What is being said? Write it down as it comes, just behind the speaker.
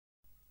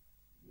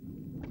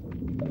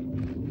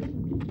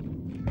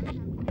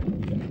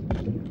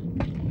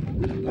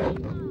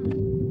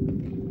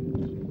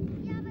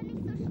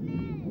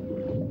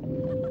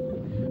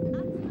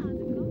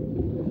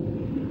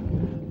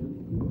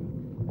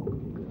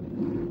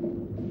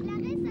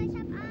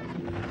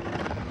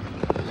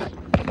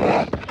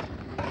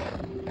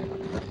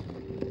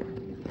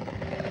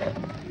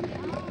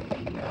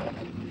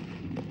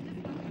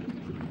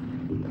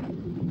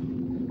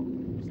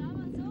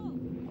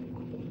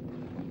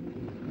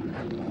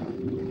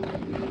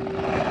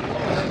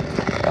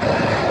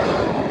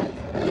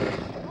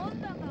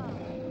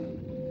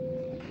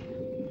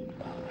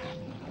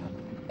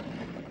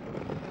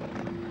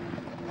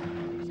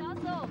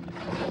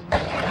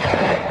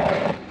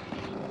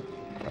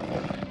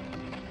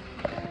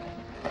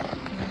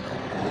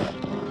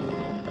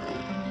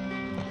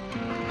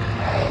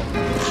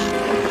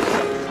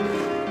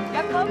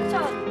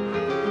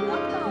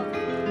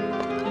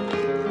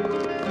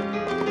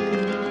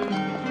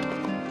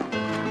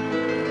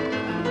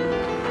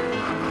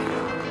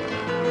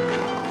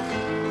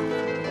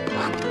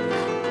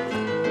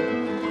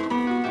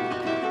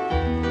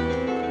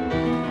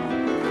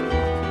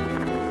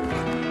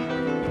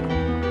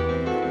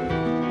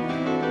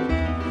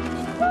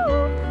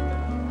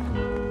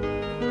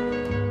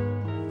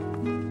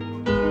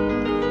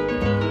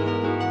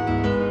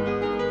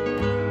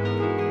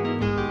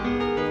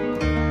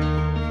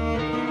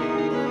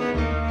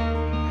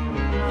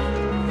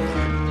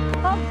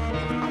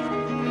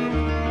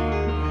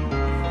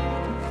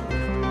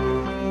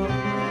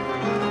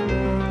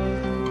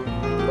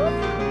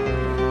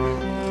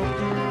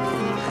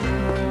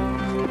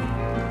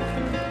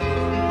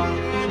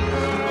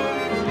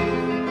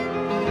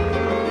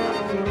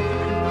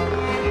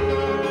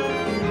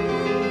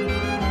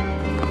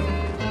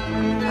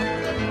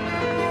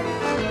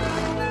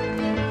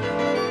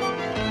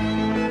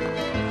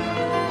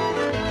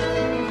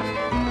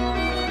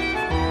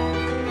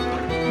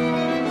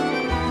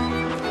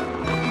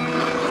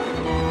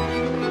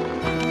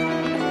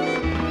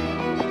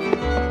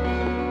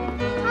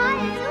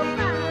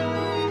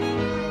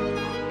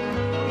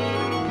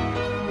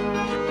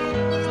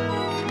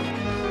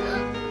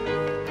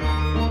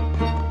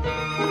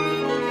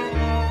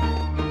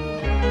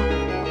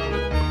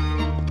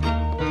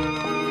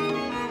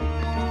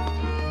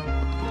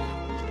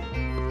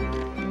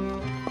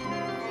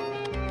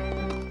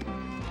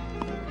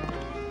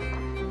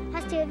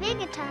dir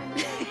wehgetan.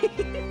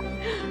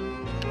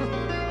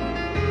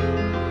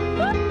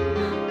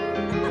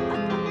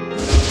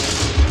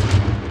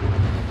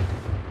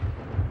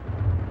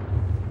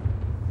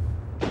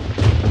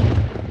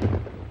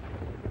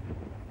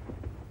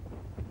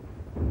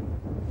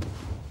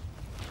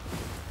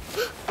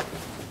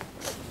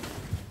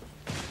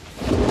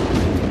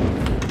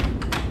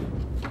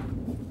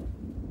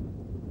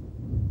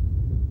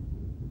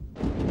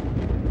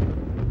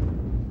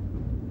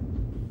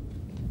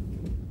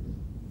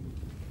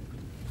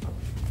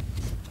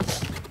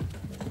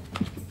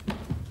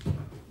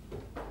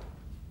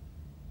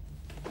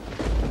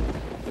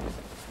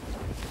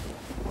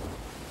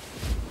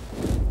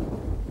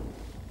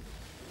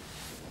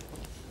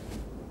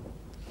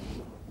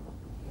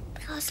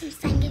 Draußen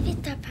ist ein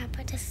Gewitter,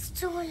 Papa. Das ist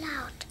so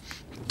laut.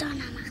 Mit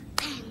Donner macht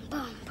Bang,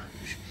 Bom.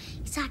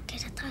 Ich sag dir,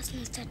 da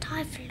draußen ist der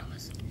Teufel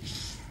los.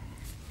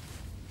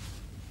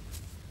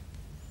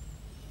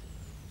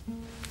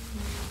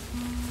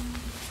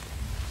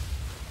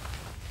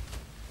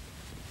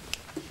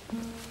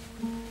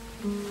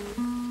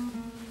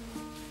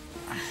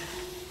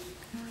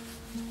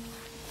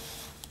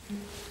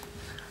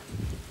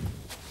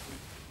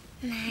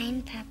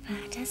 Nein, Papa,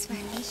 das war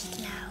nicht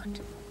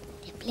laut.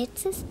 Der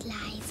Blitz ist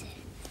leise,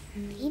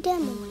 wie der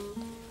Mond.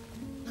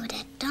 Nur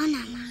der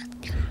Donner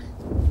macht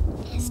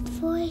Krach. Der ist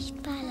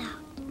furchtbar laut.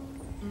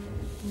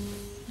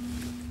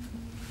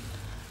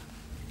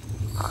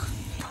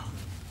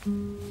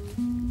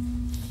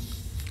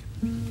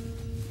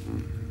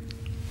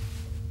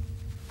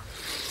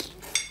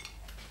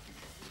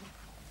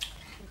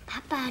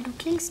 Papa, du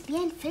klingst wie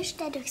ein Fisch,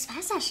 der durchs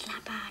Wasser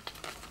schlappert.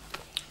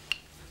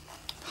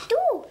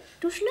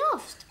 Du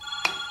schlurfst.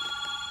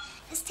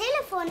 Das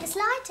Telefon, es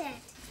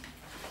läutet.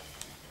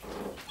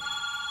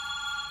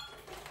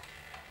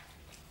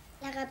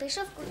 Lara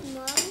Bischof, guten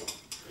Morgen.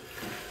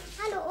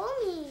 Hallo,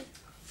 Omi.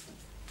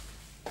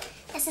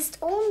 Es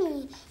ist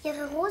Omi,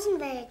 ihre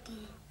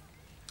Rosenwelken.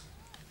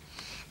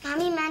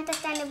 Mami meint,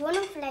 dass deine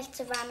Wohnung vielleicht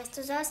zu warm ist.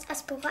 Du sollst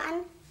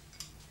Aspiran...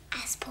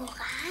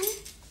 Aspiran?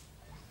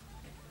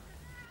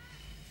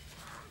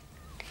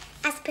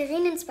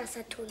 Aspirin ins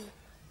Wasser tun.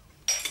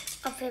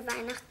 Ob wir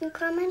Weihnachten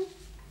kommen?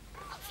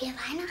 Ob wir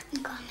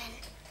Weihnachten kommen?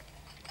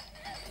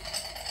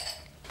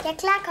 Ja,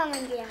 klar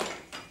kommen wir.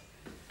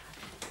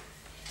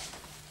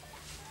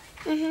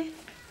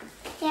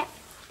 Ja.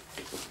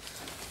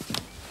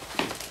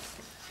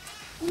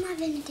 Oma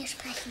will mit dir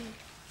sprechen.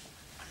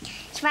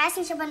 Ich weiß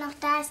nicht, ob er noch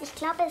da ist. Ich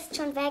glaube, er ist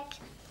schon weg.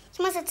 Ich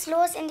muss jetzt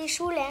los in die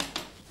Schule. Mama,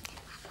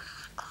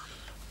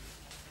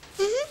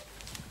 komm.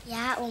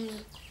 Ja,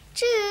 Omi.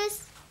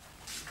 Tschüss.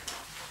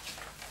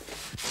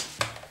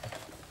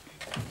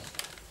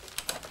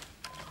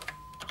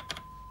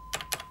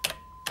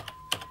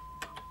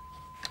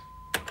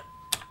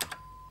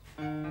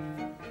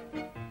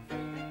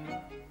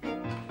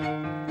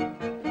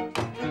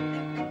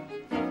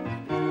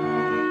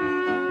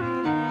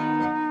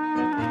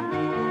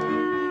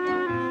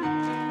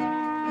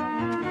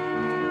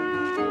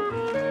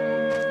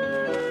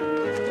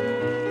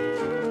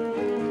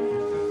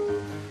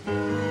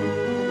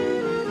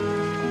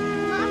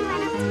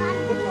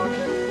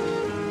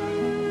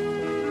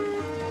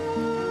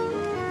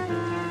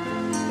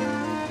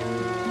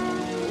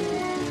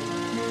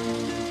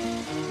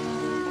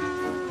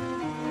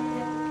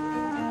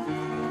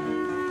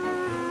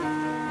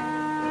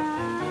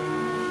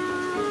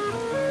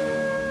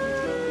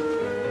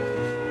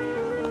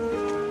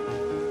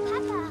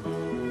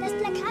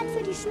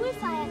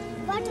 Schulfeier.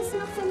 Du wolltest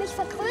noch für mich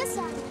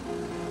vergrößern.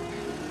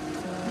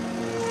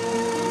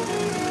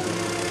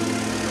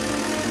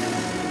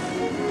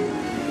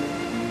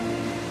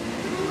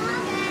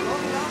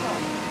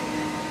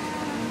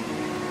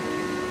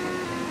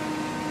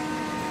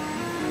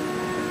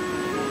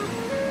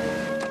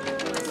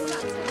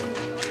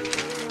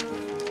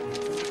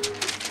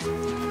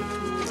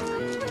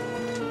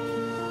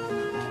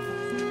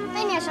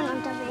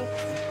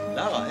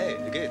 Lara, hey,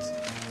 wie geht's?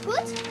 Gut?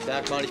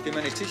 Sag mal, ich bin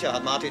mir nicht sicher.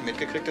 Hat Martin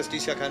mitgekriegt, dass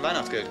dies Jahr kein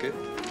Weihnachtsgeld gibt?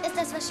 Ist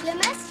das was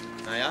Schlimmes?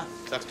 Naja,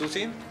 sagst du's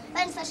ihm?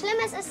 Wenn es was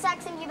Schlimmes ist,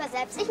 sag's ihm lieber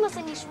selbst. Ich muss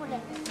in die Schule.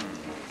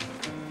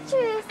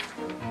 Tschüss.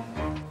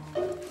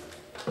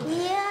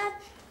 Hier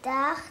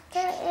dachte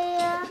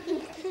er,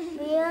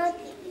 wird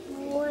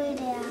wohl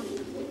der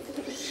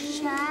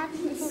Schatzhauser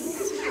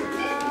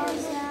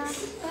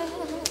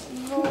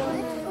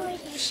wohnen.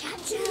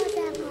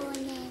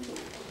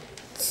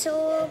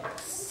 Zog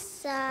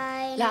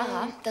sein...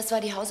 Lara, das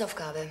war die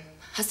Hausaufgabe.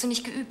 Hast du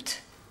nicht geübt?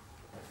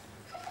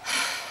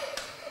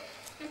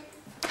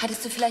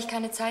 Hattest du vielleicht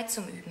keine Zeit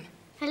zum Üben?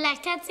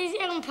 Vielleicht hat sie es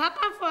ihrem Papa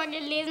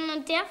vorgelesen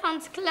und der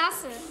fand's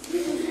klasse.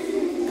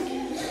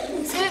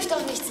 Es hilft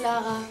doch nichts,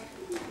 Lara.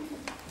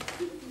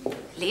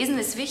 Lesen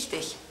ist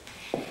wichtig.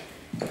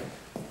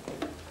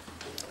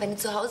 Wenn du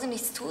zu Hause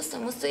nichts tust,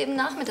 dann musst du eben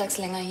nachmittags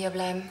länger hier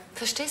bleiben.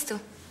 Verstehst du?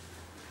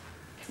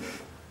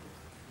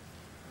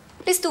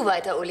 Lies du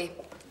weiter, Uli.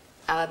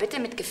 Aber bitte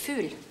mit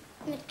Gefühl.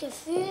 Mit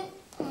Gefühl?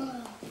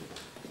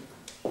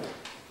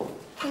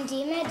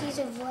 Indem er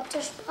diese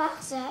Worte sprach,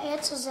 sah er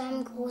zu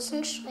seinem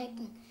großen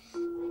Schrecken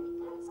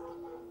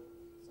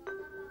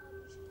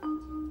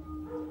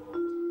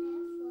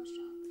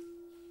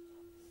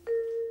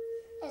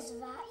Es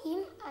war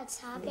ihm,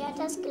 als habe er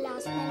das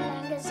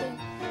Glasmännlein gesehen.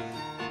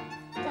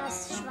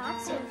 Das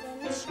schwarze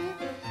Wämschen,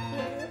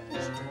 die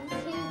roten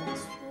Strümpfchen,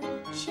 das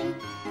Hütchen,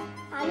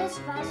 alles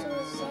war so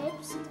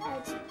selbst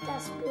als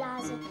das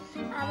Blase.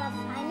 Aber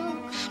feine...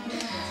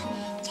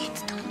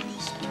 Jetzt doch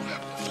nicht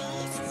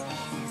ablesen,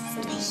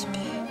 das ist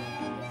wichtig.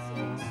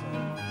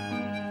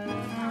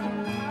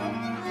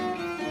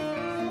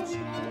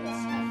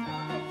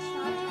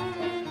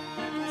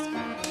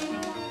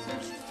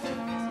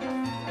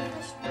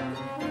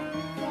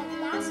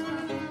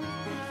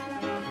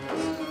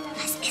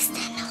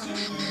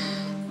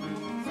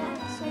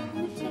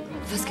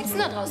 Was gibt's denn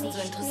da draußen so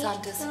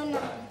Interessantes?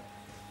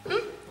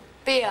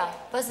 Bea,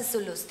 was ist so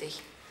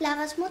lustig?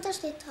 Laras Mutter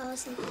steht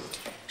draußen.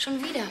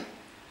 Schon wieder?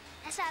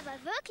 Das war aber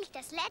wirklich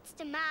das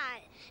letzte Mal.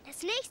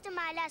 Das nächste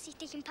Mal lasse ich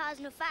dich im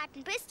Pausenhof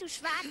warten, bis du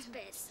schwarz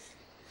bist.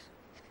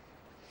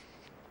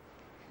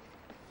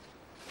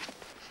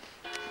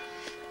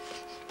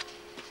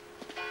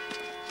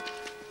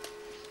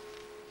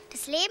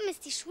 Das Leben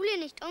ist die Schule,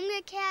 nicht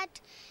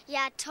umgekehrt.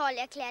 Ja, toll.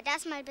 Erklär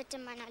das mal bitte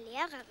meiner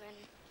Lehrerin.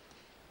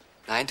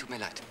 Nein, tut mir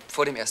leid.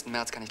 Vor dem 1.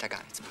 März kann ich da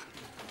gar nichts machen.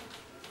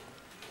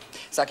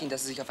 Sag Ihnen,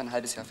 dass Sie sich auf ein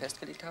halbes Jahr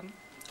festgelegt haben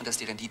und dass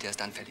die Rendite erst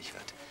dann fällig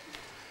wird.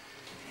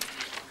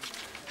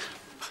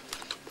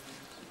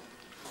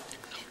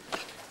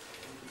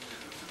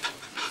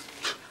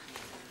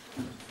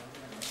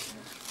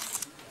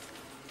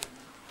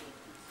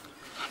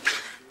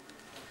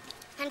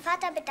 Mein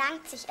Vater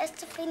bedankt sich. Er ist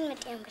zufrieden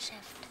mit Ihrem Geschäft.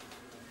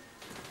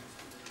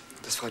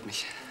 Das freut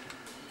mich.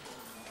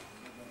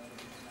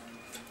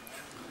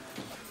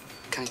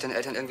 Kann ich deinen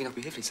Eltern irgendwie noch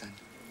behilflich sein?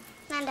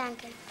 Nein,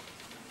 danke.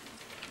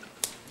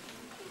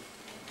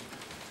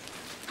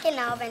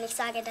 Genau, wenn ich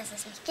sage, dass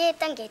es nicht geht,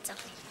 dann geht's auch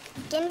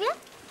nicht. Gehen wir?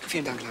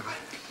 Vielen Dank, Lara.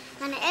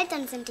 Meine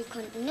Eltern sind die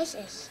Kunden, nicht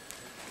ich.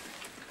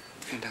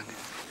 Vielen Dank.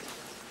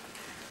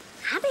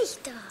 Hab ich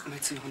doch.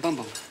 Möchtest du noch einen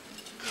Bonbon?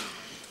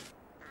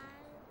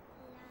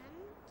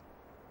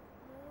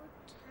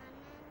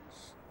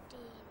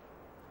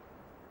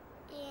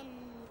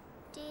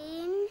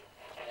 Indem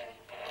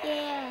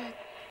er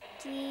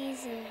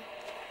diese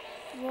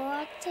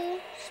Worte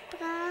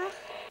sprach.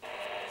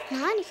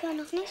 Nein, ich höre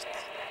noch nichts.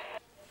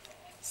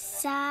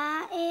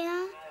 Sah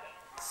er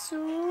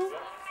zu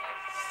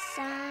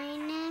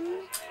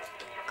seinem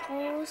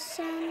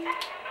großen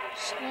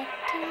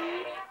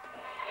Schrecken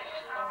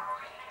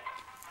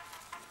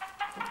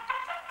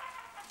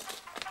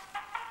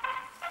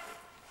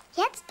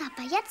jetzt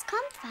aber, jetzt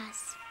kommt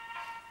was.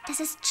 Das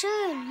ist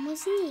schön,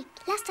 Musik.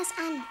 Lass das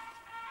an.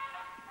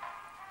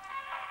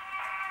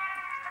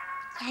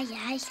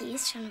 Ja, ich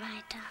lese schon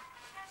weiter.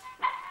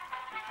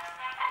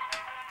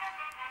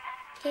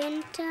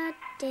 Hinter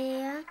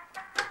der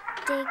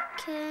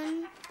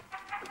dicken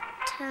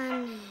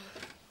Tanne.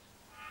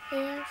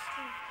 Er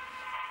fuhr.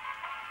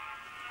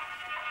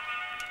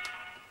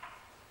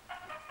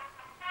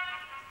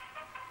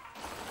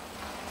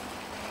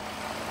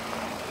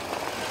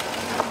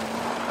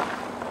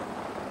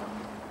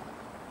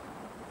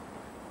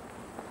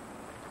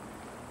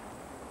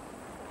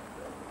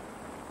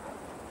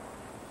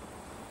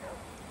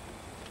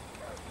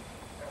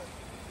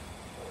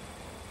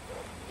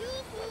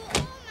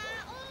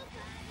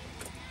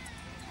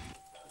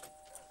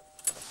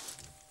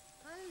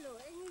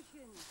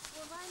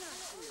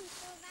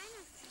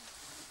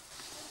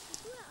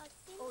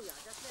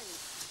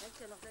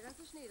 ja noch der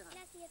ganze Schnee dran.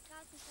 Lass sie hier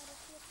draußen vor der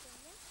Tür stehen,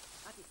 ja?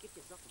 Warte, ich geb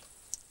dir Socken.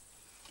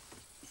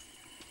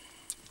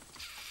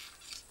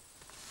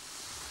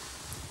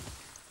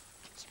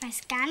 Ich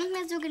weiß gar nicht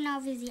mehr so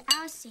genau, wie sie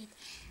aussieht.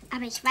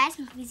 Aber ich weiß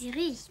noch, wie sie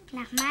riecht.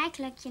 Nach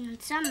Maiglöckchen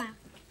und Sommer.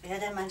 Wer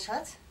denn, mein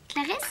Schatz?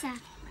 Clarissa.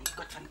 Mein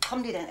Gott, wann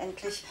kommen die denn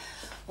endlich?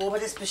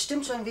 Robert ist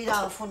bestimmt schon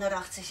wieder auf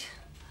 180.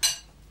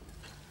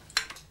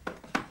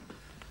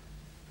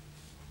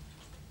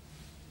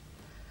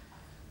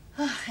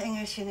 Ach,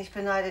 Engelchen, ich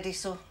beneide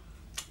dich so.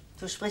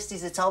 Du sprichst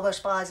diese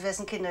Zaubersprache, als wäre es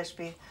ein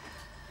Kinderspiel.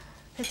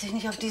 Hätte ich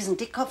nicht auf diesen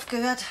Dickkopf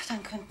gehört,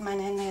 dann könnten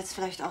meine Hände jetzt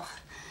vielleicht auch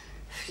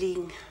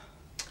fliegen.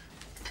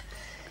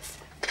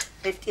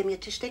 Helft ihr mir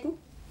Tischdecken?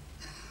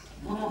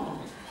 Hallo,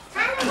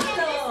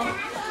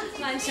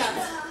 Mein Schatz.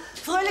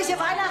 Fröhliche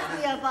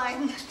Weihnachten, ihr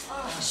beiden.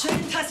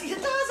 Schön, dass ihr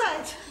da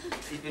seid.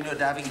 Ich bin nur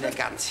da wegen der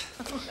Gans.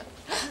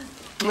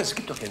 Es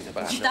gibt doch keine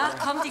Überraschung. Da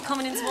kommt, die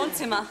kommen ins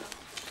Wohnzimmer.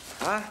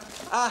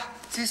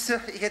 Siehst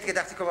du, ich hätte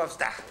gedacht, ich komme aufs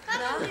Dach.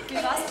 Na, wie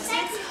war's bis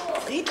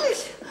jetzt?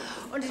 Friedlich.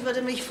 Und ich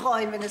würde mich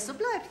freuen, wenn es so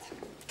bleibt.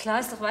 Klar,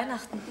 ist doch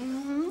Weihnachten.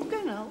 Mhm,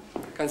 genau.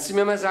 Kannst du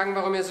mir mal sagen,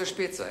 warum ihr so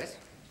spät seid?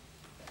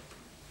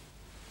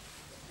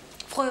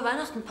 Frohe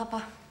Weihnachten,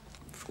 Papa.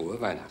 Frohe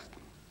Weihnachten.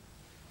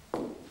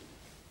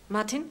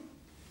 Martin?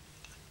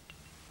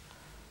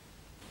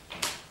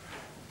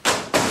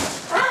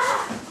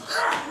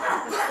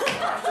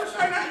 Das ist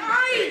eine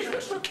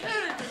Eiseskälte.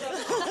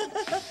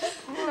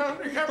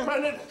 Ich habe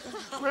meine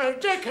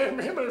Decke im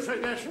Himmel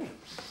vergessen.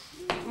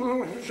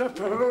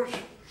 Saparos,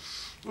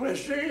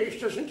 was sehe ich?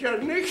 Das sind ja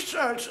nichts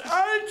als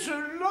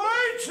alte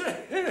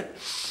Leute.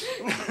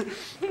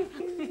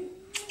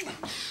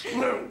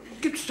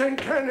 Gibt's denn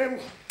keine,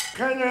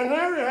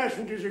 wie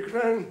heißen diese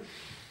kleinen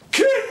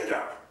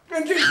Kinder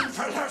in diesem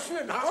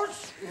verlassenen Haus?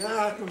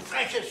 Ja, du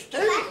freches Ding.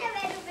 Ich weiß ja,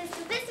 wer du bist.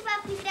 Du bist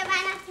überhaupt nicht der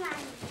Weihnachtsmann.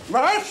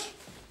 Was?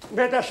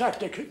 Wer das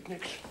sagt, der kriegt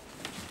nichts.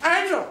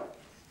 Also,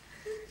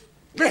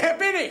 wer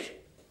bin ich?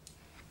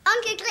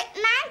 Onkel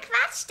Nein,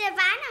 Quatsch, der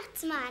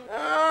Weihnachtsmann.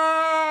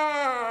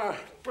 Ah,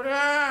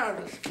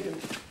 braves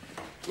Kind.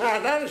 Na,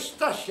 dann ist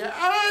das ja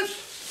alles.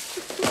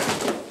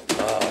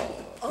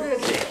 Für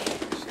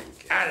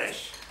dich. Alles.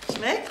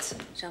 Schmeckt's?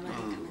 Schau mal,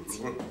 den kann man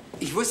ziehen.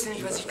 Ich wusste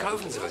nicht, was ich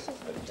kaufen soll.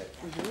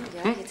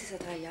 Ja, jetzt ist er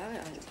 3 Jahre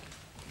alt.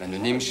 Na, du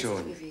nimm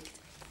schon. Bewegt.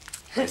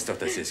 Ich weiß doch,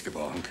 dass ihr es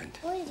gebrauchen könnt.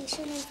 Ui, die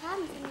schönen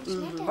Farben von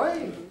den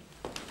Schmetterlingen.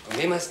 Und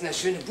wem hast du das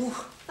schöne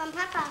Buch? Vom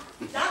Papa.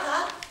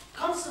 Lara,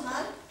 kommst du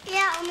mal?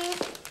 Ja, Omi.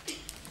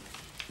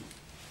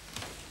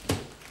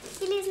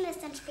 Sie lesen es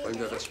dann später. Wollen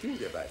wir was spielen,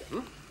 wir beide?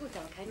 Hm? Gut,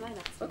 aber kein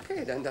Weihnachtsmann.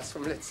 Okay, dann das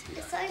vom letzten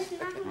Jahr. Was soll ich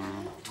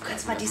machen? Du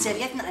kannst mal die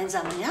Servietten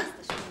einsammeln, ja?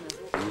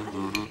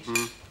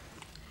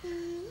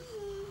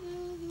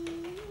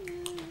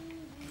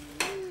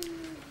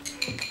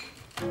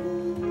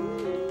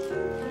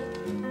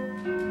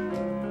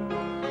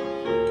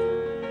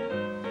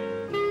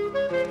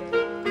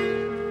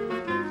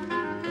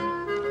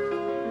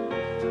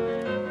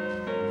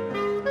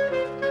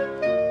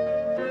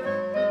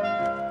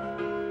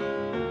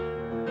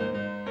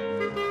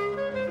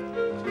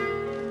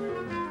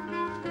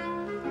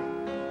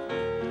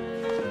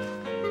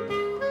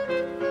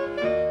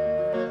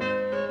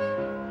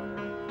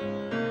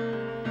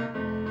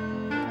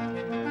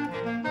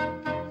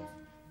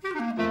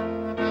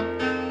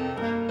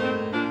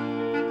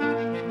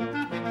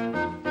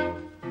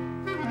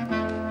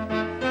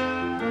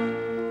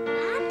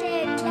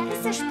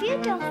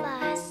 Spielt doch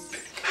was.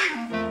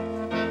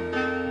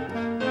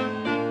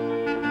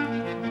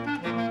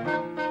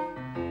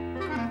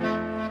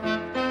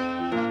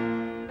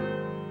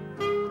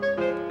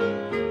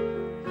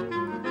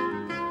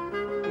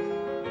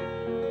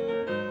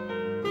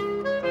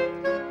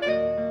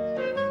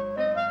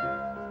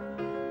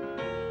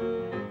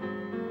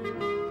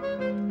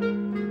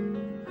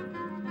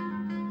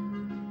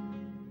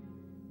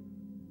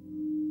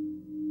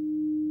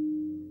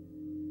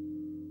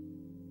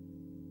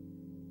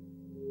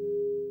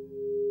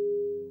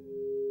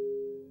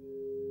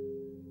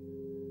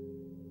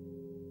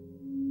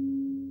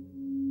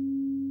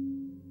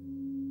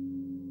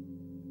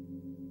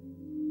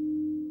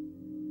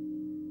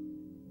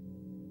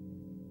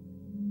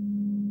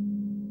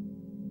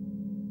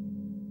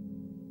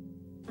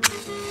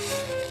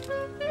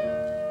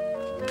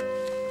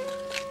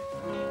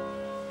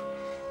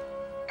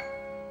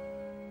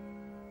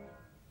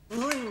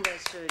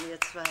 Wunderschön, ihr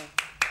zwei.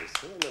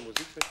 Siehst du, in der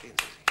Musik verstehen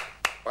sie sich.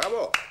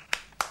 Bravo!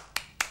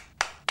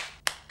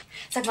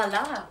 Sag mal,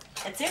 Lara,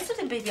 erzählst du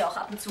dem Baby auch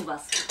ab und zu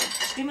was?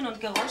 Stimmen und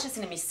Geräusche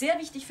sind nämlich sehr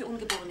wichtig für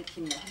ungeborene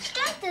Kinder.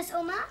 Stimmt das,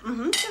 Oma?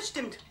 Mhm, das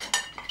stimmt.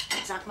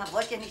 Sag mal,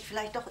 wollt ihr nicht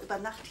vielleicht doch über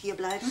Nacht hier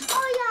bleiben?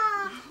 Oh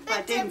ja.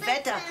 Bei Bitte, dem bitte.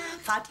 Wetter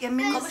fahrt ihr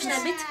mindestens Komm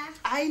schnell mit.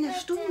 eine Bitte.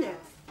 Stunde.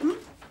 Hm?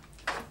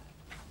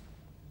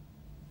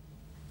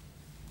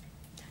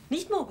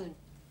 Nicht mogeln.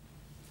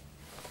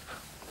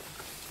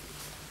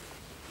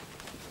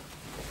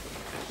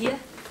 Hier,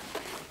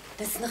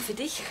 das ist noch für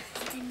dich.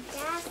 Was denn das?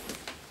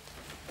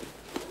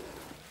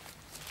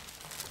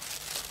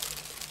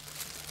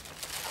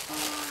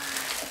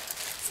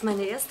 Das ist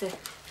meine erste.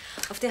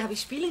 Auf der habe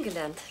ich spielen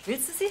gelernt.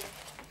 Willst du sie?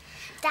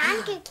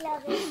 Danke,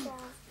 Clarissa.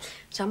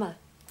 Schau mal,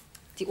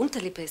 die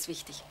Unterlippe ist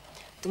wichtig.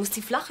 Du musst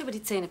sie flach über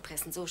die Zähne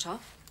pressen. So, schau.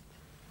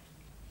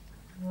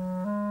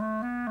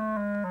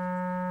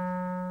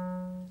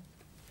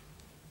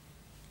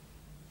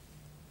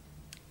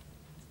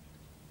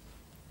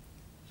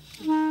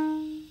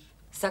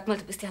 Sag mal,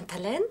 du bist ja ein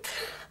Talent.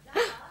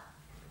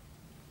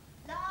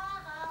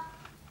 Lara,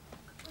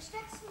 wo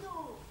steckst du?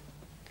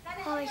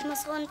 Oh, ich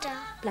muss runter.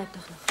 Bleib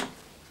doch noch.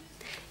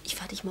 Ich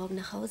fahr dich morgen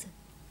nach Hause.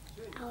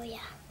 Oh ja.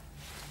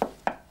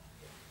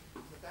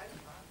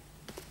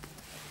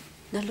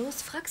 Na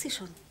los, frag sie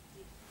schon.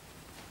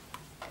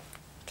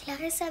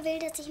 Clarissa will,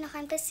 dass ich noch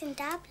ein bisschen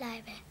da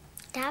bleibe.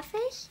 Darf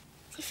ich?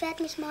 Sie fährt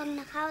mich morgen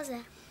nach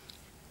Hause.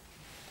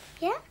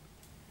 Ja?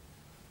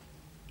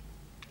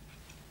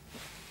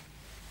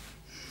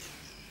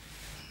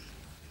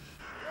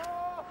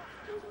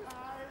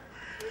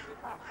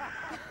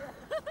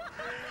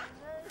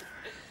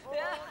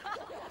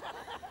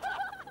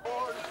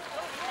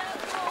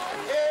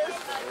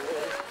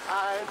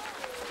 Ein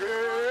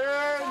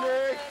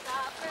König.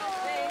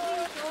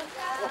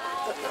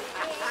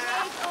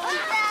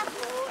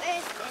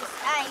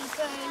 Ein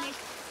König.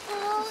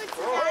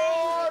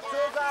 Froh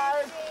zu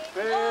sein,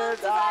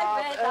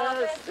 bedarf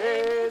es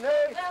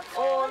wenig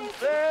und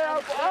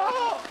wer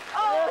braucht.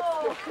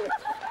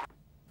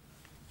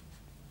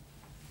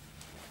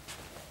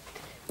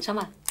 Schau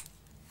mal.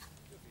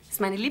 Das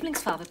ist meine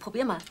Lieblingsfarbe.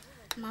 Probier mal.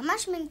 Mama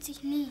schminkt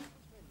sich nie.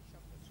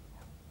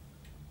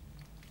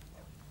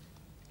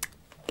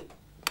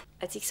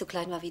 Als ich so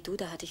klein war wie du,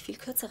 da hatte ich viel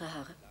kürzere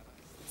Haare.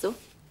 So?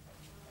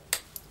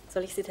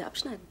 Soll ich sie dir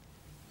abschneiden?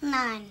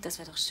 Nein. Das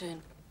wäre doch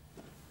schön.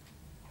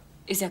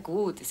 Ist ja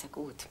gut, ist ja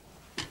gut.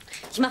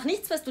 Ich mache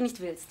nichts, was du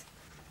nicht willst.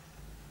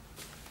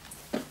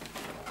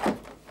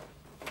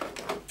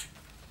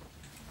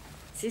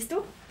 Siehst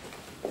du?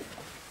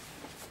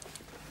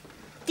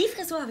 Die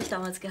Frisur habe ich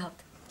damals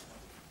gehabt.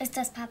 Ist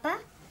das Papa?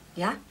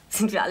 Ja,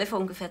 sind wir alle vor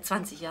ungefähr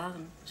 20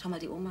 Jahren. Schau mal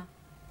die Oma.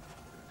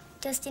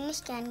 Du hast ihn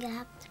nicht gern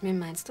gehabt. Wen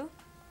meinst du?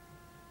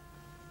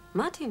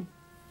 Martin.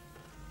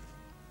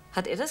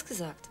 Hat er das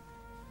gesagt?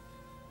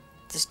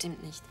 Das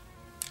stimmt nicht.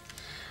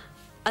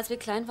 Als wir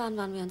klein waren,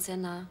 waren wir uns sehr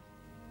nah.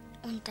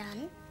 Und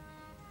dann?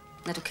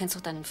 Na, du kennst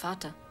doch deinen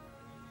Vater.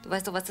 Du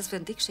weißt doch, was das für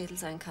ein Dickschädel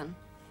sein kann.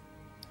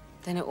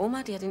 Deine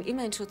Oma, die hat ihn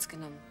immer in Schutz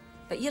genommen.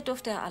 Bei ihr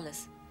durfte er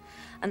alles.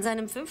 An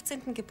seinem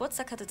 15.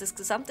 Geburtstag hat er das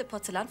gesamte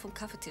Porzellan vom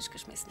Kaffeetisch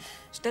geschmissen.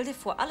 Stell dir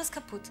vor, alles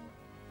kaputt.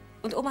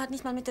 Und Oma hat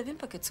nicht mal mit der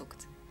Wimper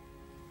gezuckt.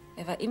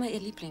 Er war immer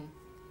ihr Liebling.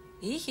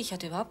 Ich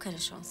hatte überhaupt keine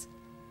Chance.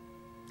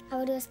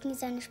 Aber du hast nie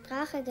seine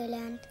Sprache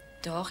gelernt.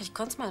 Doch, ich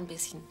konnte es mal ein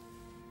bisschen.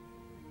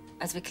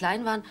 Als wir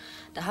klein waren,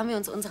 da haben wir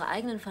uns unsere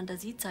eigenen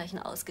Fantasiezeichen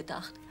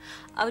ausgedacht.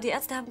 Aber die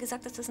Ärzte haben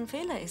gesagt, dass das ein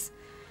Fehler ist.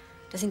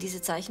 Dass ihn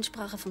diese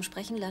Zeichensprache vom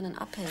Sprechenlernen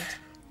abhält.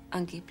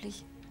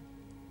 Angeblich.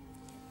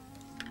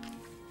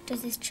 Du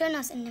siehst schön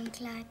aus in dem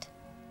Kleid.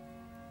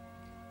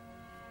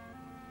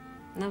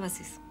 Na, was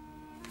ist?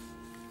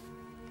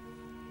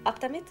 Ab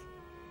damit?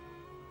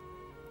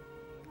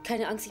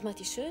 Keine Angst, ich mach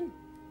dich schön.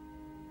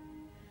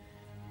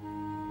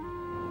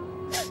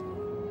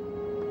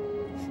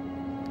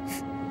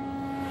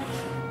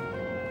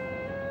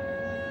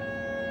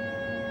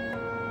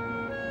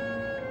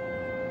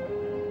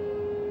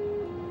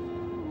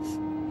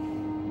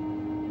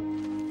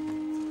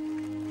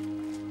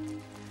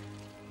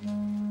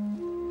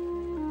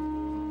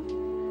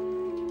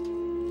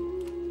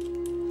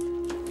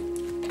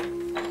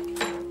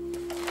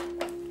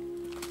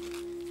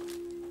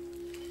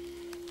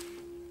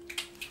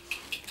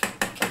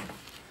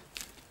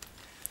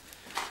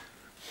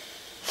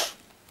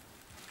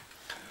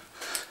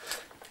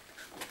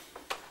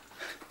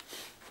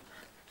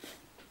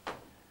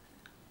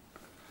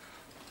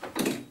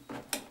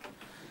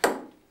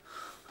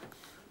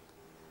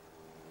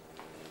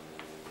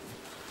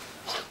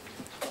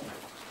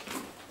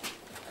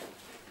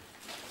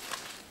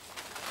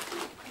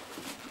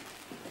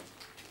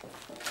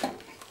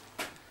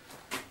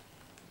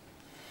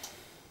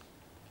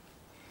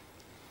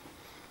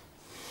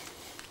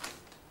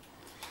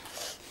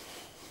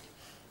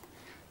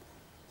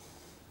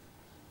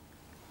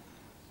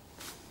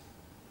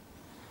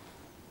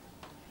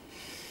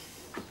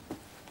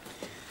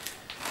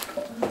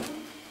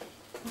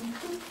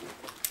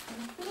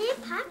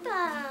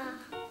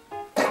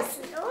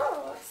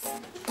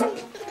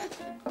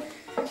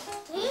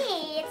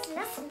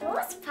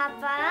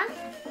 Papa.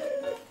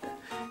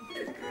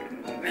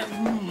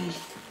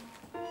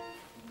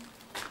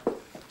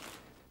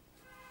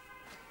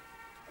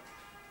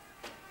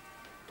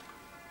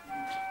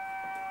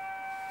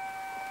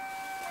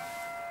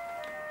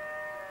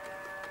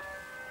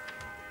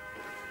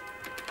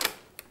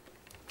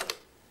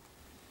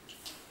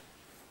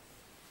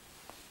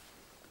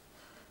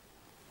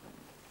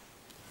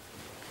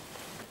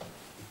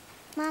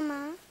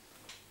 Mama,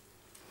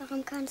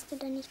 warum kannst du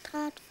denn nicht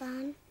Rad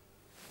fahren?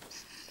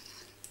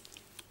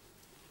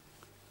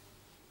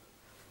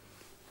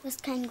 Du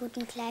hast keinen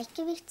guten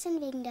Gleichgewichtssinn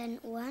wegen deinen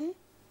Ohren?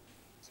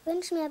 Ich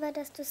wünsche mir aber,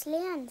 dass du es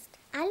lernst.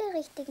 Alle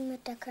richtigen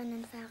Mütter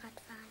können Fahrrad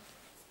fahren.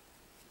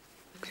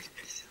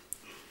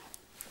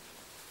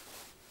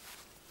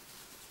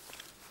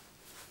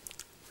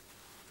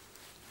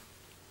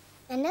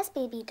 Wenn das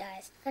Baby da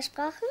ist.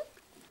 Versprochen?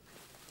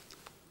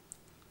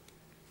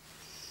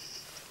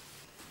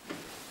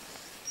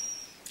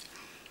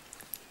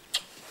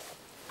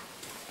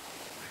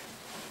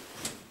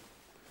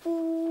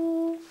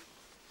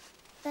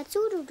 Hör zu,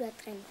 du dort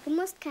drin. Du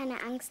musst keine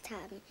Angst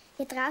haben.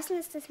 Hier draußen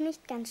ist es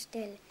nicht ganz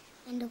still.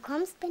 Wenn du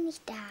kommst, bin ich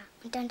da.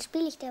 Und dann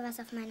spiele ich dir was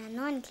auf meiner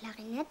neuen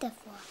Klarinette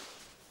vor.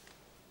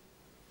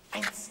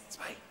 1,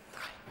 2,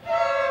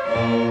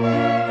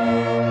 3.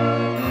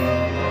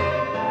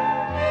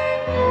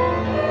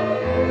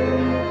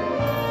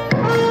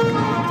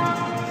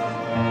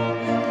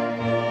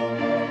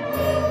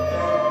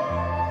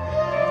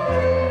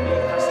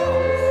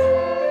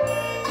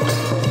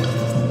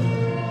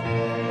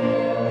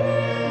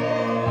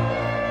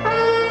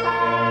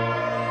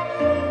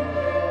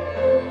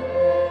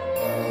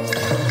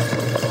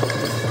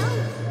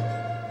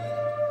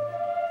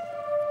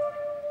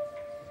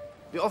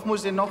 Wie oft muss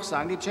ich denn noch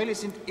sagen, die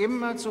Cellis sind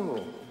immer zu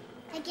hoch.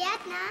 Herr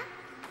Gärtner?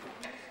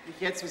 Nicht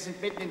jetzt, wir sind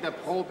mitten in der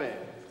Probe.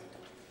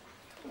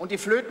 Und die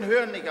Flöten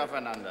hören nicht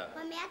aufeinander.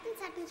 Frau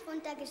Mertens hat mich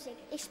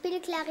runtergeschickt. Ich spiele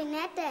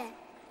Klarinette.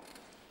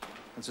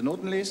 Kannst du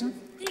Noten lesen?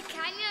 Sie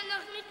kann ja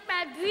noch nicht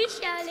mal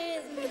Bücher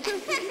lesen.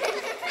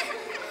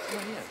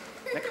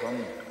 Na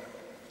komm.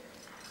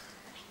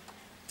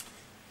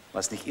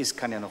 Was nicht ist,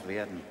 kann ja noch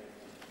werden.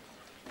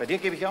 Bei dir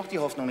gebe ich auch die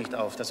Hoffnung nicht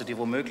auf, dass du dir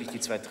womöglich die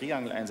 2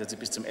 Triangeleinsätze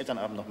bis zum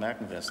Elternabend noch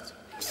merken wirst.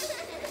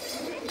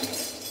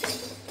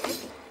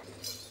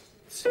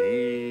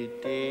 C,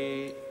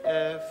 D,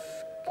 F,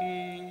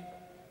 G.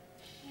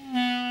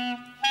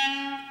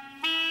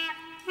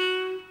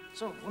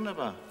 So,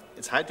 wunderbar.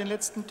 Jetzt halt den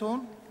letzten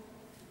Ton.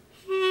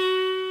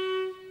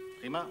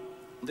 Prima.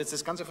 Und jetzt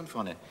das Ganze von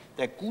vorne.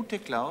 Der gute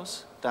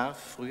Klaus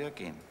darf früher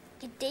gehen.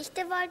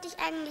 Gedichte wollte ich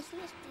eigentlich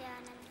nicht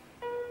lernen.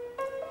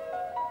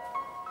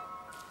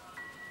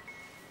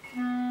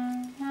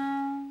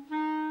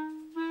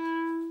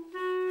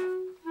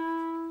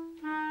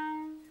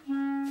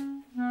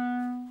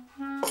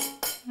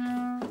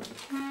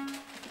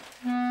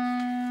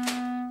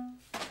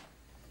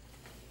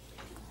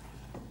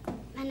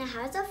 Meine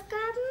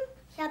Hausaufgaben?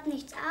 Ich habe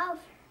nichts auf.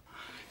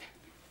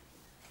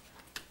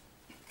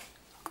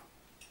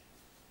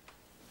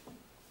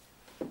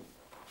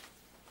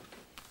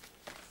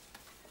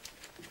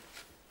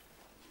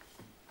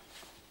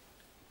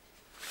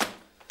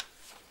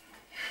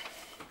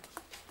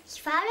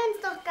 Ich faulenz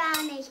doch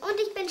gar nicht. Und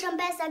ich bin schon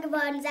besser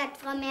geworden, sagt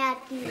Frau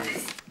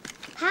Mertens.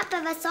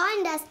 Papa, was soll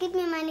denn das? Gib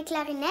mir meine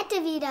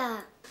Klarinette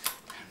wieder.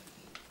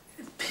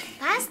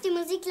 Was? Die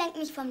Musik lenkt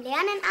mich vom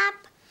Lernen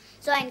ab?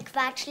 So ein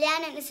Quatsch.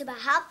 Lernen ist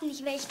überhaupt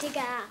nicht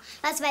wichtiger.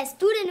 Was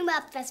weißt du denn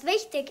überhaupt, was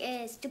wichtig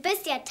ist? Du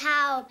bist ja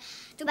taub.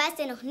 Du weißt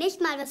ja noch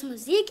nicht mal, was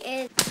Musik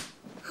ist.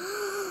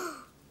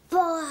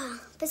 Boah,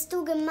 bist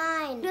du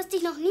gemein. Du hast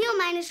dich noch nie um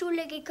meine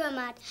Schule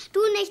gekümmert. Du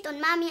nicht und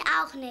Mami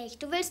auch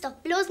nicht. Du willst doch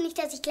bloß nicht,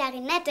 dass ich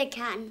Klarinette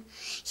kann.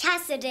 Ich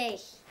hasse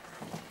dich.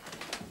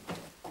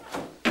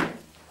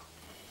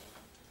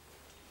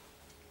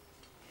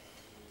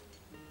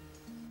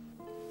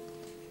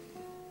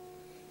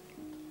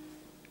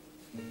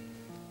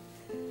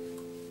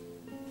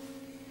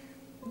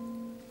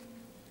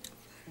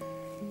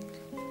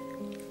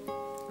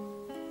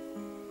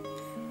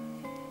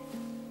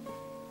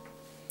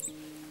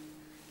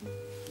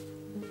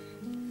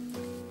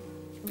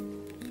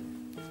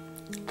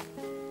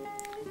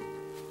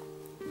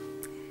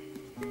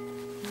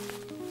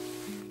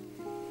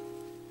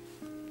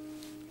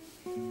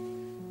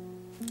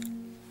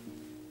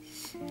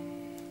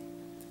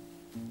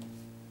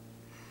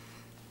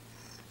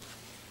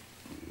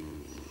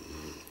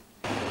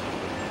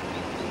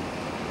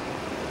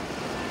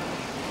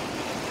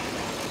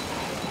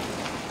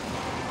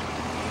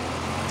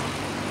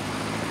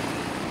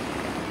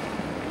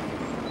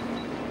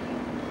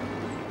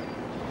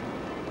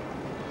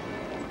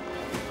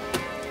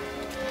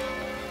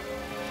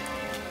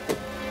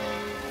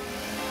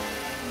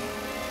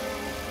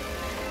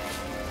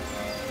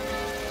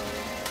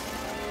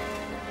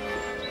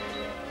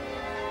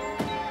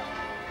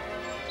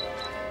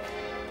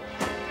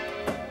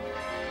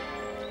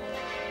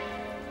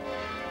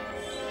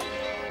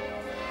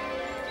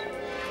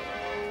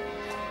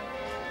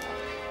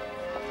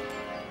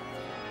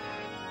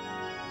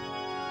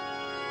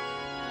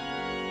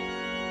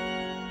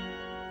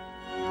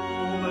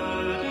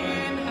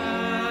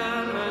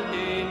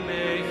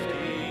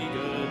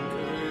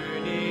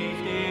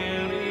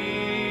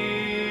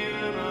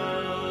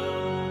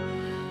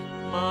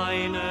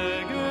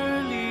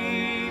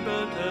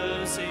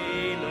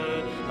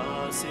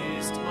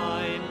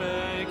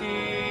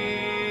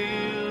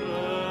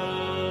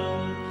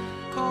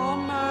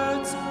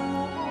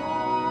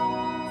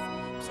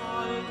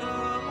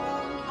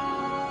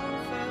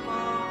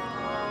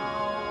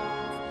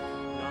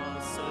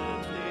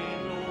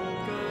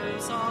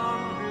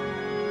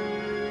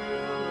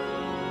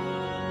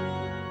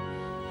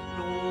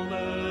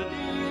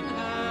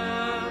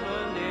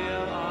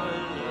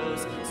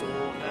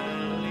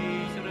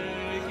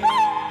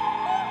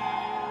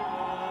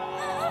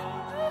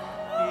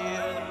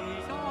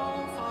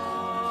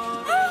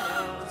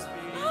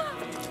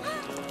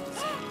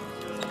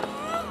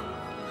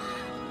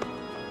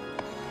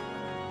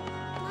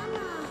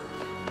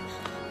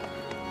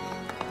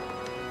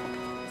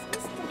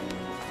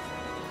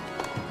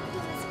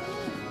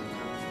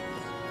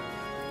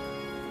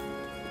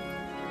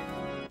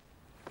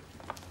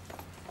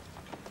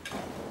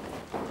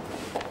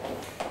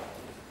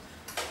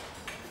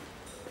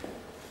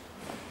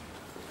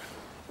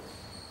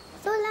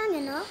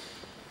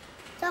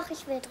 Doch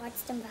ich will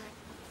trotzdem warten.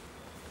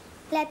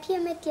 Bleib hier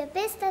mit dir,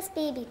 bis das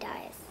Baby da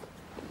ist.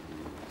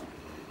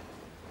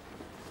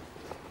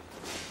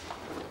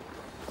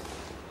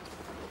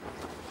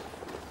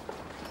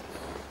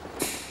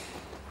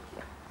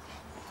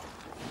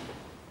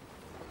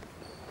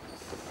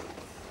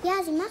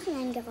 Ja, sie machen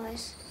ein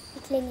Geräusch. Sie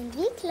klingen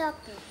wie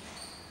Glocken.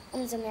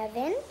 Umso mehr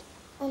Wind,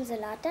 umso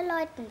lauter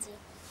läuten sie.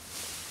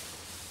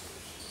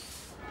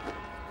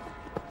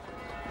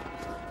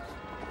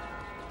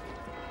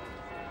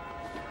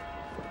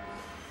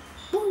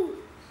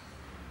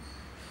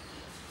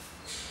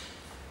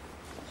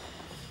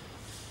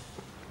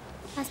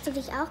 Hast du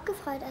dich auch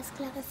gefreut, als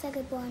Clarissa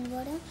geboren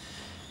wurde?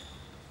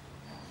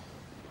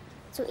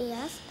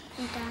 Zuerst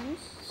und dann?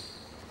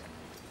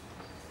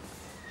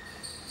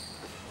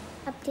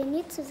 Habt ihr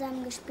nie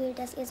zusammen gespielt,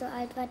 dass ihr so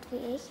alt wart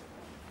wie ich?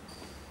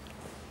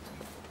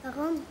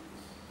 Warum?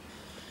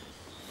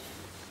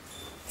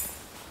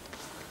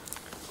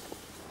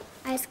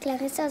 Als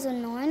Clarissa so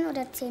 9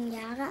 oder 10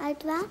 Jahre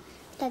alt war,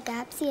 da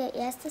gab sie ihr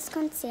erstes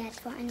Konzert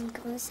vor einem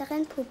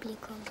größeren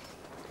Publikum.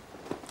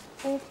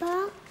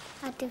 Opa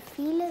hatte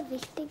viele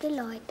wichtige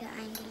Leute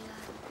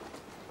eingeladen.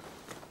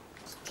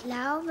 Ich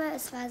glaube,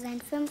 es war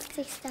sein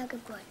 50.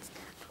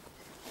 Geburtstag.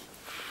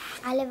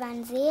 Alle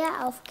waren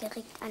sehr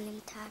aufgeregt an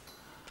dem Tag.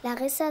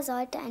 Clarissa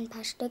sollte ein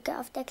paar Stücke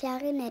auf der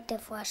Klarinette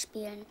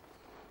vorspielen.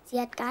 Sie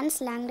hat ganz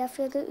lang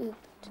dafür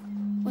geübt.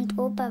 Und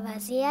Opa war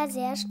sehr,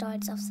 sehr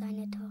stolz auf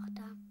seine Tochter.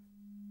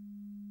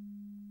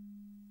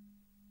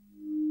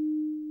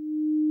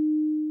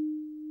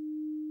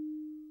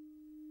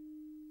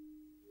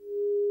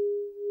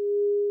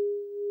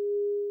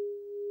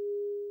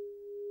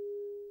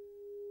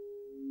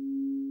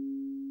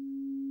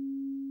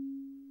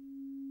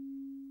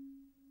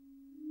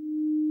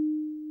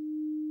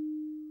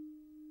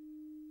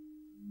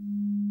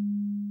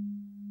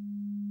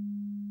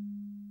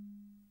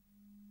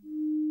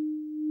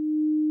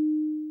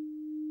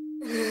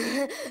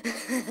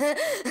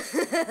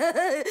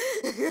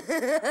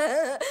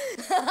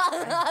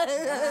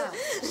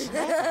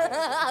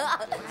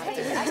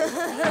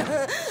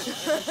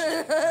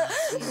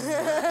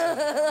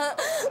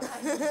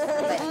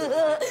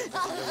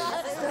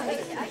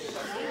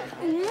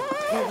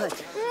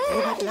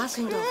 Robert, lass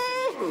ihn doch.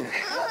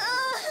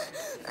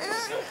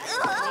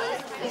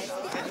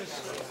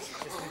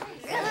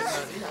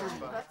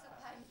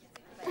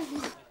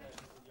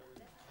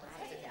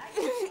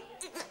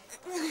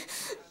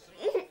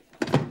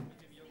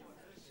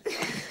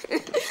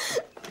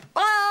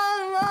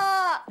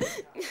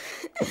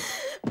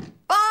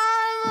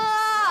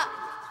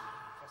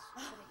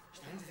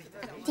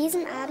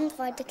 Diesen Abend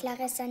wollte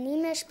Clarissa nie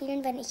mehr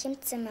spielen, wenn ich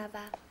im Zimmer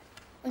war.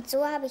 Und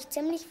so habe ich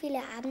ziemlich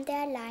viele Abende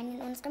allein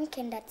in unserem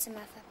Kinderzimmer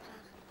verbracht.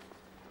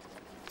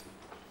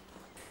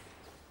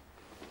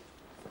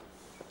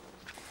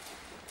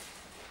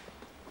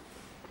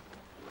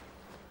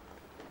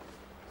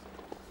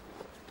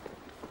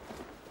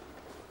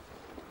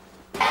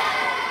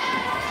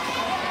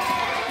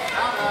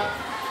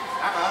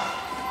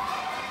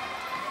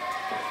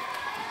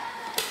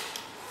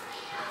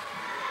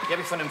 Die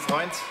habe ich von einem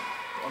Freund,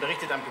 der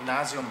unterrichtet am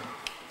Gymnasium.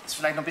 Ist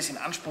vielleicht noch ein bisschen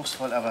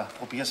anspruchsvoll, aber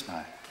probier's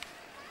mal.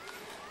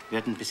 Wir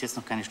hatten bis jetzt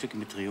noch keine Stücke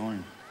mit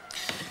Triolen.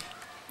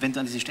 Wenn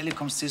du an diese Stelle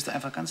kommst, zählst du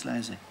einfach ganz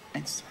leise.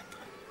 1, 2,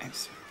 3,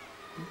 1,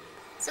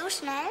 2. So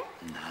schnell?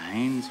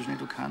 Nein, so schnell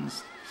du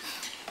kannst.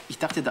 Ich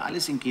dachte, da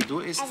alles in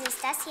G-Dur ist... Also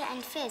ist das hier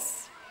ein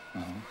Fis?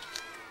 Mhm.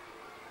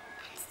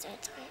 1, 2, 3, 1,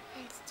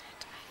 2,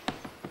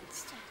 3,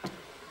 1, 2, 3.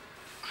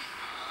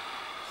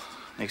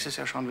 Nächstes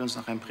Jahr schauen wir uns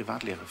noch einen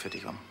Privatlehrer für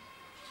dich um.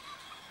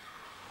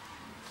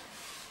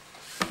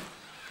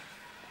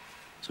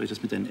 Soll ich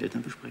das mit deinen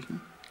Eltern besprechen?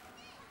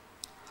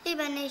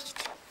 Lieber nicht.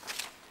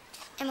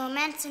 Im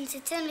Moment sind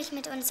sie ziemlich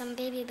mit unserem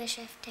Baby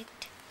beschäftigt.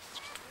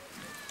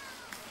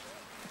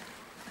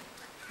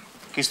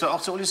 Gehst du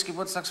auch zu Ulis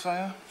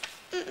Geburtstagsfeier?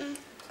 Mhm.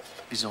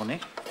 Wieso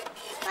nicht?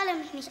 Weil er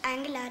mich nicht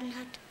eingeladen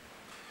hat.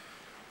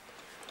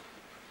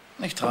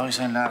 Nicht traurig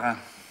sein, Lara.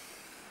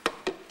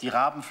 Die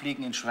Raben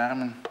fliegen in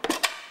Schwärmen.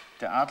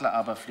 Der Adler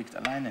aber fliegt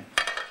alleine.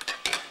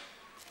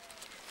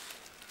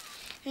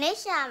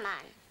 Nicht, ja,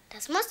 Mann.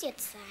 Das muss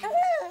jetzt sein.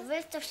 Du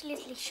willst doch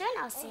schließlich schön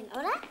aussehen,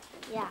 oder?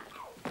 Ja.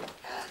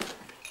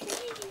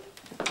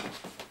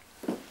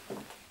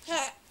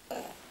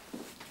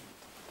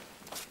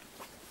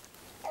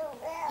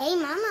 Hey,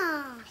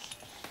 Mama.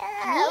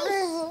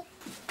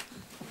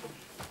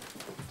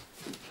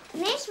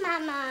 Nicht,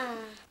 Mama.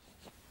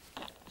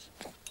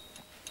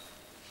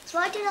 Ich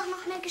wollte dir doch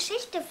noch eine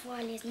Geschichte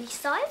vorlesen. Ich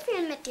soll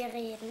viel mit dir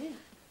reden.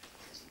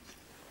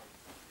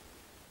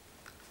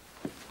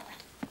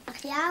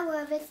 Ach ja,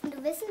 woher willst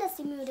du wissen, dass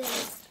sie müde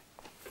ist?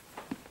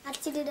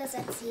 Hat sie dir das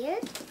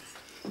erzählt?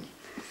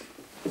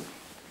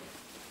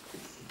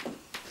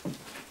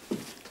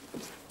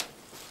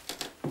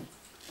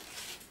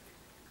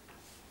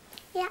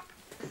 Ja.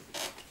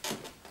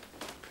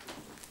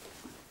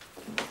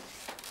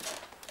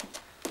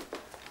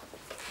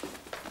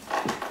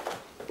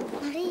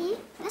 Marie,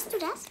 hörst du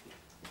das?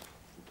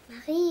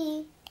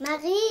 Marie,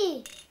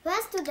 Marie!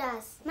 Hörst du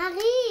das?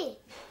 Marie!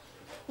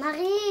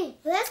 Marie,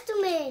 hörst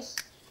du mich?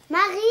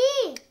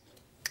 Marie!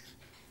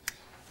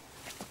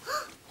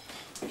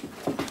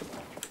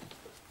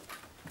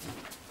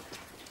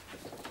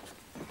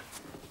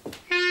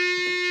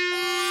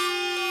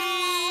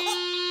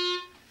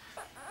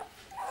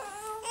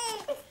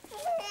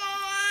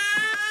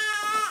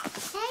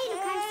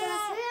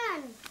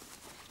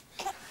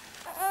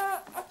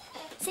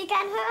 Sie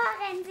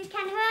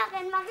kann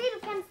hören. Marie, du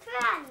kannst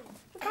hören.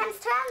 Du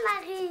kannst hören,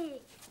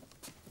 Marie.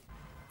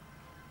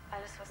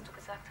 Alles, was du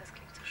gesagt hast,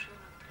 klingt so schön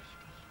und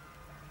richtig.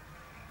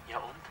 Ja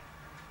und?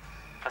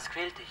 Was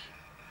quält dich?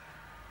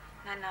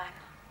 Nein,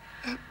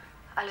 nein.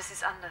 Alles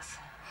ist anders.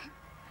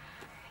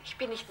 Ich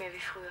bin nicht mehr wie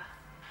früher.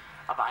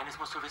 Aber eines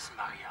musst du wissen,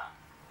 Maria.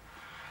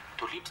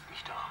 Du liebst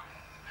mich doch.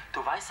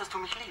 Du weißt, dass du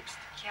mich liebst.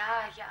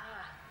 Ja, ja.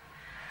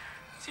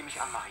 Sieh mich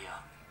an,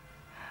 Maria.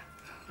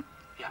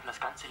 Wir haben das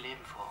ganze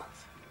Leben vor uns.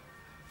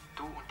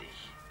 Du und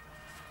ich.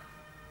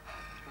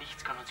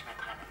 Nichts kann uns mehr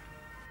trennen.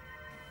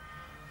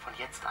 Von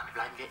jetzt an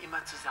bleiben wir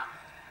immer zusammen.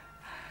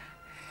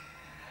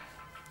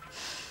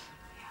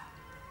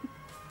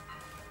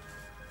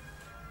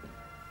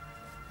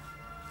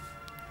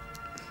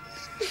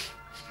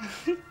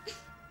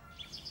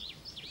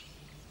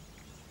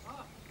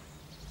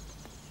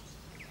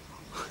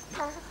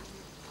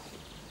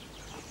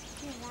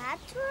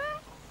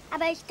 Generator?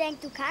 Aber ich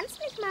denke, du kannst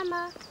nicht,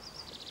 Mama.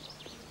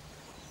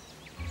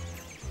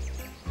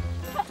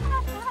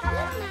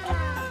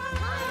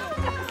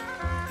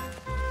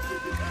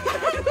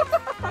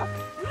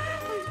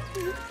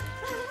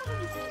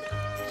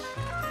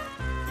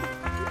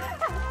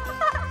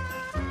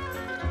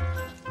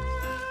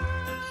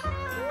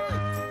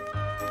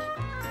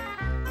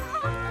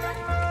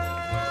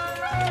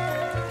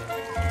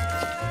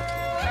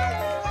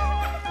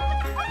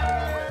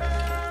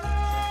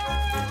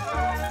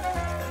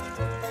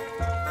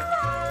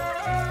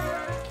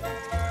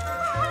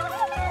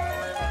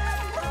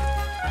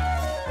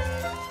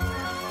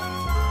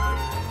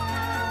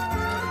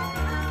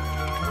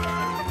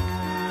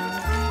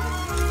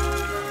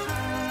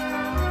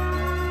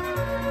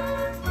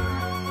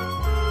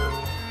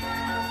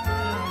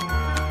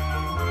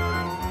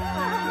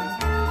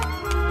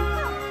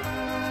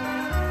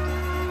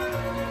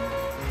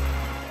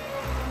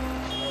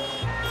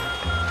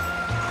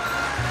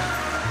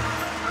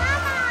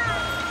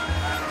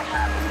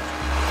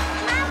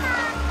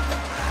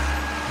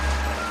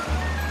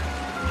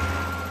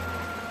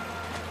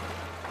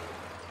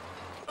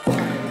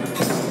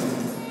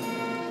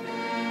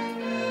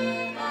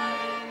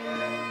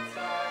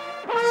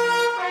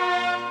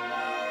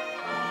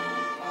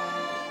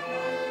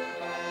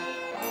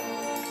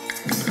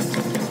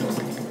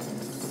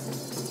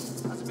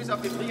 Auf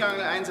die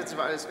Triangel-Einsätze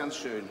war alles ganz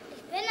schön.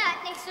 Ich bin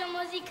halt nicht so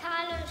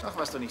musikalisch. Ach,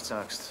 was du nicht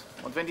sagst.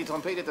 Und wenn die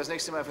Trompete das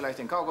nächste Mal vielleicht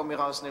den Kaugummi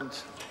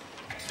rausnimmt.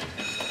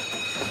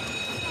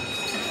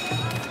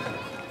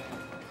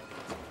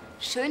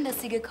 Schön,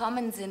 dass Sie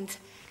gekommen sind.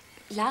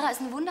 Lara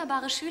ist eine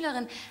wunderbare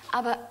Schülerin,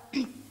 aber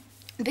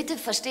bitte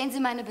verstehen Sie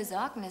meine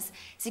Besorgnis.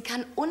 Sie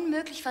kann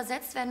unmöglich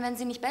versetzt werden, wenn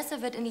sie nicht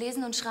besser wird in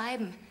Lesen und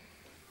Schreiben.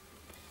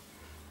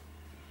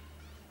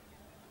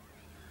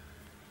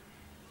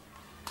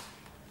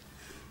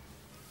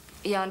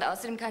 Ja, und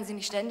außerdem kann sie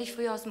nicht ständig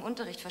früher aus dem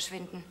Unterricht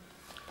verschwinden.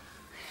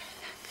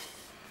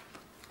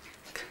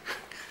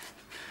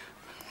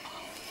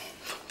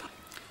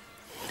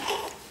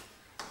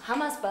 Haben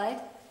wir's bald?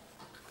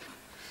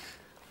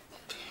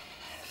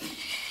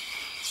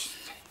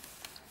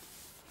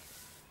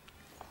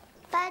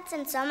 Bald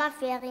sind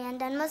Sommerferien,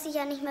 dann muss ich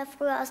ja nicht mehr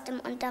früher aus dem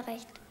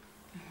Unterricht.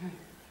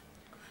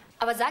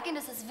 Aber sag ihnen,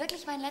 dass das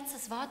wirklich mein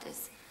letztes Wort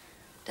ist.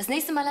 Das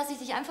nächste Mal lasse ich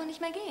dich einfach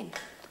nicht mehr gehen.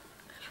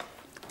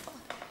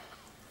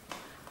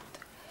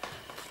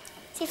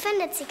 Sie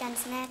findet sie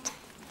ganz nett.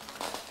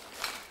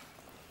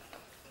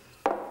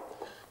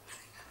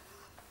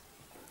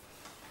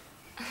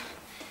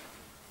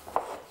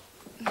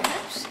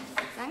 Hübsch,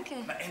 danke.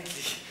 Na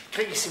endlich,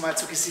 kriege ich sie mal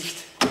zu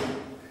Gesicht.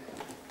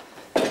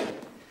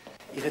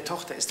 Ihre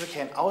Tochter ist wirklich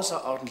ein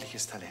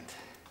außerordentliches Talent.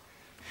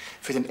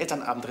 Für den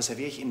Elternabend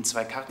reserviere ich Ihnen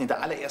 2 Karten in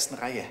der allerersten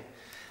Reihe.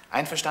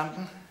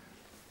 Einverstanden?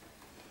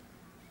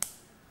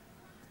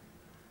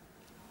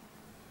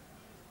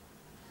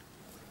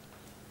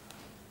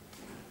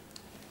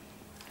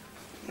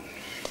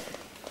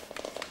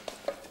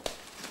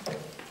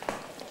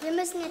 Wir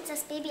müssen jetzt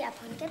das Baby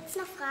abholen. Gibt's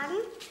noch Fragen?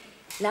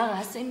 Lara,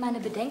 hast du Ihnen meine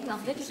Bedenken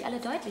auch wirklich alle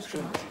deutlich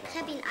gemacht? Ich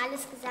habe Ihnen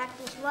alles gesagt,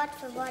 nicht Wort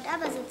für Wort,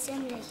 aber so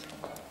ziemlich.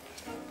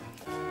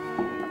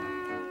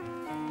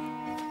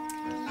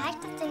 Die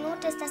leichteste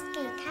Note ist das G,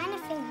 keine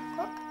Finger.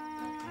 Guck.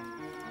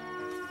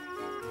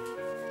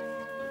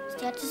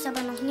 Bis jetzt ist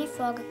aber noch nie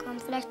vorgekommen.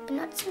 Vielleicht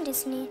benutzen die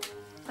es nie,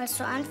 weil es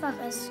so einfach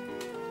ist.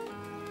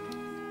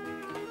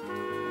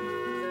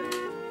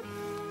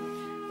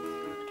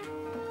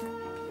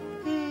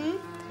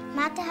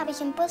 Mathe habe ich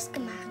im Bus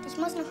gemacht. Ich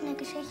muss noch eine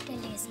Geschichte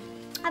lesen.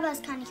 Aber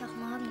das kann ich auch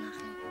morgen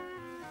machen.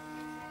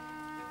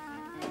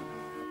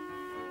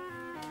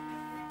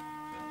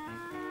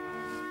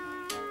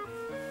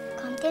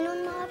 Kommt ihr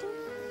nun morgen?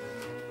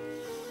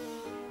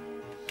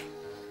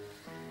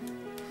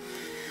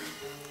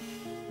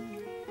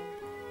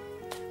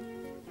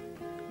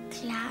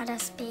 Klar,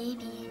 das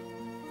Baby.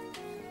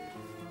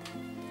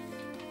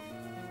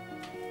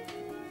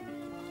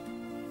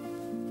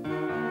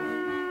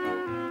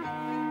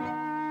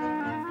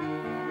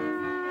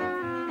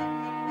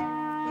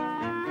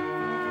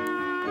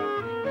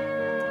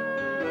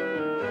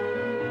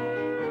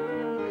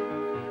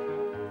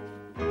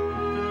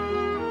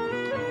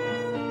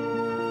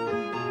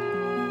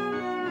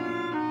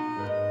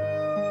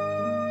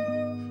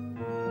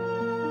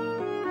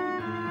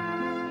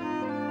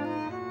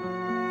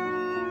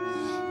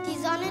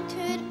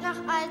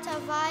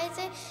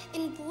 Weise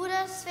in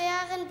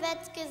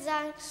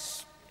Brudersphären-Wettgesang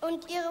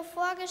und ihre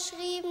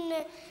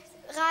vorgeschriebene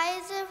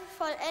Reise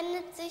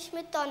vollendet sich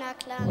mit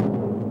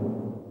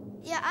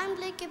Donnerklang. Ihr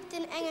Anblick gibt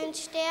den Engeln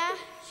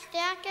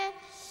Stärke,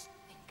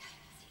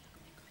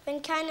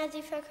 wenn keiner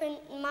sie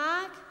verkünden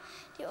mag.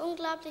 Die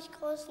unglaublich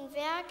großen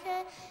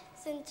Werke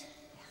sind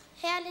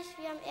herrlich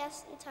wie am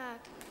ersten Tag.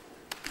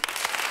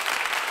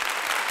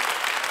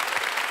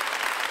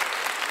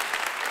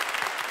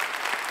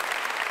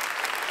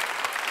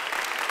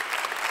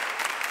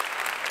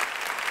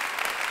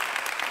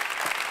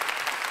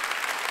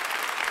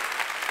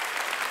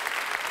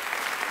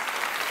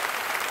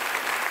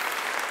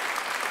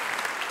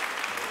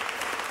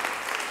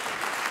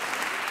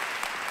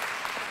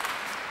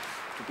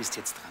 Du bist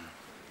jetzt dran.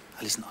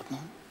 Alles in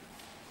Ordnung?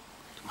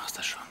 Du machst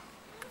das schon.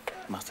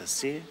 Du machst das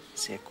sehr,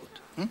 sehr gut.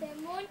 Hm? Der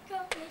Mond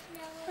kommt nicht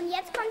mehr runter. Und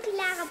jetzt kommt die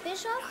Lara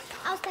Bischof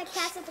aus der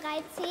Klasse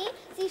 3c.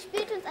 Sie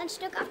spielt uns ein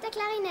Stück auf der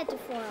Klarinette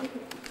vor.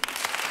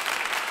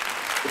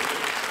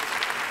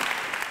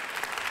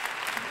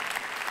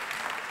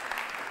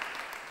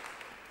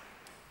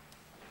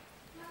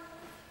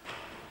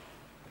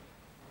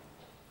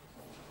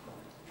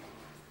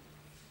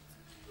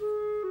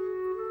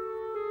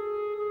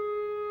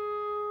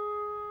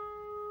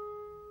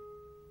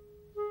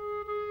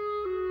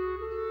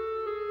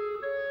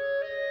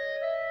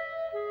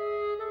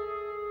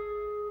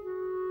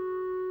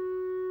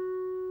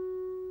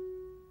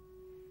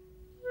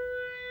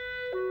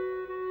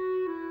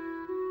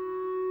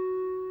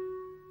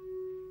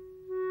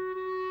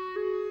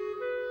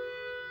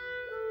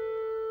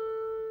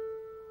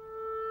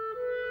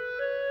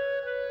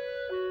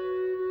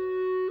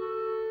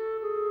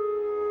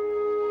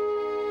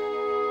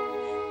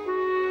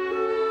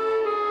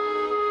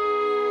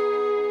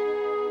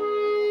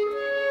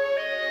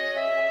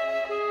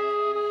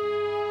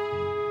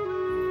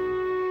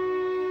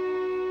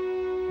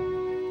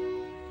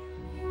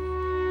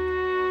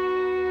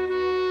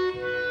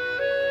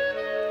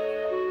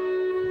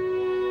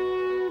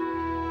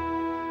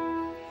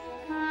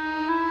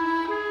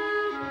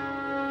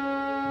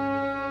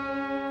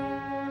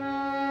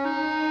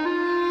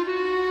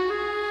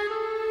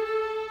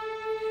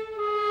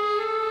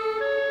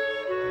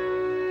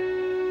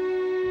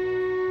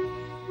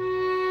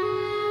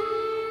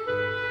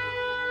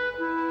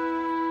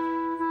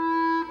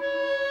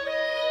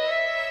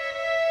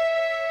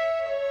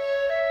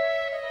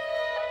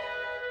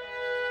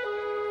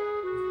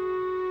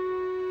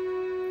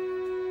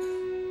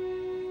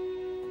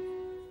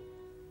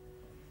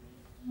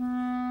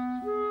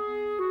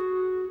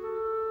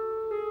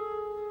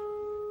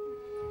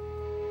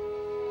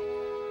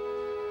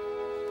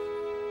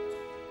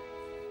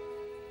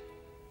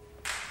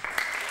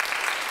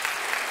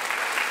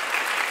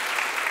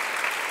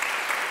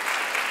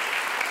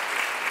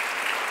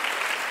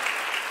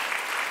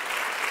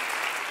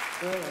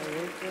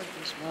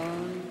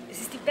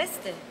 Es ist die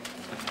beste.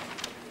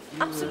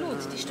 Absolut.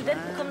 Die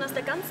Studenten kommen aus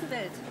der ganzen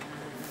Welt.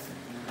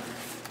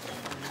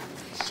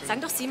 Sag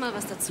doch Sie mal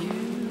was dazu.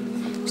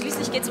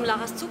 Schließlich geht es um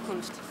Laras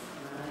Zukunft.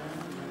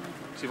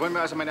 Sie wollen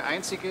mir also meine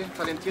einzige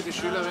talentierte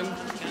Schülerin,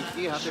 die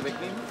ich je hatte,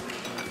 wegnehmen?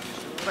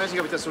 Ich weiß nicht,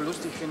 ob ich das so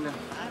lustig finde.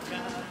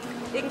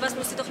 Irgendwas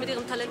muss sie doch mit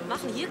ihrem Talent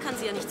machen. Hier kann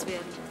sie ja nichts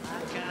werden.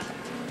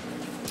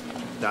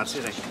 Da hat sie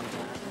recht.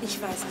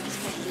 Ich weiß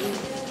nicht, Berlin.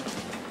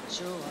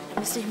 Da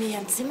müsste ich mir hier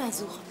ein Zimmer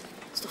suchen.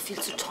 Ist doch viel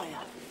zu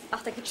teuer.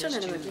 Ach, da gibt's schon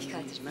eine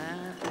Möglichkeit.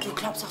 Du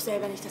glaubst doch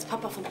selber nicht, dass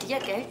Papa von dir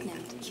Geld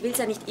nimmt. Ich will's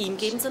ja nicht ihm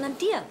geben, sondern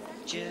dir.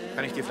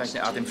 Kann ich dir vielleicht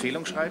eine Art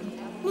Empfehlung schreiben?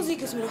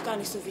 Musik ist mir doch gar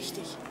nicht so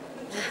wichtig.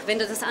 Wenn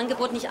du das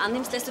Angebot nicht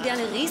annimmst, lässt du dir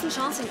eine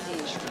Riesenchance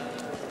entgehen.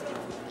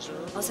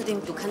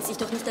 Außerdem, du kannst dich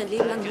doch nicht dein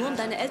Leben lang nur um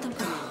deine Eltern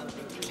kümmern.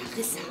 Bitte,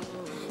 Clarissa.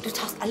 Du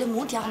tauchst alle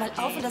Mondjahre mal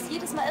auf und hast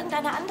jedes Mal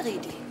irgendeine andere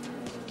Idee.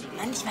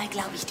 Manchmal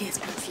glaube ich, dir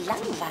ist bloß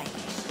langweilig.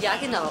 Ja,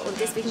 genau. Und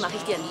deswegen mache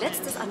ich dir ein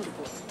letztes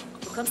Angebot.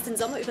 Du kommst den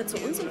Sommer über zu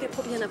uns und wir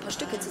probieren ein paar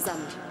Stücke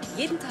zusammen.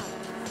 Jeden Tag.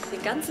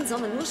 Den ganzen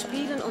Sommer nur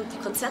spielen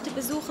und Konzerte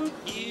besuchen.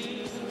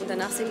 Und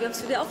danach sehen wir, ob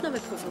es für die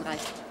Aufnahmeprüfung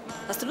reicht.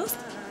 Hast du Lust?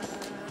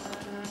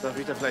 Darf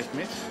ich da vielleicht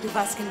mit? Du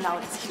weißt genau,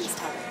 dass ich Lust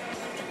habe.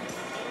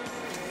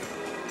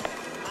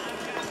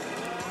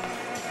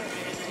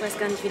 Du weißt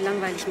gar nicht, wie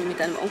langweilig mir mit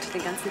deinem Onkel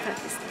den ganzen Tag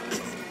ist.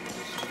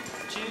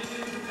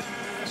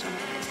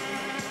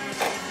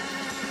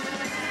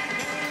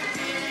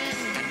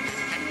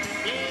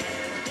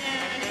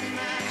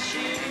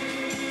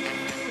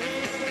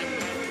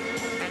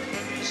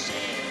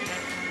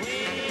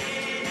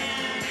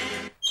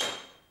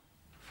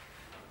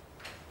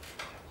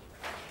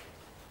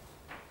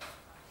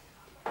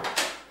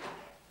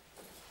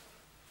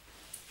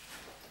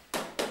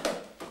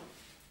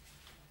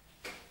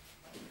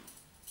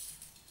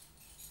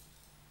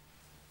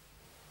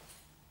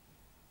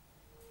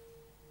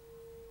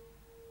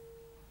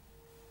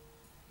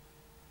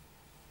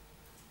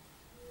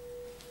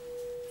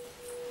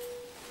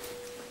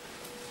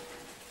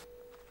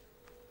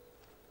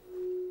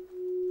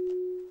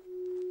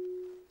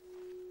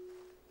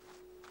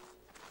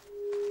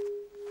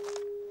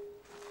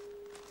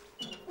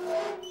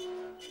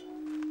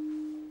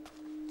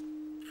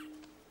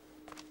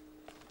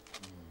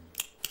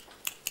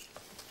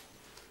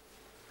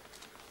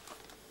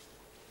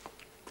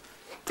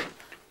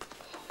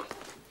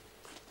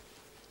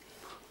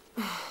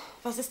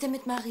 Was ist denn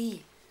mit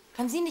Marie?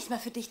 Kann sie nicht mal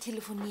für dich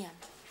telefonieren?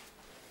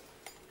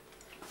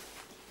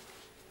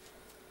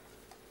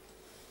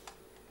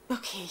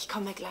 Okay, ich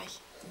komme gleich.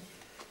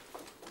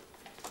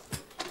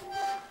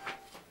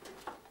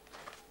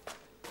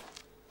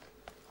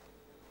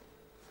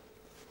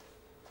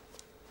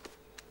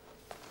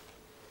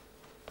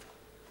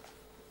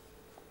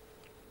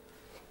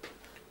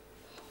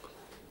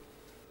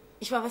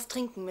 Ich war was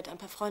trinken mit ein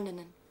paar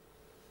Freundinnen.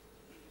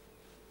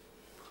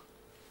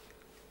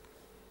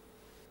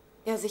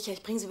 Ja, sicher,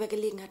 ich bringe sie bei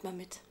Gelegenheit mal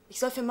mit. Ich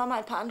soll für Mama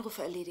ein paar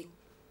Anrufe erledigen.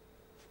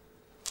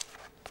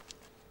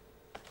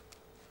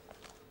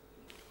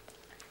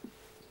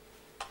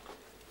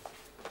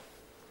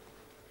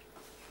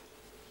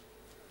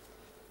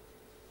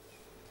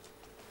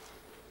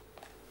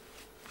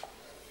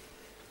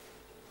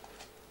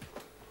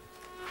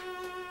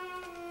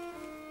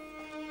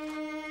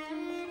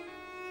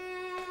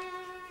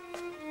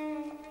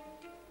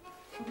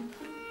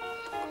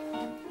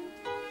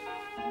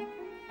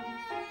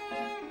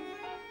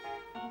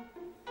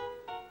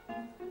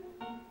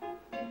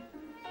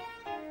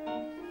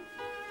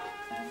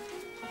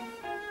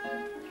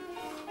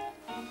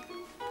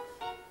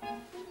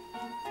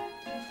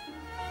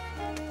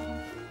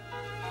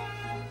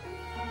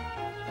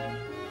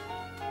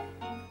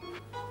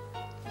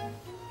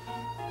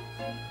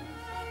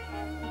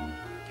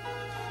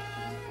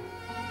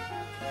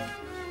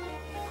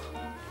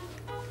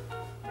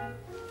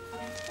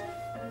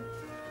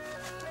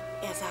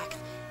 Er sagt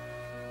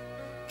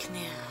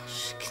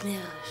knirsch,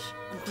 knirsch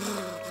und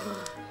brr,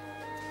 brr.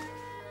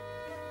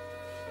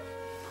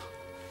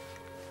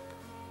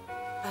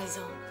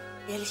 Also,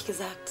 ehrlich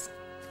gesagt,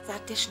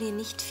 sagt der Schnee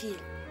nicht viel.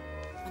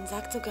 Man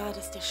sagt sogar,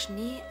 dass der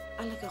Schnee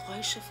alle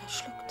Geräusche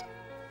verschluckt.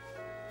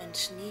 Wenn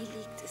Schnee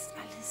liegt, ist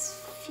alles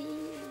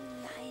viel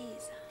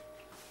leiser.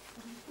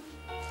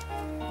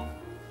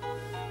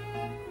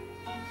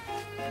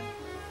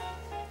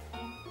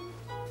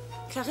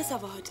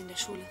 Clarissa war heute in der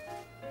Schule.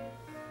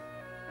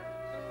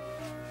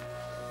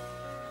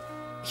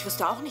 Ich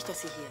wusste auch nicht,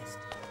 dass sie hier ist.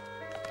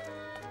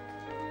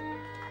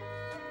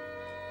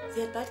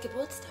 Sie hat bald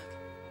Geburtstag.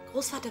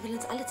 Großvater will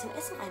uns alle zum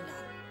Essen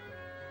einladen.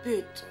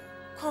 Bitte,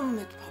 komm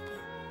mit, Papa.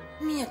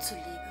 Mir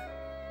zuliebe.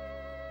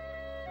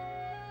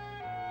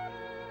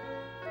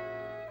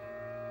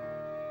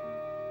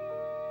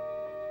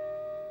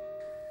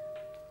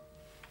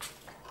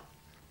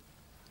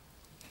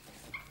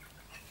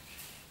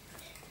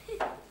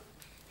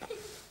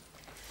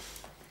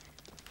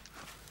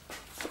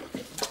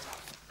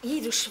 Ih,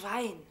 du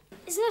Schwein.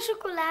 Ist nur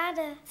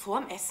Schokolade.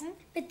 Vorm Essen?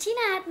 Bettina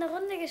hat eine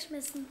Runde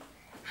geschmissen.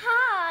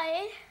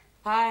 Hi.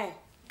 Hi.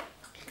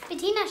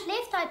 Bettina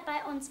schläft heute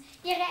bei uns.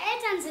 Ihre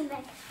Eltern sind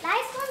weg.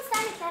 Leihst du uns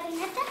deine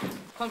Klarinette?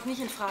 Kommt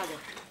nicht in Frage.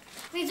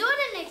 Wieso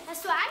denn nicht?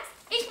 Hast du Angst?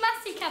 Ich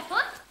mach sie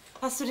kaputt.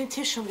 Hast du den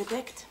Tisch schon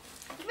gedeckt?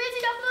 Ich will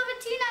sie doch nur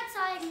Bettina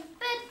zeigen.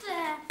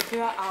 Bitte.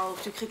 Hör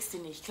auf, du kriegst sie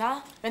nicht,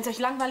 klar? Wenn es euch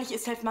langweilig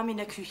ist, helft Mami in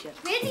der Küche.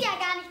 Will sie ja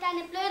gar nicht,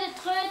 deine blöde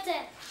Tröte.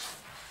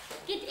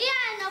 Geht eher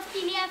einen auf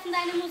die Nerven,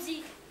 deine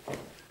Musik.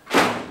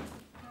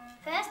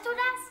 Hörst du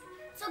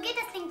das? So geht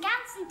es den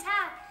ganzen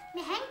Tag.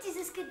 Mir hängt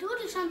dieses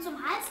Gedudel schon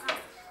zum Hals raus.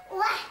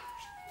 Uah.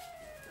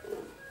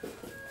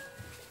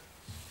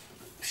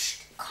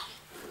 Psst, komm.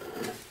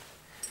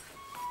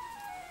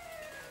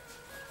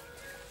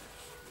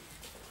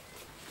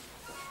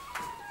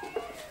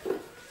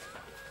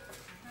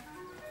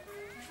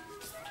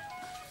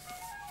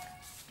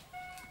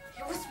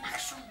 Los, mach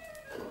schon.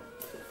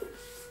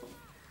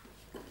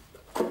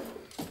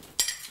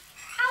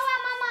 Aua,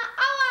 Mama,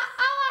 aua,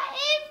 aua,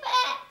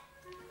 Hilfe!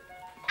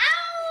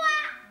 Aua,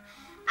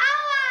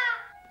 aua!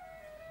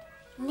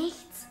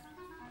 Nichts.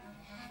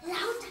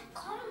 Lauter,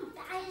 komm,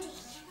 beeil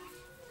dich.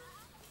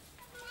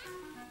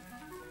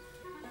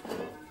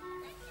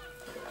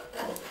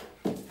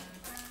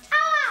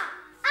 Aua,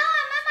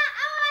 aua, Mama,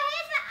 aua,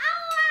 Hilfe,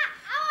 aua,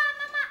 aua,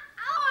 Mama,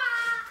 aua.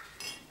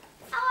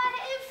 Aua,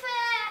 Hilfe!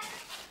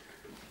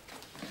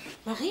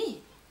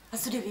 Marie,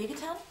 hast du dir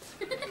wehgetan?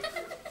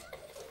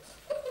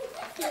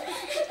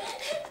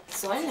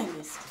 Was soll denn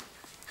Mist?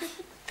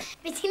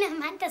 Bettina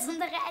meint, dass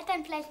unsere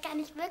Eltern vielleicht gar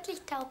nicht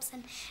wirklich taub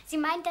sind. Sie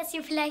meint, dass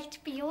sie vielleicht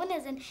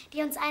Spione sind,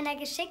 die uns einer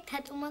geschickt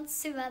hat, um uns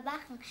zu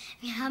überwachen.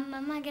 Wir haben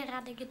Mama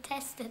gerade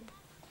getestet.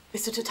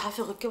 Bist du total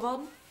verrückt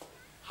geworden?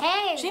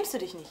 Hey! Schämst du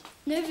dich nicht?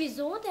 Nö,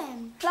 wieso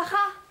denn?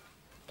 Flacher.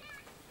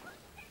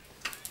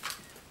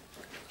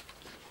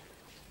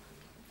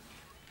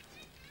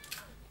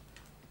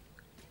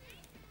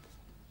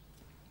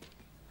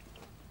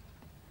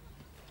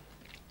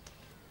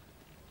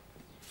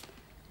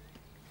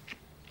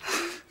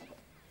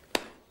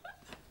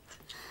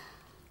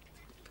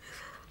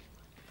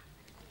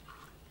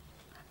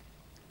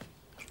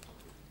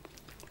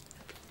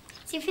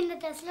 Sie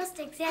findet das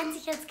lustig. Sie hat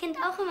sich als Kind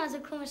auch immer so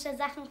komische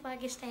Sachen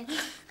vorgestellt.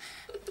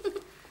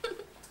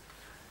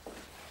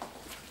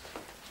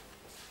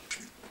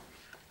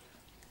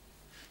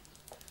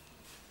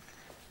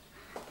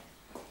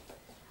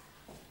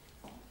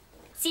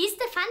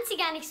 Siehste, fand sie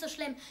gar nicht so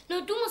schlimm.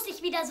 Nur du musst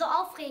dich wieder so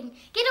aufregen.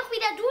 Geh doch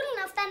wieder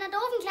dudeln auf deiner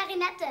doofen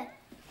Klarinette.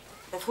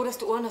 Sei froh, dass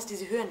du Ohren hast, die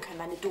sie hören können,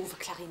 meine doofe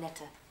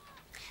Klarinette.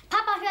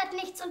 Papa hört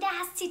nichts und er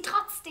hasst sie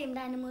trotzdem,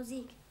 deine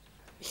Musik.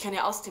 Ich kann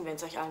ja ausziehen, wenn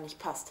es euch allen nicht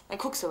passt. Dann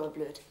guckst du aber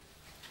blöd.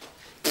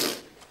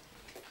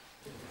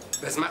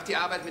 Was macht die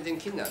Arbeit mit den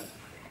Kindern?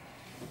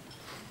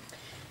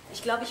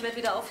 Ich glaube, ich werde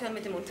wieder aufhören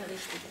mit dem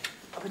Unterrichten.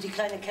 Aber die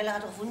kleine Keller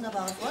hat doch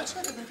wunderbare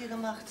Fortschritte mit dir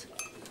gemacht.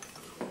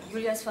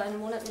 Julia ist vor einem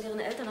Monat mit ihren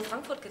Eltern nach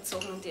Frankfurt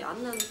gezogen und die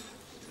anderen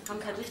haben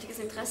kein richtiges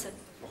Interesse.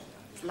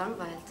 Es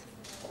langweilt.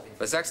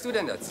 Was sagst du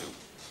denn dazu?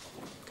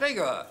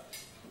 Gregor!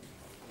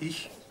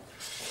 Ich?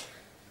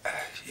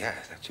 Ja,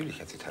 natürlich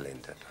hat sie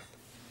Talente.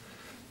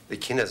 Die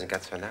Kinder sind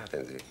ganz vernarrt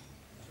in sie.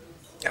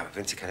 Ja, aber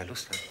wenn sie keine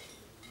Lust hat.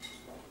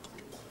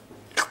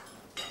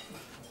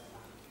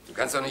 Du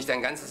kannst doch nicht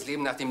dein ganzes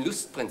Leben nach dem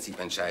Lustprinzip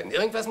entscheiden.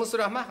 Irgendwas musst du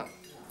doch machen.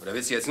 Oder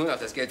willst du jetzt nur noch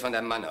das Geld von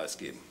deinem Mann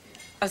ausgeben?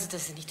 Also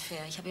das ist nicht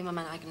fair. Ich habe immer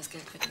mein eigenes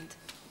Geld verdient.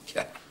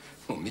 Ja,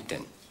 womit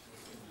denn?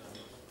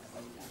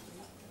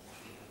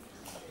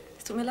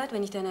 Es tut mir leid,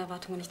 wenn ich deine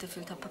Erwartungen nicht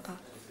erfüllt habe, Papa.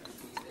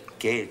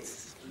 Geld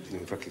ist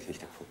nun wirklich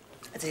nicht der Punkt.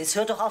 Also jetzt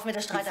hört doch auf mit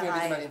der Gib mir bitte mal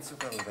Streiterei. den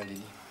Zucker rüber,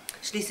 Lili.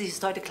 Schließlich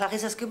ist heute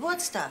Clarissas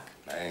Geburtstag.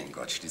 Mein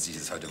Gott, schließlich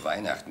ist heute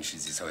Weihnachten,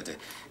 schließlich ist heute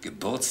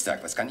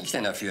Geburtstag. Was kann ich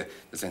denn dafür,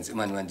 dass wir uns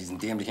immer nur an diesen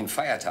dämlichen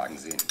Feiertagen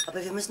sehen?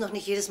 Aber wir müssen doch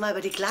nicht jedes Mal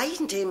über die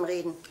gleichen Themen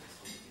reden.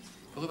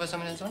 Worüber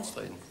sollen wir denn sonst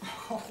reden?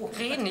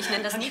 Reden, ich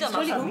nenne das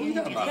Niedermachen.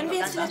 Entschuldigung. Können wir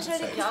jetzt vielleicht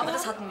reden? Ja, aber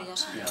das hatten wir ja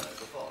schon.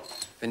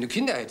 Wenn du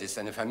Kinder hättest,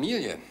 eine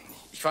Familie.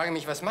 Ich frage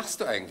mich, was machst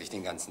du eigentlich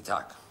den ganzen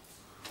Tag?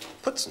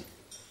 Putzen.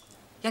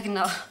 Ja,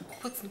 genau.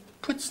 Putzen.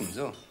 Putzen,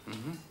 so.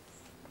 Mhm.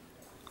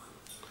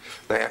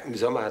 Naja, im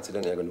Sommer hat sie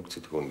dann ja genug zu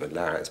tun, wenn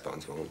Lara jetzt bei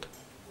uns wohnt.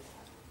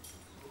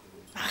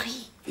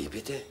 Marie. Wie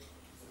bitte?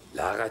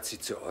 Lara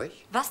zieht zu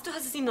euch? Was? Du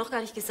hast es ihnen noch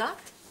gar nicht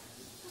gesagt?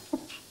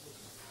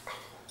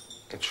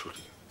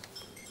 Entschuldige.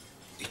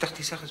 Ich dachte,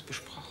 die Sache ist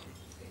besprochen.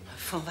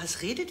 Von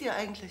was redet ihr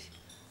eigentlich?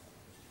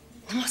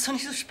 Du machst doch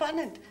nicht so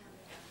spannend.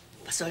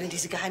 Was soll denn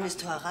diese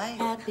Geheimnistuerei?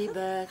 Happy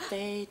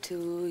Birthday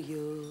to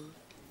you.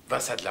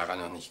 Was hat Lara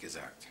noch nicht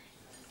gesagt?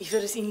 Ich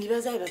würde es Ihnen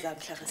lieber selber sagen,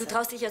 Clarissa. Du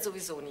traust dich ja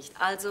sowieso nicht.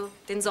 Also,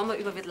 den Sommer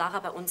über wird Lara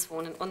bei uns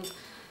wohnen. Und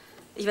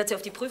ich werde sie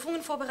auf die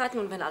Prüfungen vorbereiten.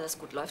 Und wenn alles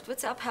gut läuft, wird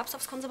sie ab Herbst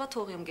aufs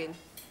Konservatorium gehen.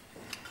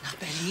 Nach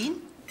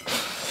Berlin?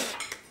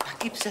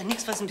 Gibt es da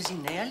nichts, was ein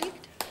bisschen näher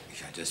liegt?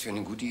 Ich halte das für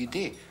eine gute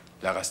Idee.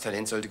 Laras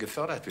Talent sollte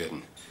gefördert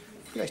werden.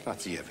 Vielleicht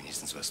macht sie ja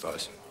wenigstens was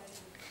draus.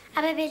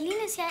 Aber Berlin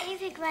ist ja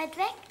ewig weit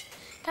weg.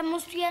 Da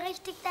musst du ja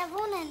richtig da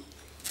wohnen.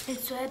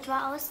 Willst du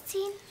etwa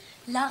ausziehen?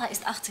 Lara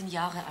ist 18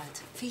 Jahre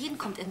alt. Für jeden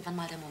kommt irgendwann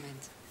mal der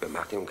Moment. Wenn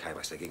Martin und Kai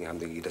was dagegen haben,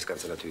 dann geht das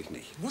Ganze natürlich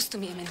nicht. Musst du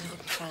mir immer in den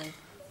Rücken fallen?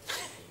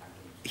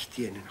 Ich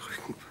dir in den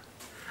Rücken?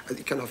 Also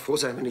ich kann auch froh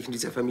sein, wenn ich in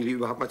dieser Familie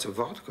überhaupt mal zu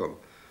Wort komme.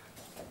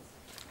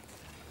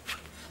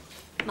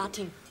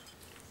 Martin,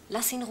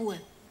 lass sie in Ruhe.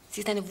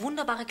 Sie ist eine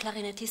wunderbare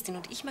Klarinettistin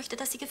und ich möchte,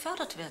 dass sie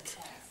gefördert wird.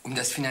 Um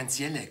das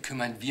Finanzielle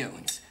kümmern wir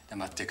uns. Da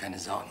macht ihr keine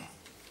Sorgen.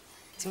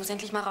 Sie muss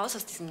endlich mal raus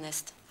aus diesem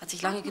Nest. Hat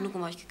sich lange genug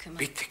um euch gekümmert.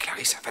 Bitte,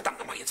 Clarissa, verdammt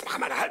nochmal, jetzt mach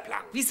mal eine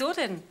halblang. Wieso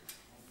denn?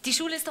 Die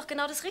Schule ist doch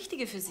genau das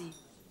Richtige für sie.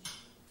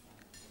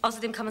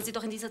 Außerdem kann man sie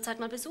doch in dieser Zeit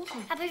mal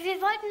besuchen. Aber wir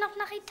wollten noch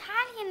nach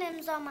Italien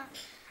im Sommer.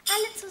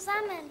 Alle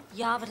zusammen.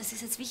 Ja, aber das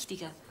ist jetzt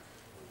wichtiger.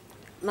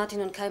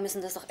 Martin und Kai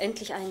müssen das doch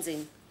endlich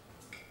einsehen.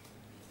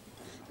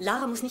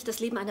 Lara muss nicht das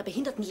Leben einer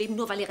Behinderten leben,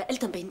 nur weil ihre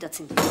Eltern behindert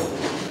sind.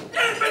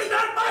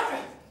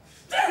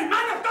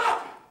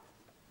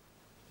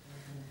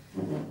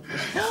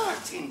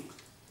 Martin,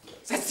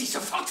 setz dich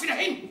sofort wieder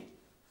hin!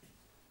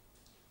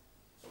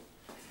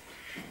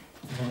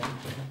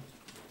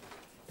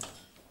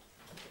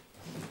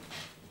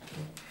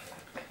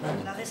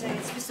 Clarissa,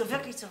 jetzt bist du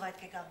wirklich zu weit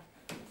gegangen.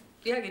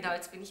 Ja, genau,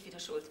 jetzt bin ich wieder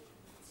schuld.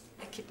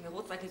 Er kippt mir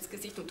Rotwein ins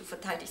Gesicht und du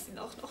verteidigst ihn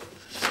auch noch.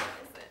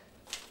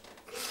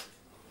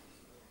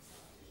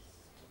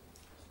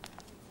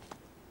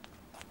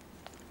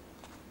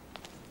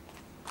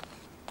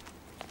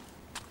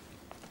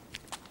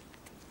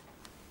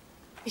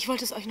 Ich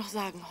wollte es euch noch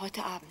sagen,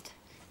 heute Abend.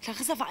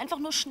 Clarissa war einfach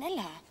nur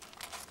schneller.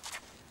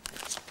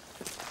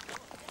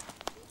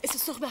 Es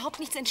ist doch überhaupt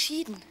nichts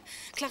entschieden.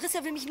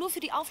 Clarissa will mich nur für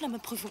die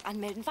Aufnahmeprüfung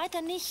anmelden,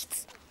 weiter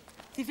nichts.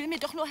 Sie will mir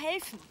doch nur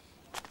helfen.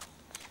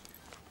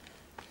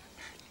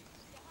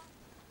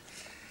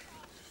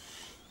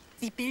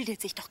 Sie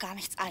bildet sich doch gar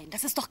nichts ein.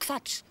 Das ist doch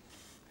Quatsch.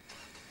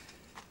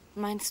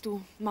 Meinst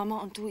du, Mama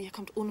und du, ihr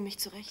kommt ohne mich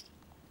zurecht?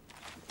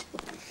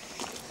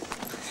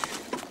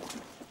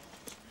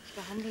 Ich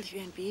behandle dich wie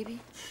ein Baby.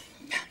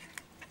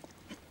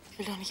 Ich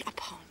will doch nicht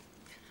abhauen.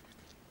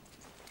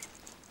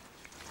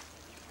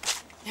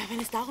 Ja, wenn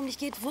es darum nicht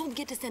geht, worum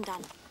geht es denn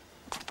dann?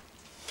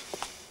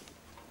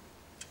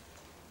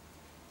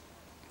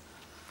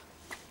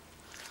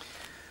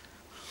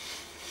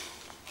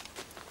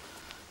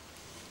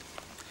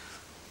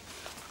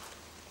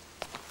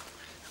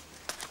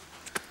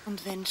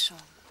 Und wenn schon.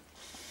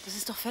 Das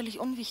ist doch völlig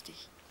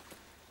unwichtig.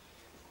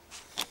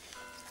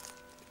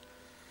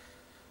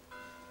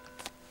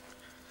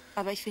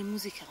 Aber ich will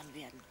Musikerin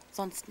werden,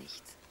 sonst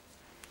nichts.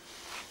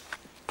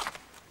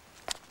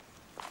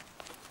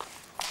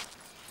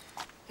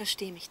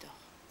 Versteh mich doch.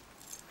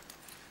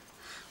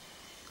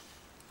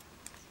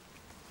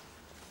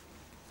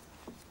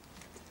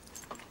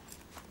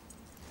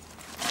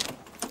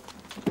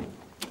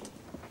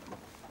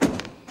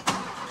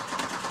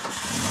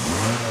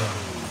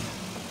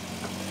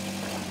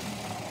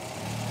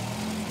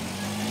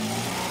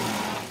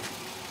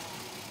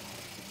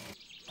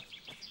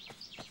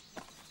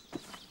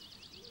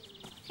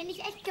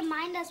 echt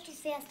gemein, dass du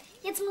fährst.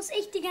 Jetzt muss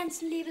ich die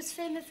ganzen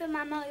Liebesfilme für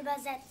Mama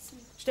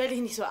übersetzen. Stell dich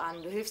nicht so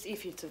an, du hilfst eh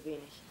viel zu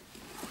wenig.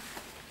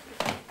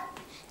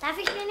 Darf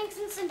ich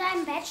wenigstens in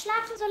deinem Bett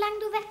schlafen, solange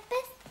du weg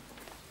bist?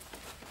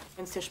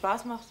 Wenn es dir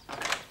Spaß macht.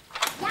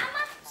 Ja,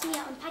 macht's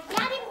mir und pack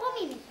ja den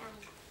Brummi nicht an.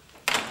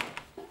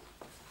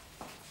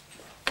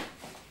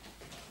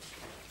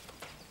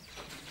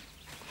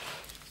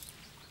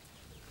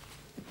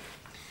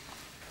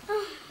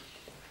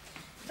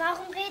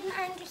 Warum reden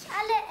eigentlich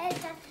alle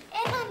Eltern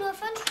immer nur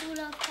von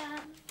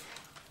Schulaufgaben?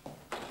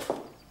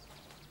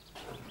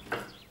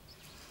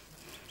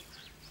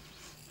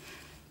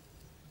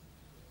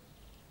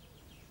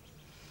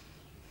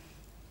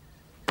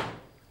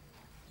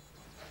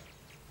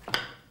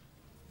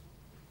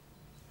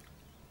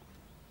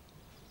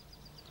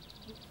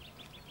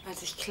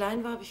 Als ich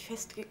klein war, habe ich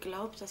fest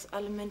geglaubt, dass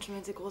alle Menschen,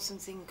 wenn sie groß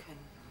sind, singen können.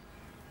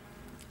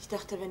 Ich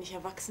dachte, wenn ich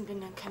erwachsen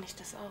bin, dann kann ich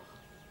das auch.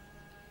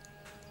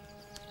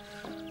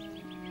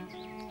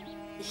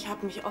 Ich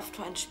habe mich oft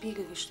vor einen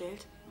Spiegel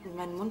gestellt und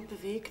meinen Mund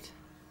bewegt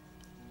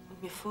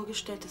und mir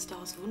vorgestellt, dass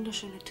daraus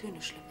wunderschöne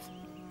Töne schlüpfen.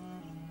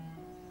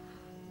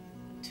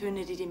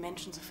 Töne, die die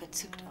Menschen so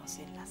verzückt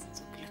aussehen lassen,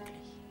 so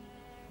glücklich.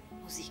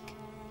 Musik.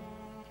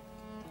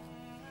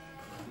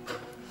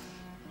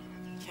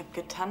 Ich habe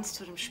getanzt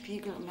vor dem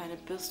Spiegel und meine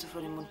Bürste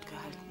vor den Mund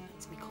gehalten,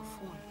 ins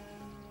Mikrofon.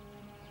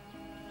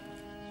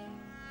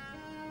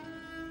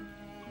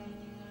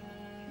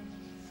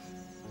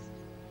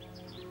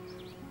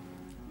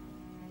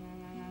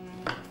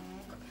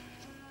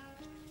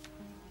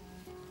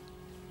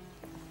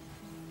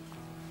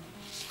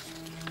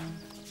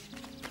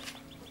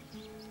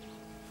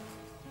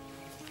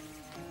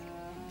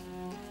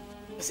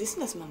 Was ist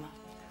denn das, Mama?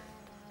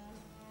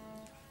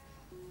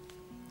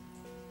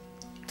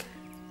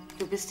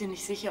 Du bist dir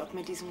nicht sicher, ob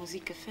mir diese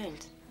Musik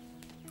gefällt.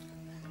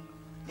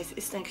 Es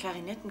ist ein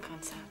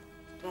Klarinettenkonzert.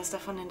 Du hast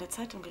davon in der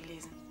Zeitung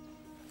gelesen.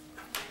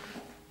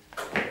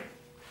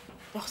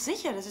 Doch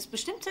sicher, das ist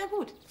bestimmt sehr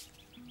gut.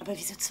 Aber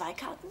wieso 2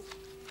 Karten?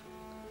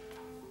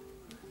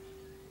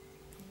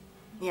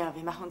 Ja,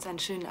 wir machen uns einen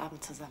schönen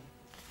Abend zusammen.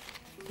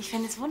 Ich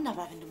fände es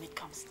wunderbar, wenn du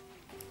mitkommst.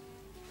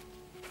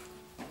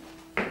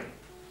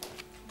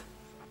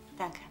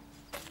 Danke.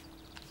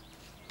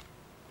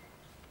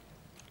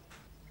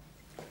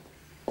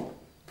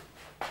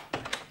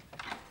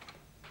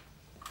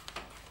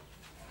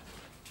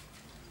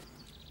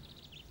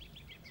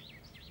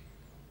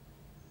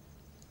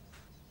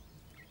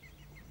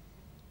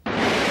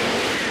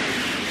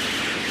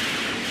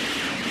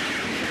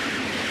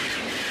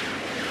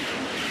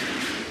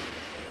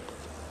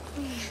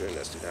 Schön,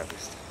 dass du da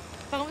bist.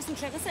 Warum ist denn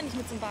Clarissa nicht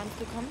mit zum Bahnhof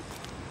gekommen?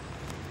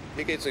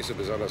 Mir geht's nicht so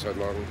besonders heute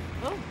Morgen.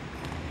 Oh.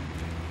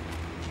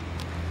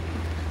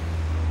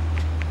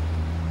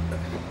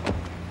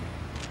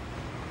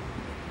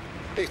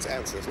 Nichts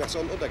Ernstes. Nach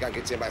Sonnenuntergang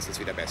geht's dir meistens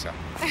wieder besser.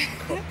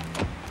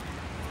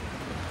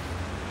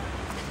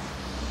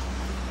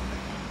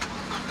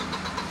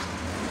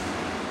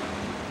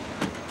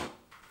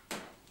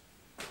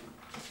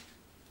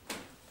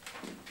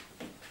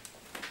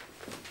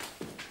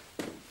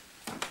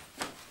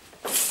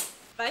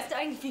 Weißt du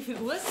eigentlich, wie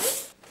viel Uhr es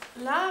ist?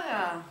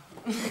 Lara,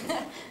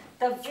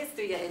 da bist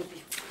du ja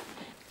endlich.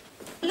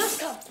 Los,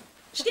 komm,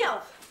 steh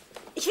auf.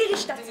 Ich will die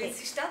Stadt sehen. Du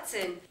willst die Stadt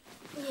sehen?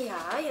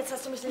 Ja, jetzt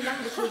hast du mich den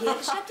langen Weg hierher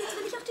geschleppt, jetzt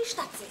will ich auch die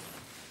Stadt sehen.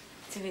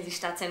 Sie will die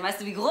Stadt sehen. Weißt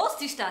du, wie groß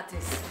die Stadt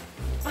ist?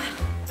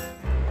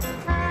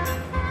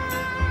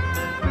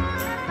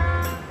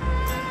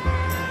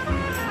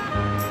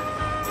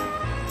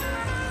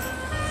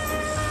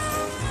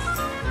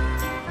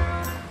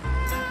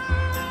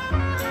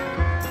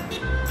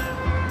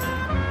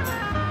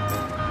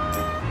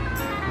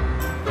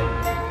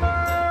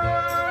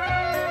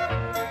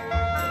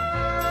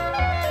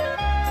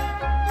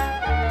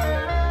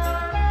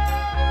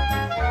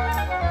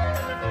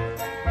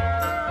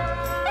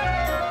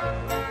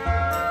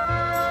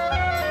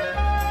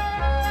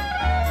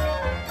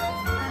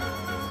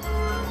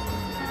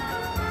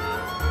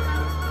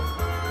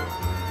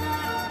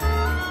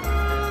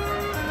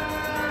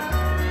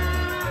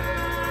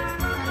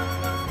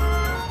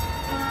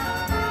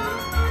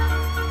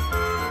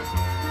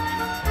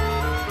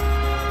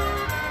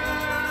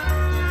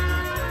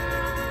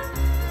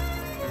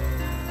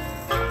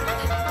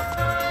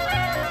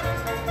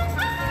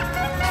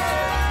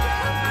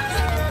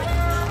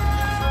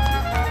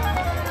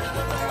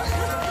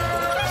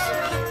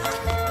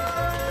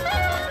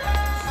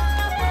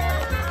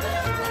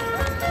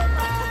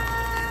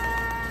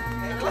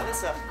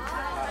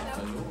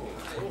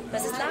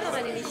 Das ist Lara,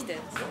 meine Nichte.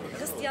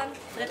 Christian,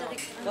 Frederik,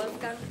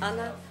 Wolfgang,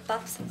 Anna,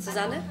 Babs,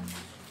 Susanne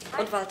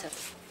und Walter.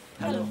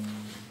 Hallo.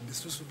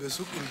 Bist du zu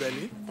Besuch in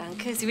Berlin?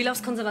 Danke. Sie will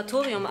aufs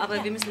Konservatorium,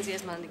 aber wir müssen sie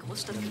erst mal an die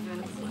Großstadt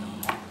gewöhnen.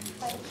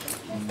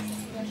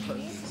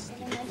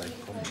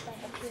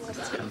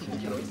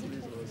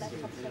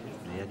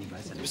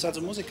 Du bist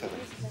also Musikerin?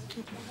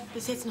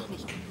 Bis jetzt noch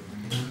nicht.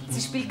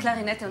 Sie spielt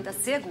Klarinette und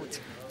das sehr gut.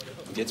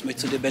 Und jetzt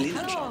möchtest du dir Berlin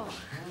anschauen? Oh.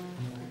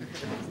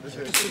 Bist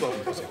du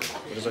überhaupt Musik?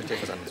 Oder soll ich dir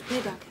etwas anderes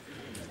Nee, danke.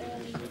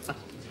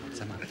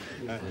 Sag mal,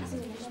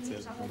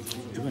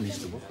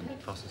 übernächste Woche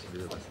brauchst du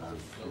wieder was sagen.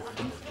 Um 5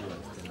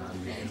 Uhr ist der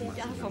Laden wieder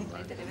gemacht.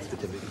 Das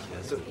wird ja wirklich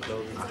erst,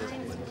 glaube ich, 8 Uhr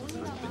interessant,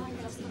 wenn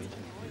die ganzen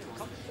Mädchen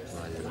kommen.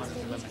 Weil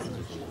das ist so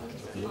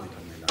Logik.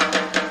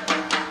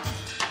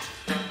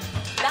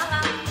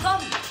 Lara,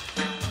 komm!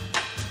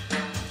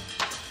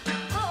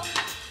 Komm!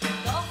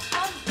 Doch,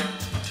 komm!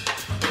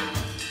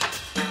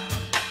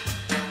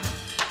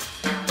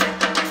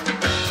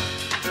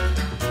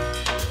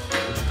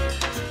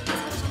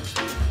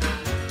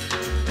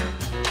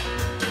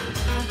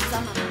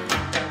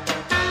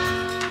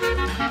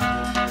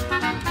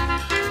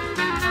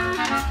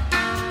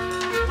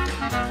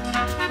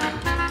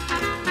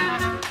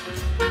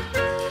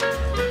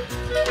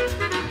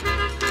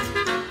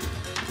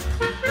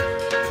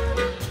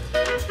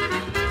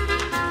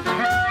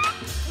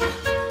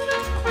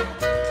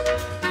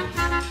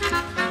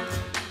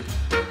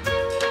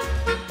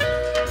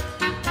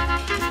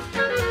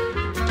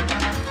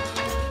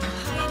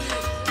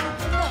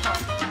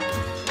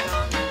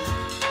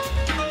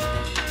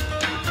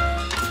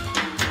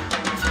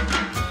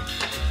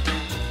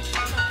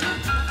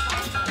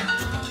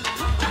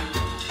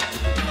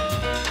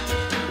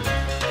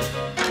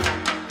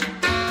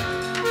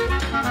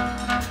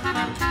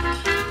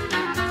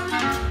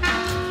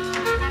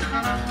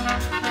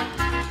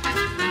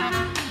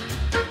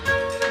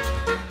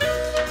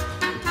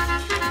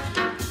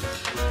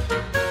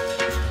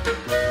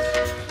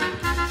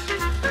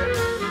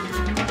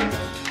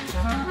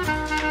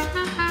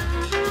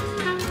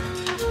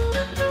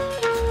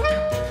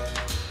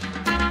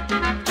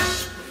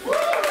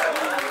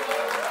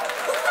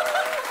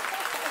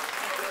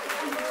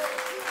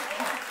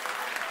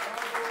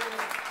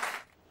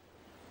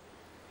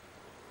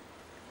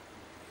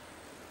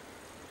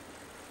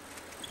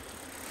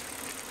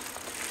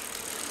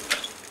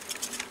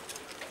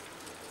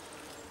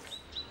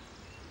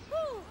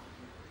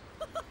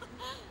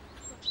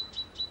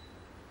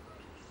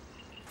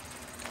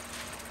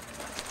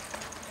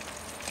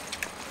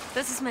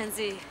 Das ist mein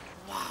See.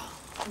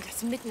 Wow, und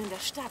das mitten in der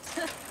Stadt.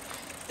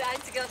 Der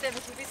einzige Ort, der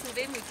mich ein bisschen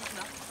wehmütig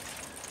macht.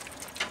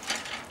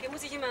 Hier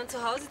muss ich immer an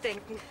zu Hause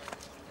denken.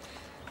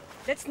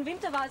 Letzten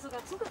Winter war er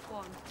sogar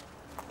zugefroren.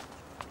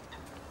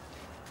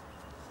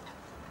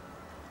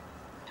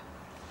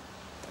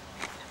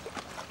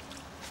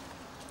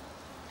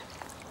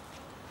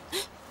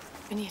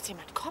 Wenn jetzt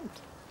jemand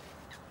kommt.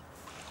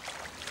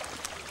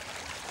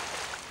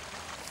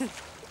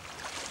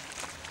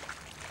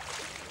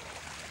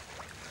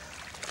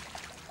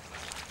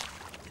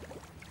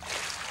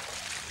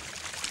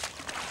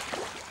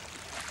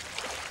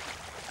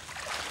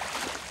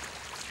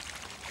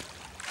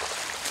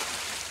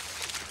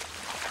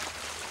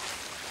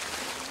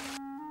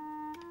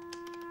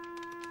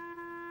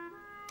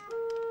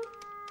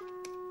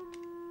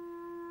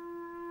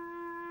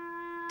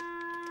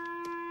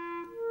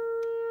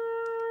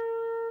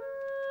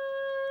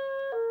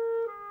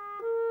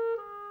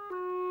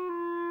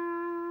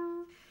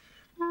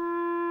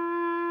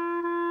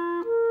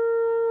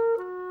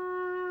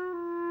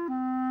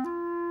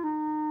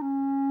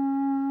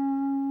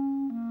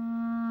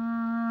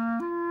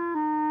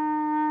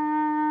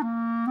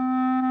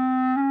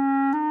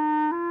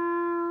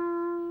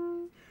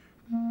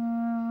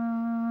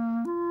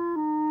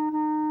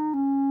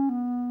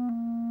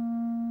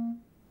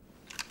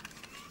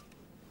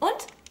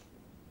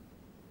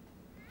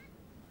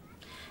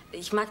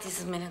 Ich mag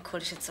dieses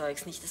melancholische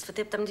Zeugs nicht. Das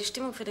verdirbt einem die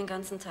Stimmung für den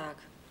ganzen Tag.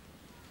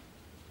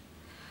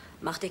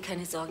 Mach dir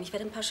keine Sorgen. Ich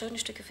werde ein paar schöne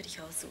Stücke für dich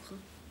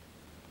raussuchen.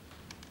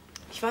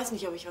 Ich weiß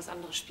nicht, ob ich was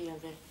anderes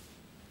spielen will.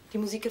 Die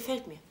Musik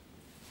gefällt mir.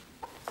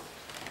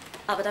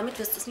 Aber damit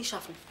wirst du es nicht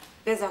schaffen.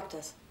 Wer sagt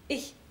das?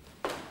 Ich.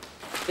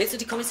 Willst du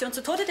die Kommission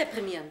zu Tode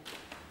deprimieren?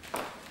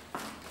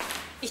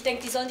 Ich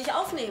denke, die sollen dich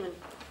aufnehmen.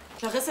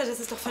 Clarissa,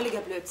 das ist doch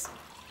völliger Blödsinn.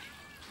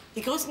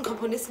 Die größten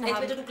Komponisten haben...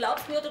 Entweder du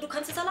glaubst mir oder du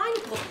kannst es alleine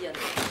probieren.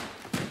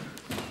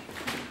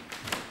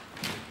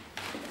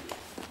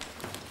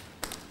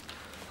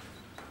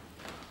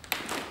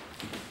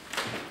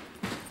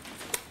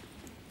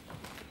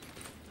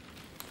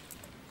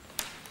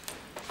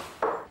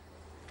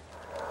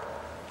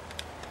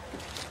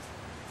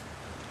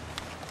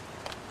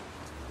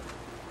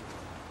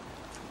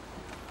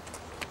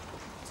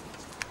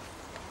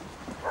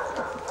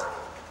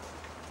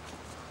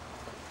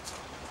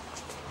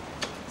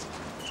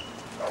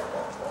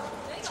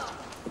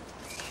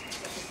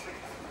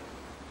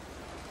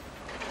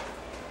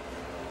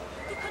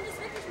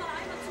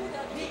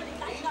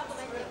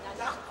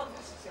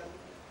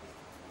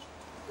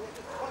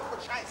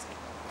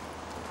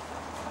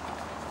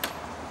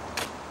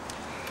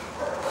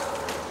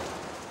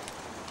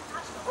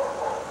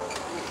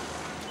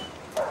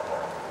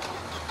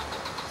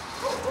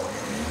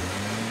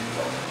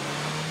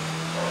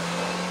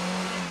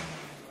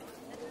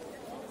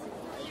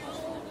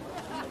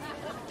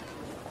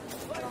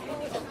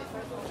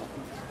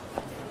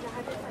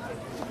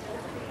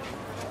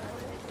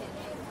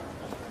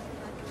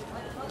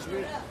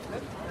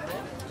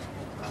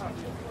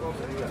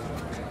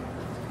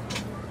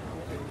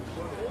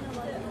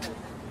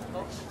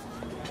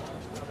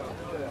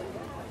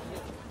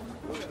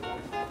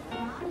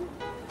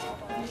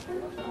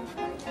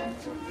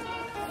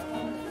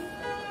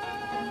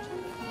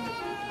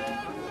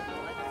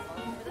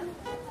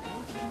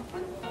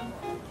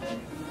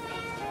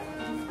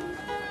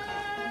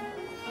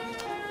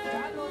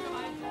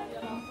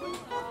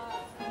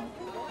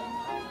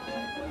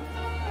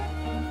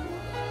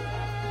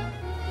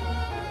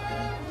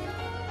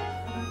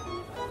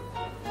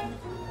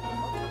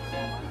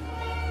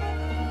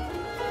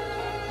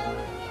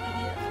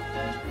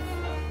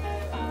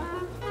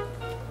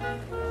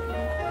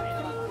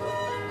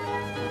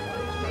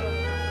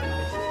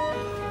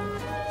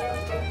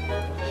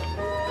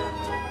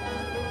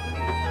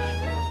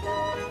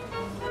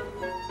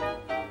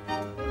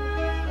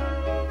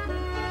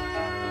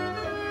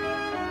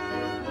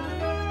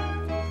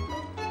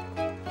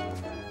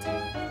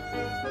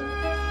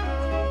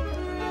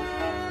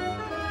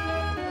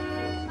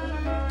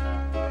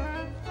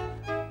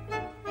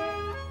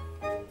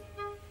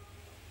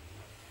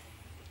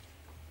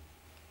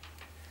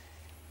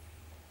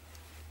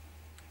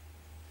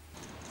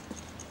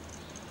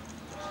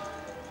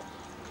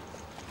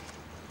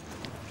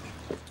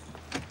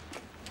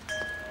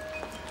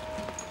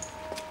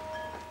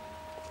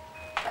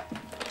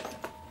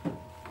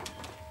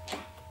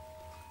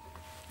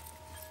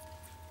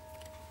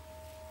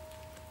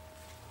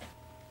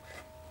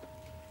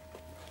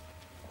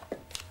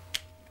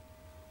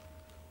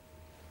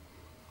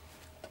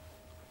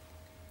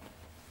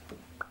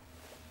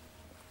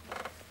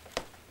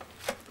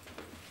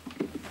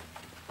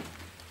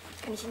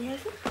 Kann ich Ihnen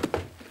helfen?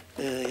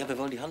 Ja, wir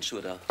wollen die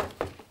Handschuhe da.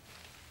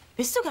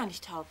 Bist du gar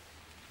nicht taub?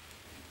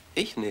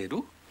 Ich? Nee,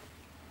 du?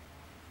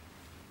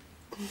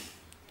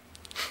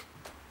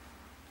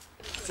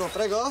 So,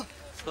 prego.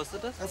 Was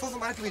kostet das? 5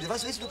 Mark wieder.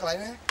 Was willst du,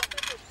 Kleine?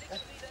 Ja,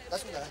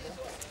 das wieder. Ja.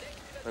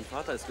 Mein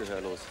Vater ist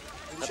gehörlos.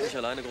 Hat mich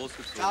alleine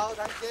großgezogen. Ciao,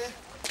 danke.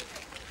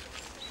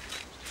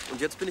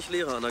 Und jetzt bin ich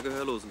Lehrer an der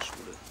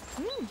Gehörlosenschule.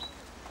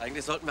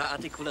 Eigentlich sollten wir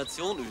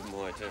Artikulation üben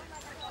heute.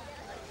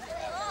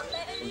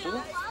 Und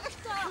du?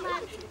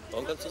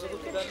 Warum kannst du so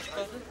gut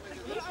Gebärdensprache?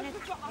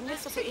 Das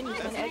ist doch so ähnlich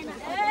mit meinen Eltern.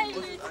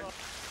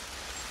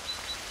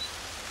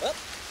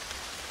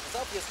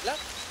 Pass auf, hier ist glatt.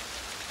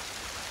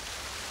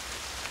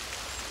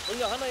 Bring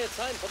Johanna jetzt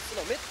heim. Kommst du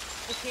noch mit?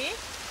 Okay.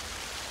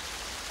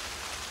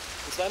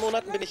 In 2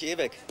 Monaten bin ich eh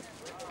weg.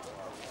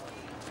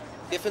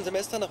 Gehe für ein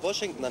Semester nach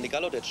Washington an die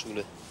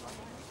Gallaudet-Schule.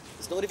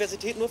 Das ist eine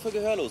Universität nur für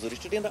Gehörlose. Die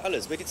studieren da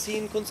alles.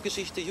 Medizin,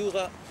 Kunstgeschichte,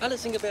 Jura,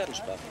 alles in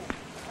Gebärdensprache.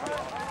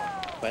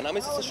 Bei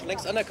Amis ist das schon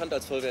längst anerkannt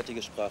als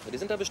vollwertige Sprache. Die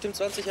sind da bestimmt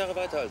 20 Jahre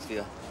weiter als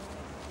wir.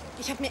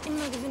 Ich habe mir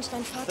immer gewünscht,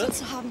 einen Vater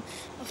zu haben,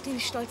 auf den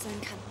ich stolz sein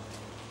kann.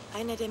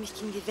 Einer, der mich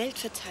gegen die Welt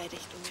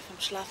verteidigt und mir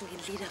vom Schlafengehen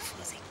Lieder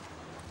vorsingt.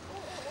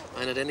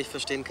 Einer, der nicht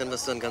verstehen kann,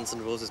 was du an Guns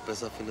N' Roses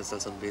besser findest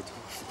als an Beethoven.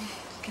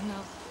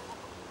 Genau.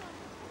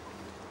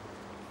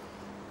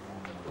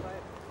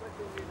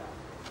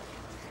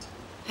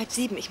 Halb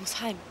 7, ich muss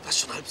heim. Was,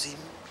 schon 6:30?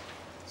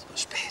 Ist aber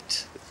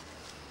spät.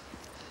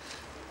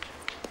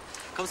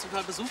 Kommst du mich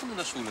mal besuchen in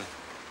der Schule?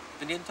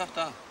 Bin jeden Tag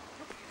da.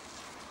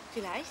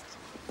 Vielleicht?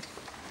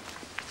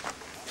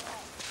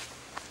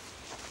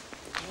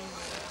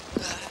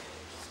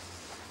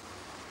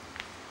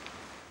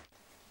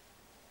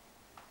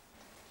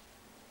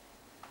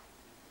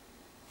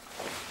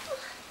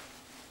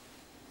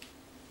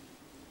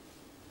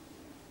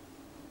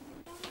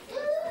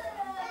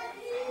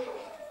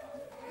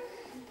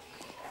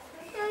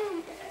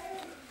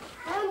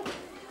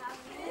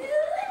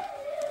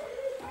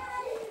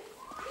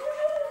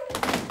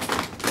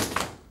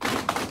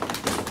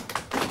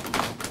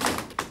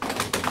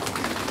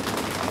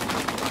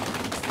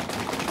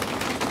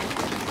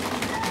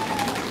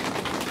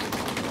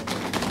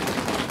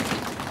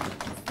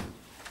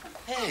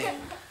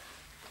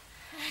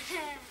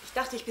 Ich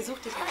dachte, ich besuche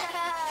dich noch.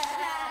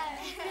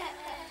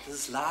 Das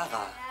ist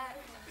Lara.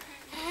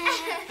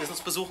 Die ist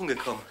uns besuchen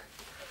gekommen.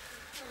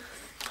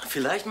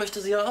 Vielleicht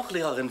möchte sie ja auch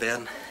Lehrerin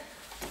werden.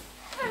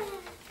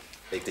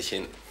 Leg dich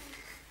hin.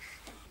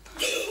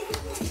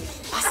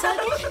 Was soll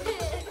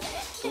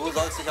ich? Du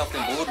sollst dich auf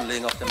den Boden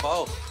legen, auf den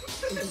Bauch.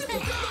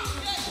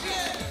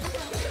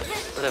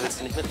 Oder willst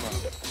du nicht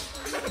mitmachen?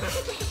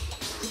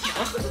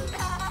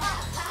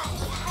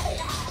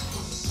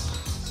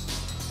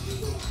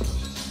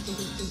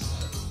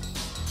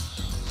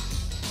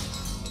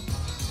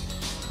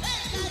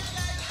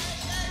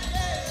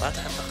 Warte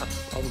einfach ab,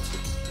 Augen zu.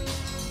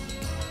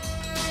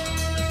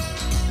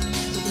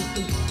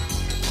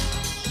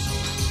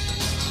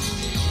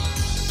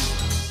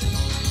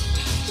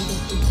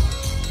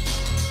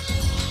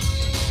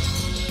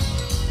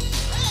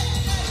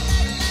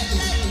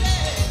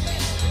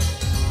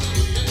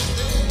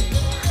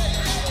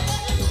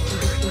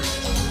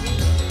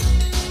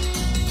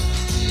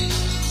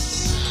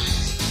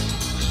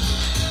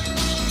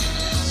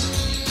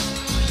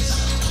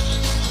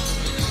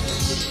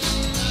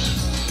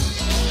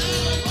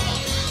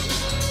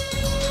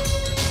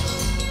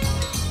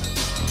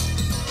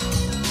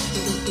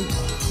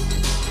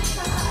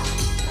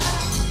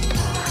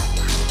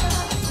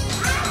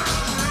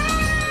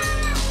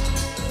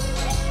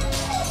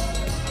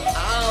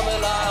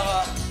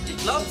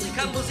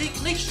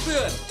 Musik nicht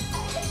spüren.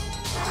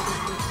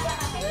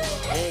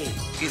 Hey,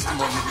 gehst du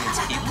morgen mit mir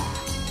ins Kino?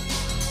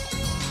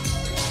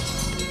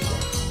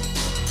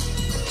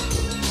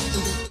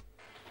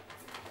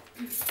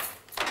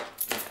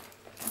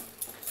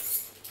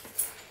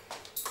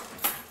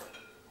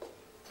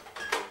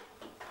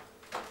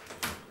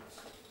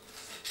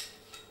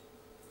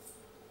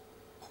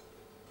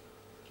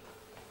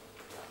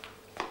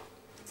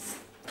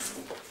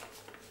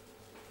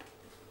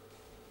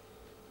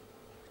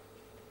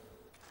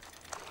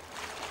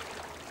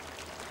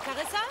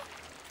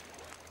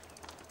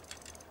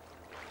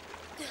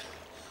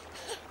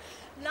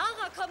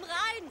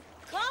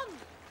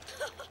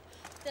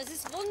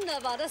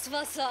 War das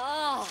Wasser.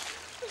 Oh.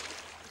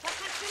 Ich hab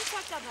kein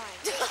Schwimmzeug dabei.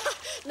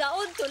 Na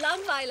und, du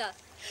Langweiler.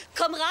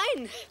 Komm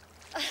rein.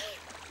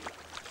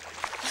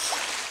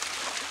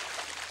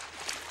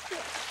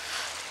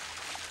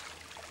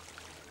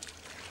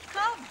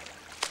 Komm.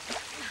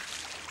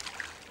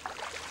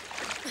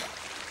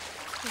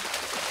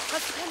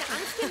 Hast du keine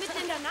Angst hier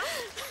mitten in der Nacht?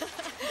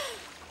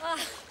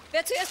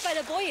 Wer zuerst bei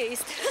der Boje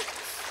ist.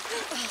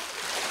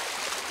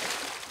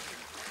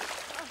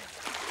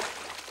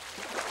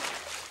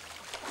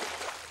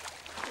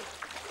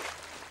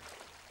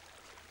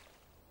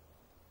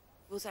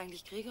 Wo ist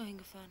eigentlich Gregor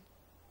hingefahren?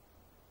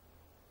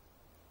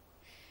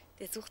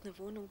 Der sucht eine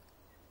Wohnung.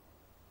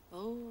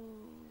 Oh.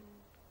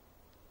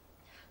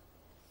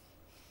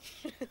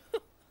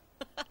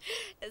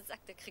 Er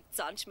sagt, er kriegt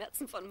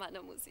Zahnschmerzen von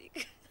meiner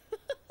Musik.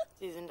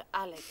 Sie sind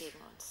alle gegen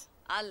uns.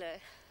 Alle.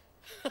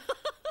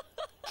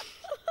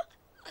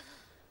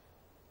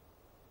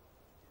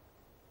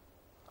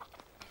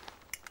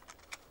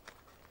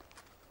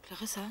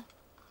 Clarissa?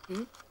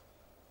 Hm?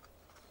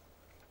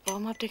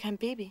 Warum habt ihr kein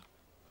Baby,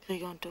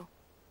 Gregor und du?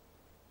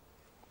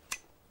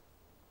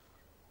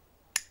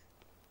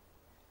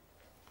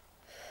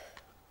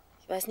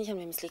 Ich weiß nicht, an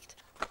wem es liegt.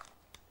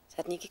 Es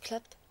hat nie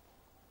geklappt.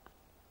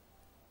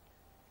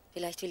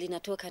 Vielleicht will die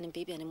Natur keinem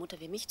Baby eine Mutter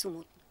wie mich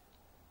zumuten.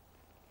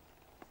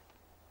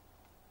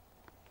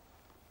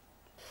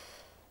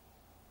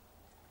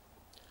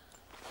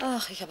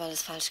 Ach, ich habe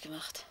alles falsch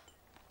gemacht.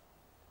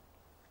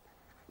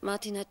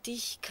 Martin hat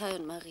dich, Kai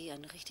und Marie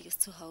ein richtiges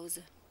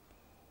Zuhause.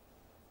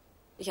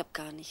 Ich habe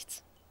gar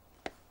nichts.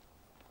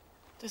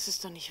 Das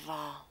ist doch nicht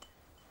wahr.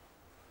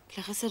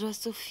 Clarissa, du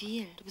hast so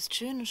viel. Du bist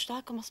schön und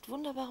stark und machst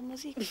wunderbare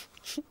Musik.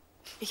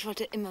 Ich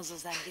wollte immer so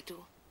sein wie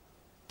du.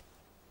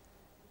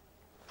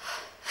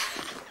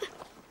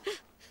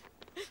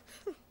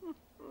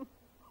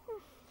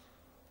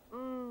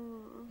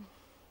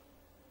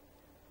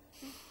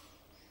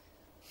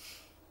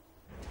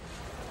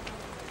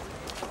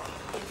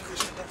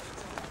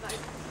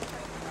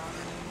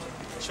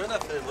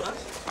 Schöner Film, oder?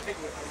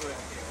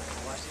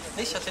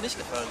 Nicht? Hat dir nicht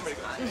gefallen?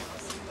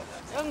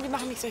 Irgendwie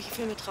machen mich solche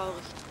Filme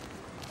traurig.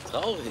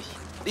 Traurig?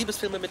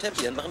 Liebesfilme mit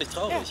Happy End machen dich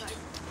traurig. Ja.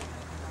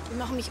 Die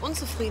machen mich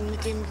unzufrieden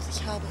mit dem, was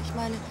ich habe. Ich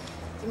meine,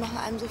 die machen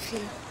einem so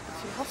viel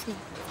Hoffnung.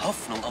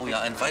 Hoffnung? Oh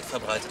ja, ein weit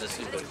verbreitetes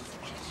Übel.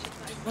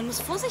 Man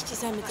muss vorsichtig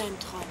sein mit seinen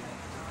Träumen.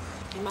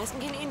 Die meisten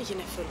gehen eh nicht in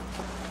Erfüllung.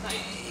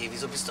 Hey,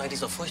 wieso bist du eigentlich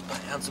so furchtbar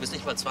ernst? Du bist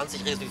nicht mal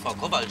 20, redest wie Frau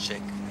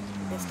Kowalczyk.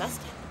 Wer ist das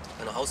denn?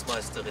 Eine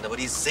Hausmeisterin, aber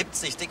die ist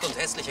 70, dick und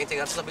hässlich, hängt den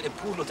ganzen Tag mit dem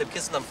Pool und dem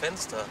Kissen am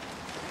Fenster.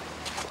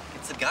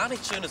 Gibt's denn gar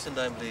nichts Schönes in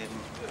deinem Leben?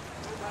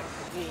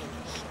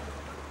 Wenig.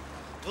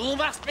 Du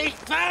machst mich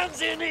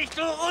wahnsinnig,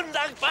 du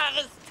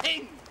undankbares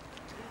Ding!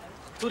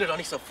 Tu dir doch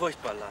nicht so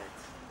furchtbar leid.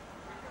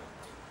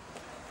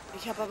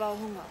 Ich habe aber auch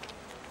Hunger.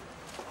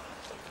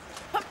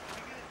 Hopp.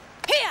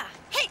 Her!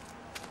 Hey!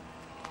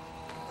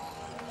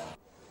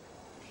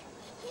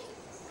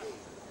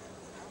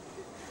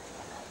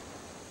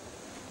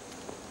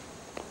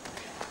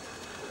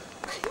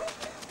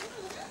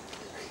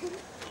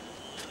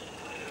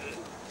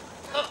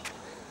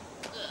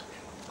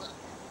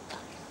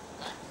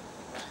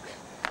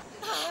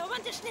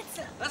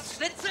 Schnitzel. Was,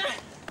 Schnitzel?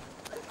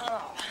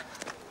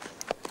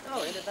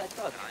 Oh, in der Tat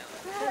dort.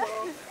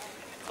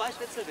 2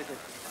 Schnitzel, bitte.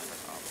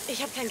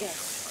 Ich habe kein Geld.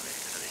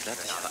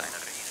 Lass dich rein.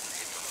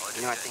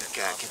 You know, I think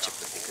ketchup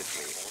would be good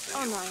for you.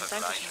 Oh nein,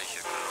 danke.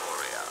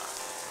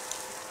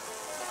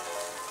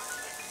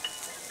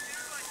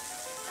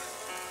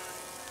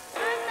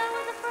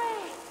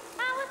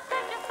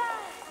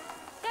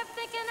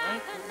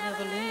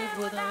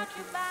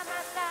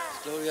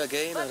 Gloria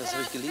Gaynor, das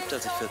habe ich geliebt,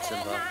 als ich 14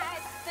 war.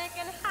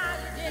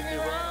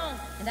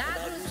 And I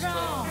grew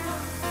strong,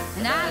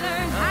 and I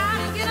learned how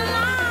to get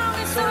along.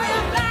 And so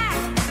you're back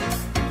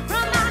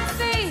from my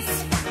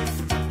face.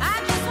 I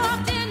just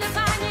walked in to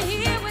find you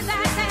here with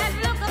that sad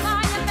look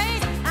upon your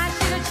face. I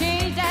should have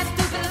changed that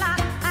stupid lock.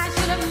 I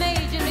should have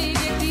made you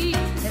leave your key.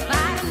 If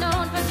I'd have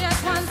known for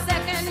just 1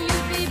 second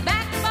you'd be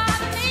back for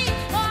me.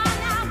 Oh,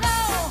 now go,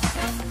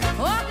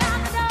 walk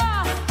out the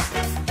door.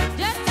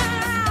 Just turn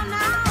around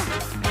now,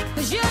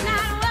 'cause you're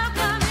not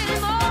welcome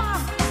anymore.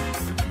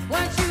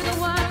 Weren't you the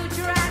one who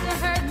tried to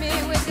hurt me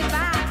with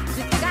goodbye?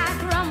 Just think I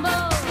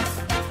crumble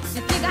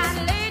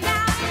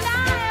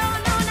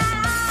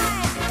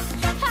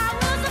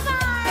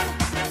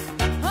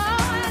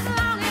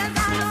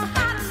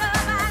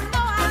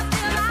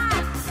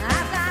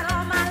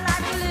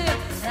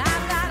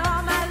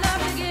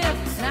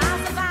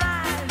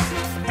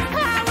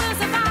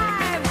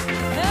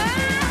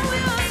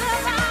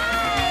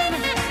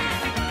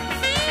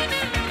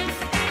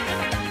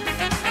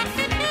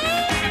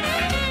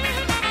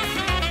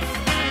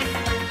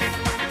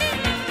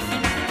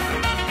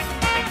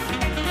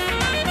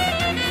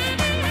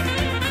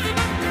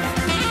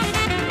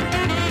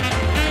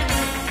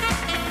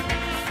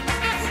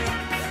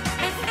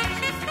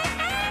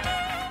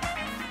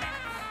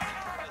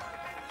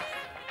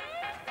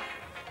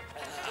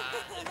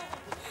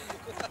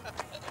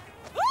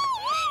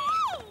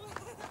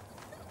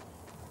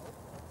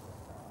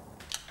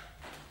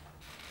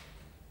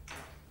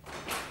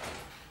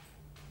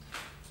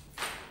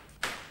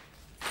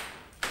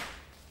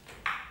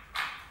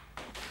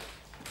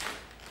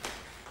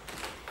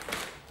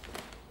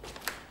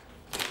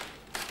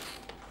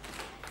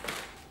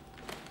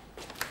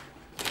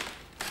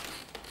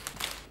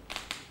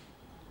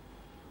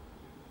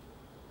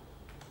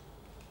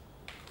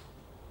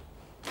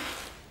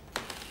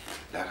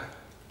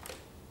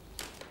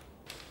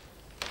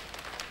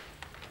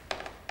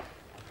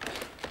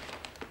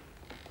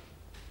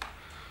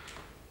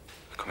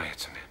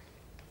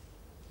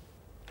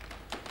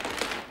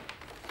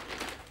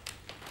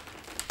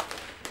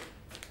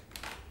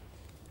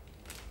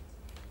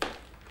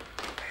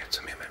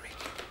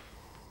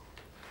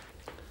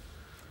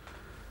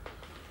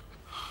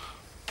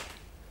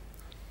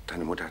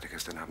Deine Mutter hatte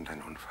gestern Abend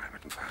einen Unfall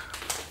mit dem Fahrrad.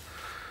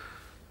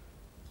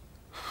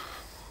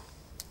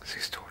 Sie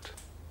ist tot.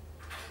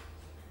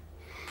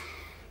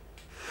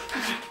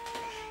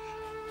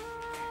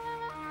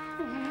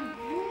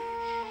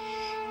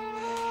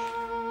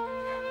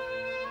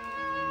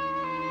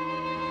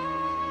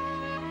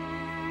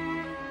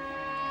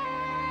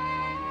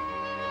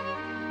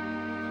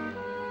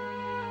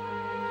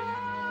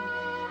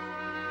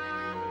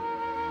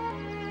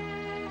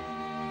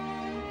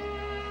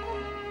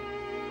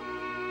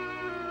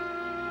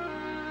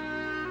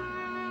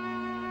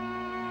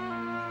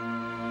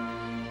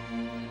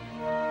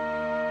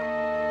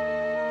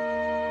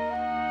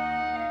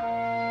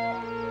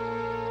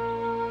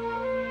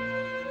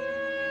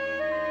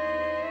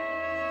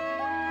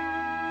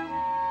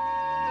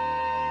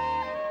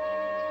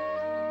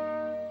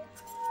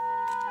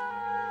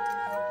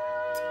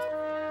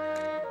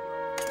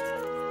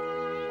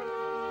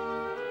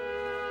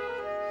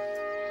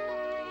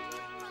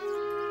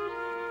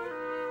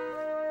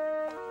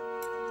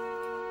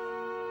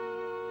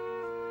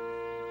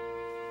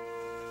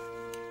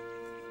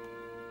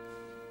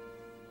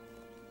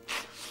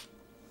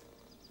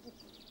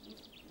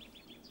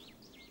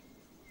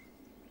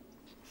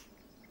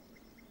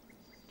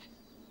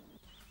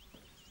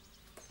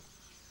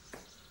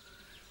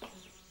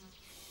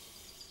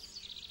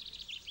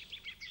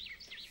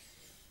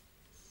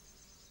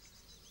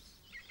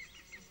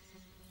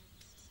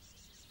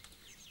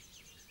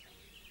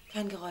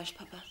 Kein Geräusch,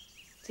 Papa.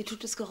 Sie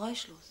tut es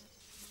geräuschlos.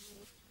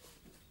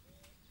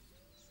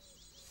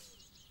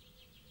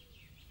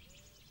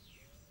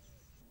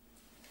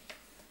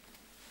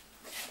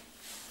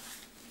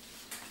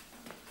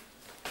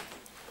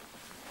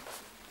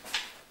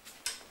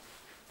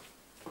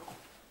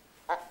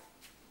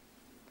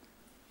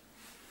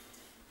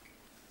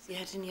 Sie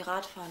hätte nie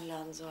Radfahren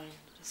lernen sollen.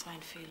 Das war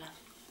ein Fehler.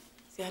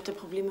 Sie hatte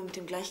Probleme mit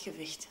dem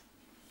Gleichgewicht.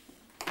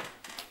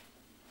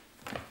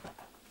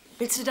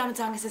 Willst du damit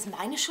sagen, es ist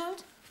meine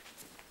Schuld?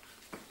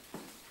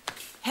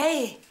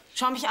 Hey,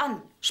 schau mich an.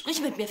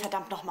 Sprich mit mir,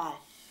 verdammt nochmal.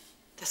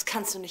 Das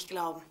kannst du nicht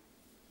glauben.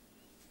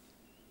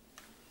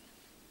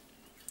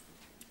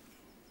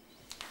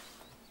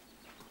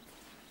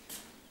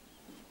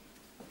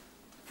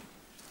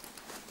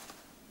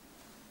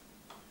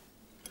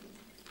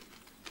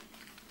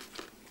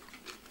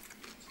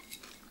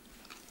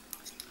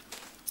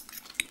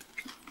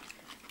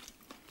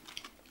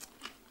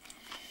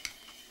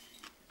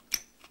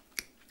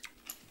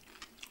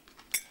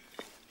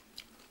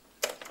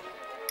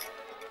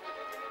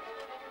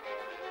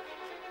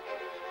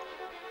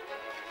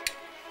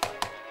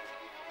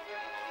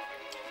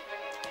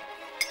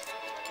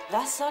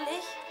 Was soll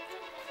ich?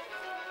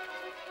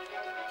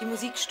 Die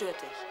Musik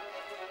stört dich.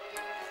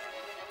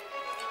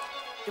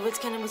 Du willst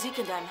keine Musik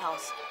in deinem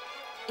Haus.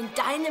 In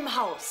deinem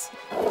Haus.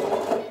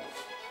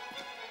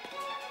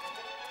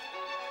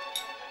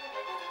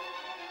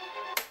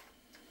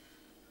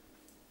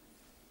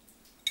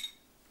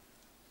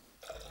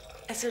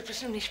 Es wird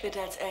bestimmt nicht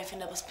später als 11, wenn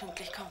der Bus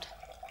pünktlich kommt.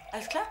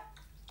 Alles klar?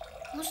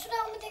 Musst du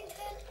da unbedingt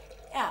hin?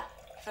 Ja,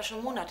 ich war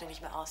schon Monate nicht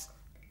mehr aus.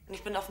 Und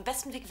ich bin auf dem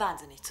besten Weg,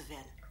 wahnsinnig zu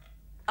werden.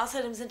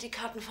 Außerdem sind die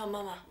Karten von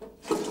Mama.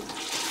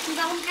 Und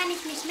warum kann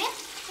ich nicht mit?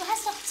 Du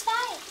hast doch 2.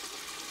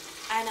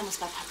 Einer muss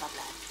bei Papa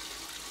bleiben.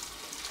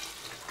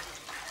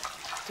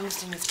 Du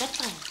musst ihn ins Bett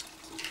bringen.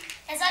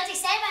 Er soll sich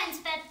selber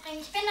ins Bett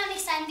bringen. Ich bin doch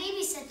nicht sein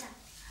Babysitter.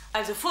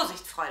 Also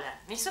Vorsicht, Fräulein.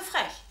 Nicht so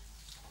frech.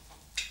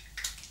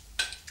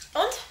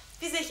 Und?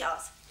 Wie sehe ich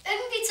aus?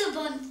 Irgendwie zu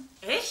bunt.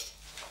 Echt?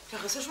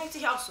 Clarissa schmeckt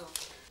sich auch so.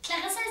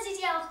 Clarissa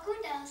sieht ja auch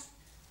gut aus.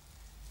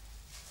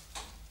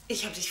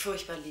 Ich hab dich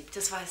furchtbar lieb,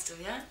 das weißt du,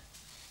 ja?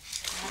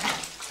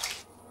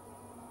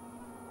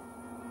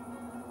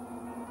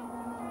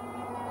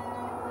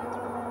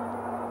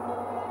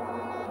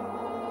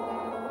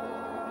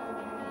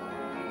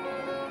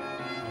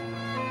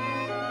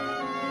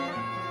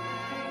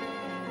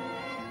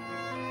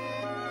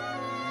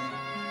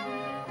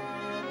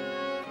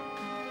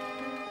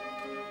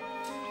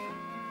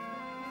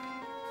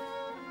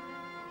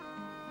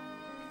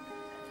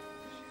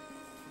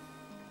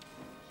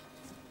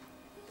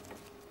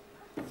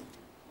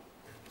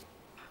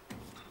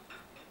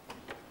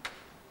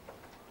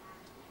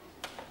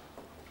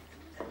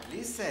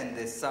 Listen,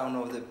 the sound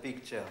of the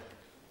picture.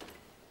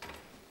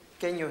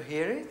 Can you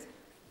hear it?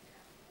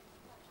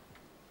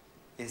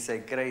 He's a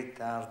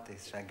great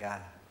artist,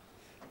 Chagall.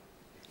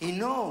 He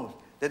knows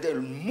that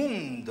el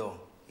mundo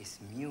is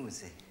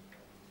music.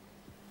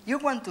 You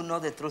want to know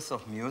the truth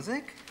of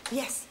music?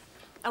 Yes,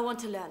 I want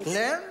to learn.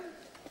 Learn?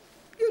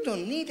 You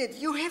don't need it.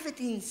 You have it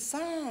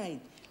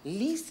inside.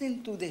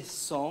 Listen to the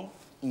song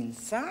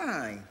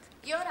inside.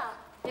 Y ahora,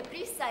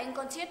 deprisa, el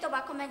concierto va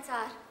a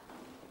comenzar.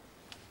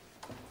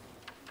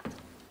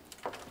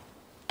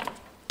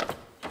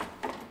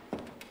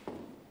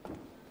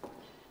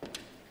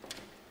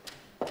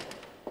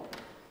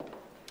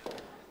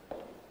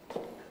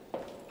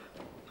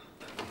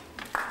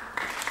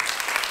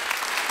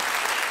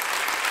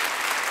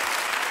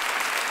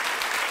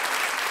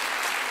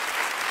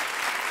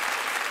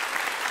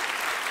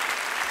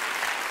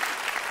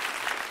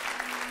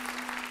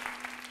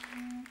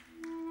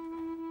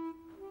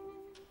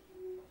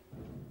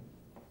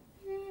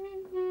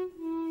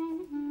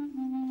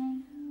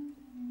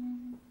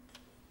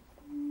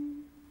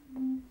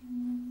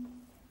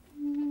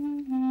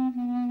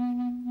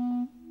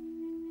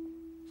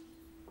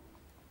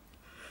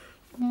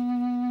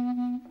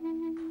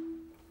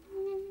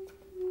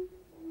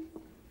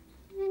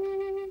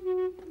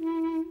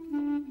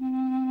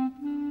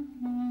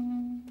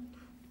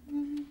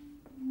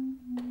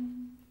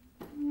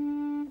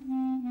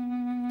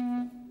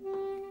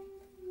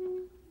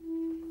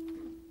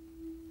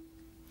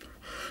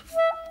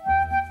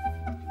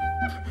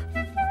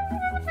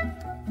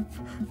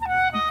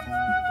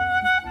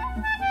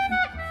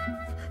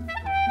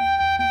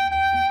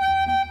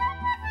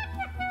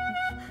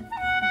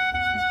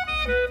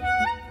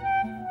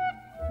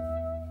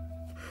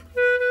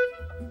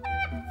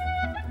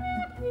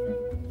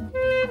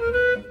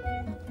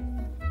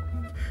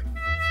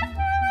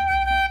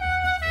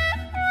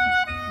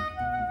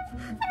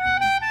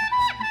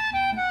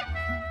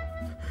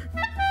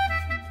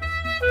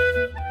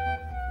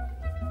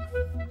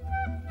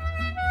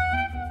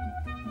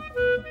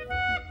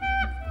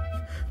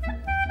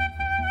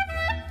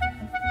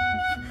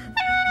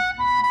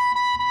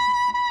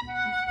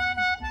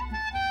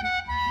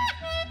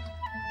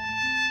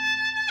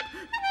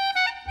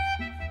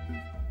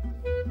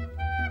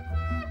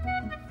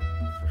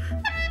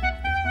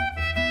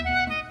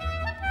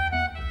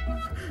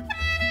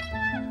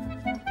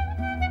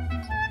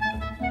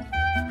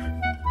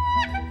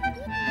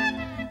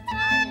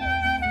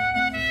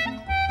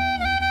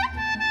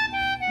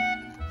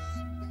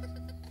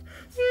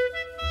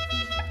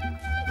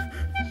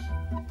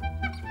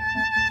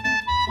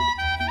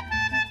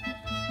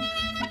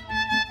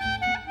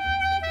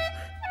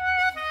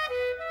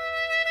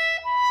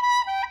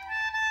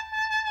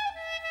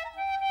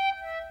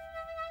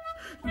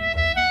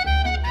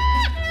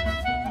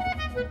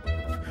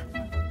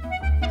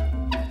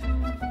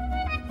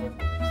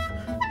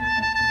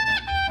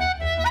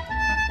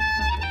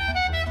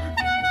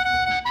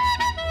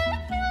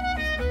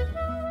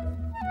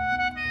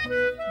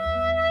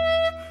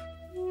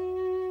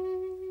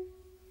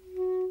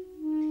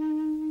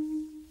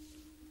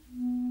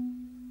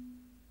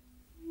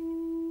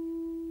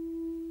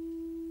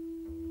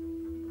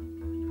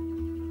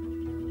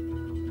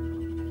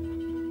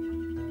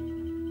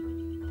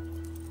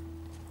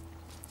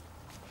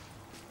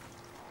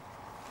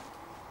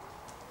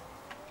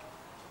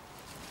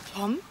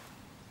 Tom?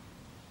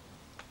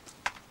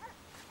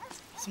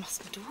 Was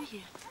machst denn du hier?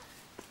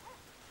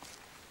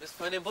 Du bist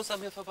vorhin im Bus an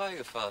mir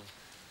vorbeigefahren.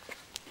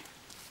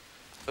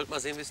 Ich wollte mal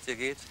sehen, wie es dir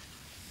geht.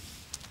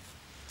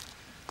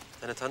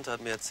 Deine Tante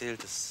hat mir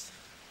erzählt, dass...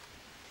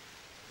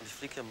 Und ich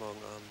fliege ja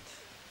morgen Abend.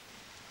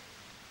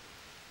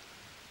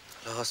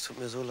 Lara, es tut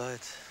mir so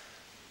leid.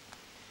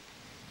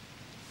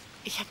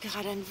 Ich habe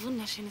gerade ein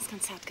wunderschönes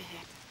Konzert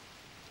gehört.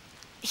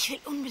 Ich will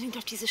unbedingt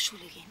auf diese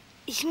Schule gehen.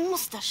 Ich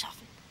muss das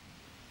schaffen.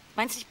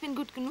 Meinst du, ich bin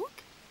gut genug?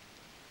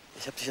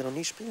 Ich habe dich ja noch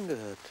nie spielen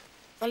gehört.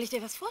 Soll ich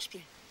dir was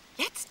vorspielen?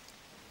 Jetzt?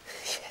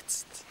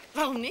 Jetzt?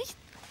 Warum nicht?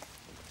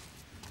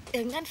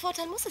 Irgendeinen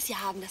Vorteil muss es ja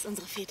haben, dass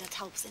unsere Väter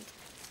taub sind.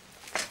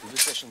 Du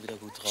bist ja schon wieder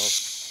gut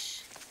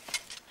drauf.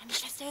 Meine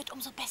Schwester hört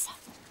umso besser.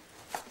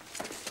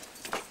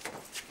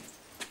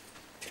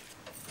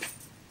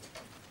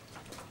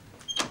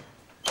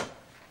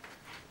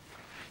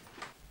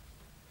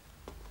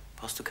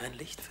 Brauchst du kein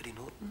Licht für die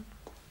Noten?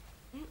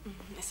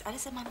 Ist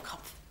alles in meinem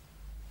Kopf.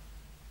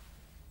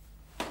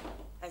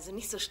 Also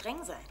nicht so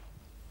streng sein.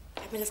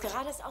 Ich habe mir das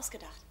gerade erst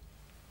ausgedacht.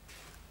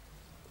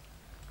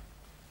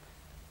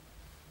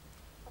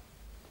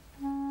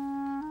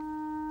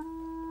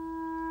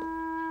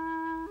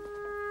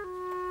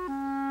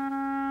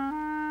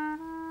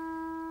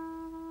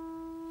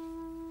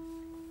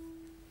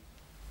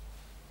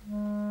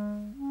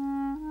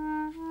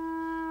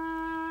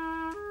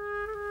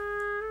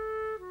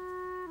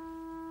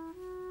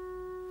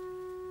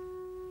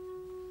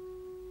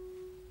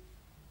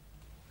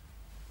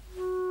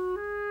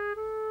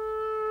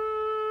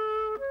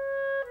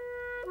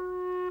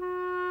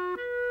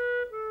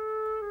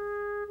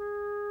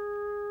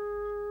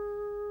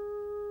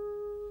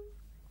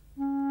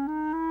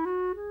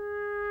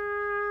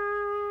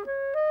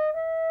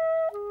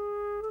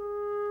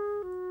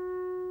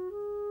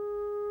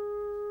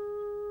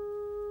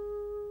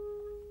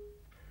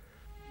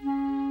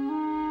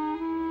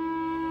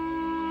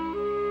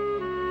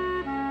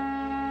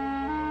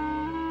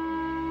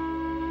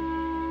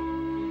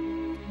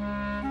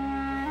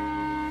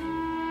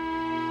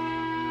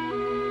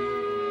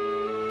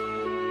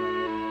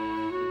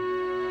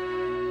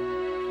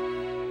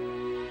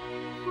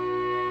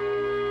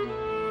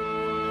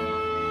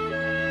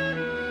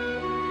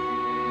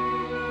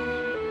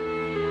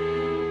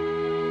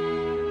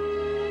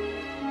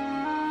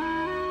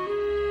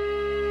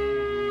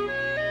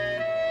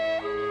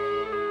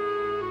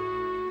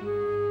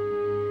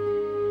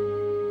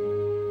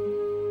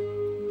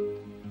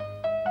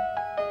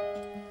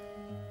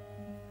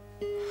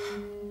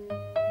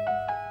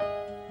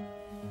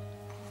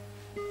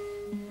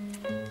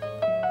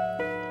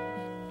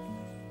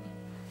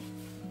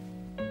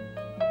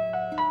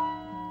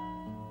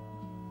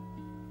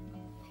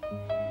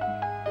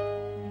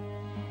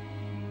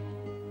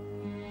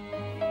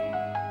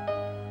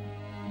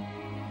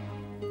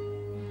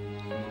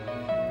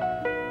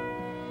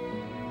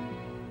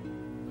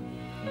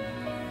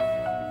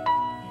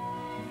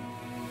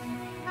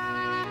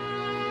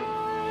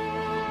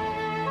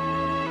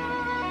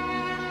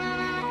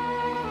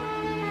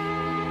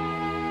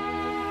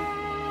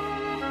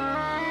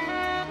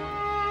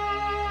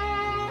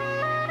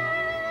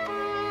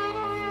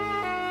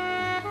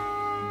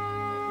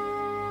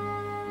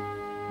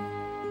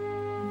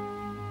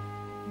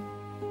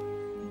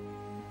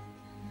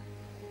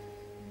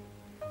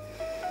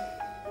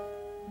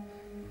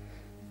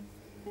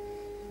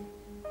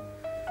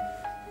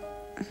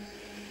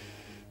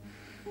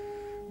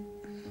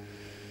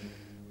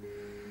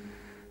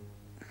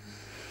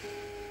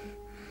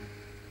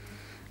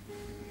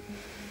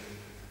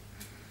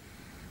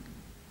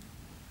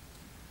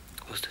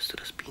 Wusstest du,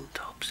 dass Bienen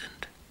taub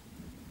sind?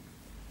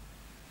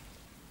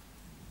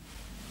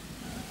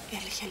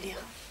 Ehrlich, Herr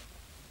Lehrer?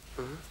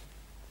 Mhm.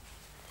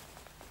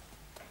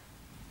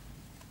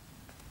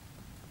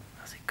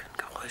 Sie können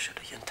Geräusche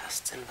durch ihren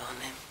Tastsinn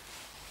wahrnehmen.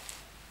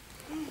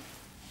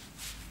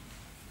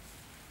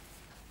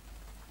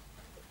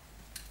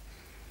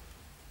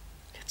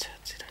 Jetzt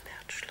hört sie dein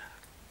Herz schlagen.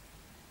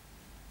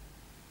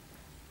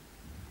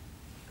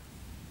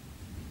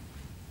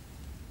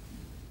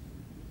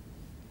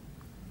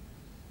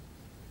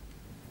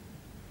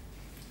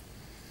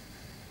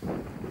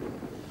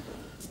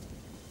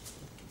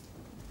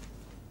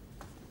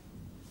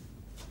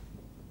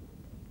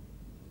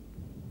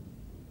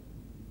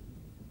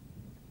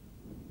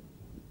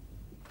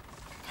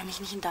 Kann ich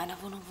nicht in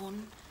deiner Wohnung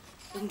wohnen?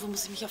 Irgendwo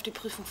muss ich mich auf die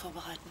Prüfung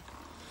vorbereiten.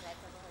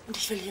 Und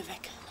ich will hier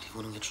weg. Die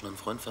Wohnung hat schon ein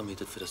Freund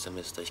vermietet für das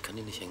Semester. Ich kann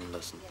die nicht hängen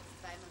lassen.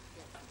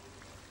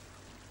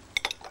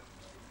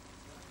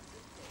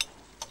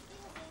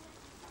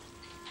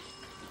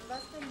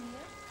 Was denn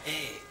hier?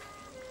 Hey,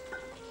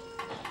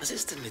 was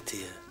ist denn mit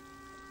dir?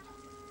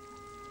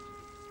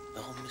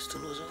 Warum bist du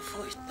nur so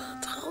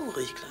furchtbar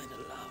traurig, kleine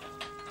Lara?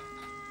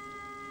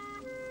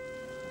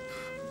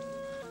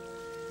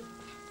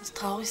 Das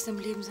Traurigste im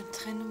Leben sind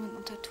Trennungen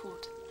und der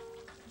Tod.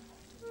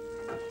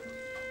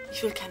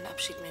 Ich will keinen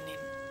Abschied mehr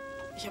nehmen.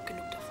 Ich habe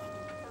genug davon.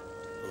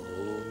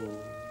 Oh,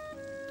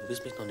 du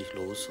bist mich noch nicht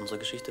los. Unsere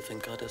Geschichte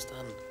fängt gerade erst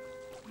an.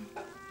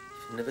 Ich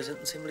Ich finde, wir sind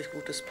ein ziemlich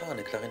gutes Paar.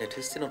 Eine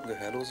Klarinettistin und ein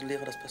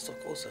Gehörlosenlehrer, das passt doch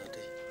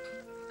großartig.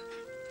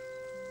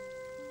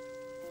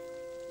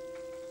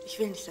 Ich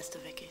will nicht, dass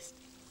du weggehst.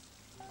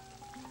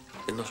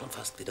 Ich bin doch schon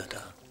fast wieder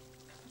da.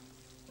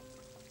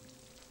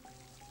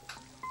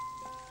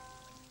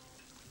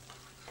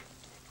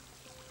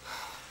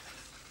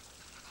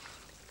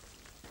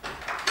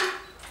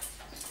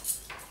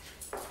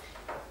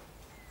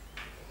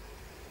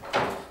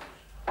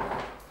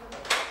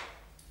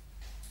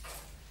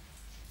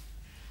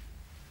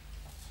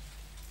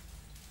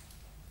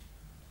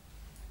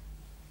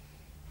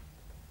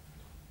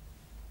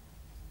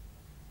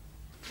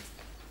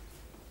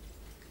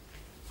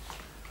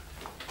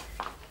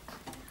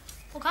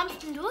 Wo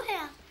kommst denn du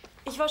her?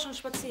 Ich war schon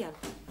spazieren.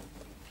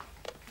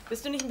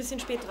 Bist du nicht ein bisschen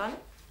spät dran?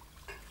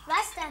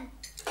 Was denn?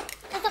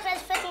 Ist doch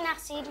erst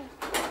 7:15.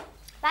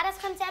 War das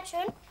Konzert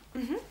schön?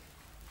 Mhm.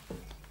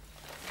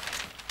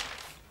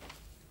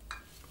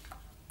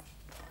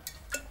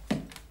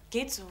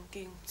 Geht so,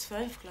 gegen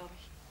 12, glaube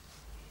ich.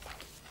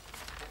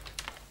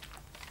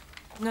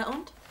 Na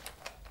und?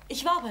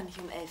 Ich war aber nicht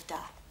um 11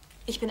 da.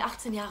 Ich bin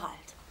 18 Jahre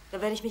alt. Da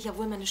werde ich mich ja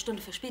wohl mal eine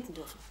Stunde verspäten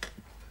dürfen.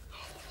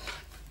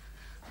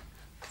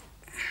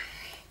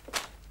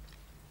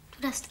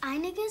 Du darfst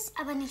einiges,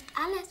 aber nicht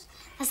alles.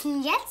 Was ist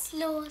denn jetzt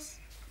los?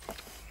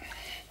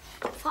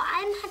 Vor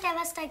allem hat er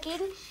was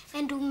dagegen,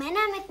 wenn du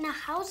Männer mit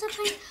nach Hause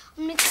bringst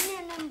und mit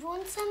ihnen in deinem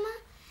Wohnzimmer.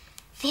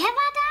 Wer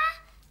war da?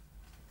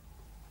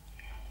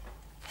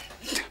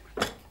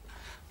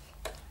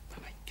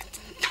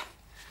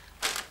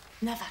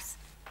 Na was?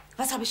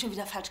 Was habe ich schon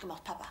wieder falsch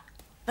gemacht, Papa?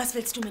 Was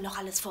willst du mir noch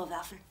alles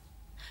vorwerfen?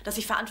 Dass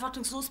ich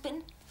verantwortungslos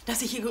bin?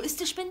 Dass ich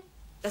egoistisch bin?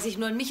 Dass ich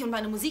nur an mich und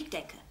meine Musik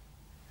denke?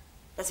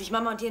 Dass ich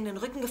Mama und dir in den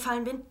Rücken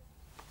gefallen bin?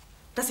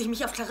 Dass ich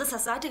mich auf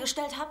Clarissas Seite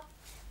gestellt habe?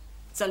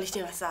 Soll ich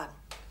dir was sagen?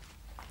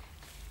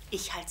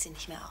 Ich halte sie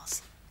nicht mehr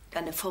aus.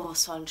 Deine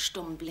vorwurfsvollen,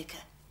 stummen Blicke,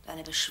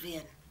 deine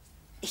Beschwerden.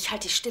 Ich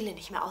halte die Stille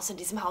nicht mehr aus in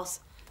diesem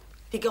Haus.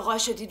 Die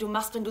Geräusche, die du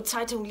machst, wenn du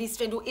Zeitung liest,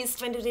 wenn du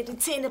isst, wenn du dir die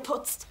Zähne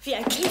putzt. Wie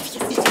ein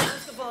Käfig ist dieses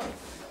Haus geworden.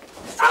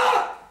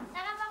 Sarah,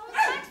 warum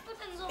sagst du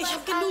denn so? Ich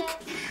hab genug.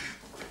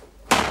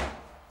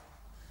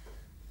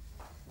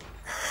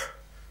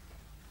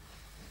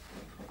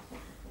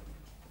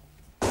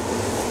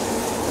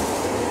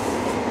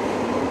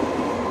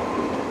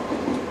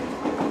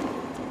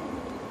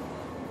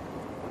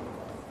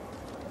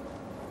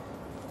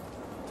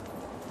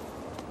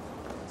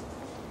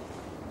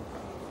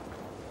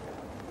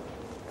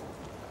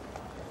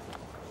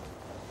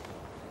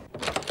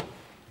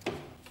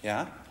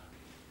 Ja?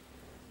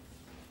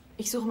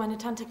 Ich suche meine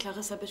Tante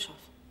Clarissa Bischof.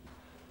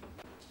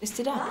 Ist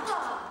sie da?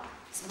 Ah,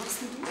 was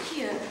machst denn du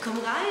hier? Komm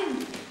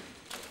rein.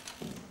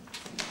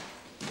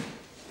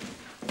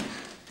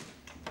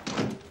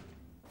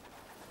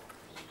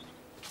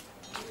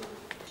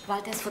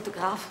 Walter ist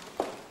Fotograf.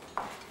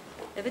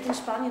 Er wird in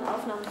Spanien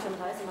Aufnahmen für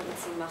ein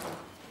Reisemagazin machen.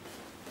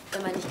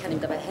 Er meint, ich kann ihm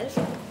dabei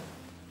helfen.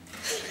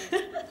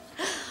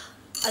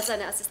 Als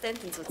seine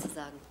Assistentin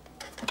sozusagen.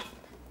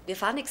 Wir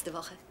fahren nächste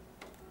Woche.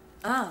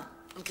 Ah,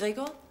 und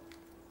Gregor?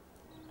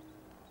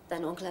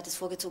 Dein Onkel hat es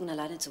vorgezogen,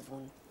 alleine zu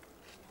wohnen.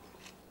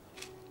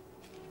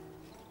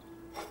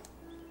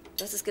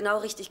 Du hast es genau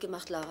richtig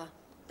gemacht, Lara.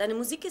 Deine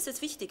Musik ist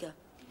jetzt wichtiger.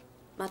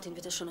 Martin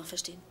wird das schon noch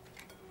verstehen.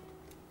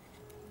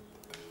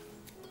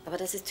 Aber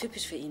das ist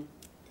typisch für ihn.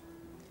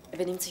 Er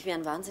benimmt sich wie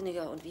ein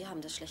Wahnsinniger und wir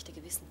haben das schlechte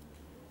Gewissen.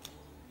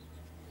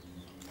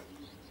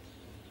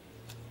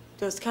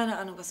 Du hast keine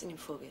Ahnung, was in ihm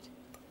vorgeht.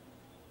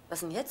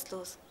 Was ist denn jetzt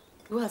los?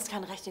 Du hast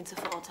kein Recht, ihn zu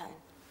verurteilen.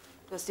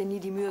 Du hast dir nie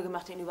die Mühe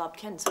gemacht, ihn überhaupt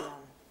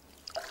kennenzulernen.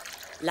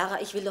 Lara,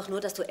 ich will doch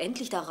nur, dass du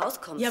endlich da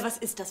rauskommst. Ja, was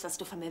ist das, was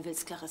du von mir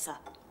willst, Clarissa?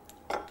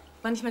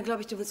 Manchmal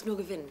glaube ich, du willst nur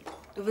gewinnen.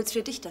 Du willst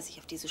für dich, dass ich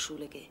auf diese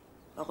Schule gehe.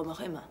 Warum auch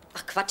immer.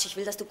 Ach Quatsch, ich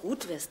will, dass du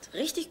gut wirst.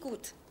 Richtig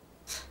gut.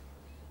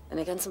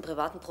 Deine ganzen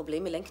privaten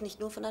Probleme lenken nicht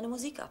nur von deiner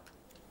Musik ab.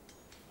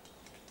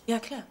 Ja,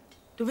 klar.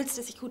 Du willst,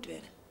 dass ich gut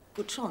werde.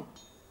 Gut schon.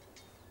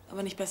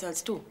 Aber nicht besser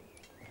als du.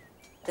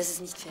 Das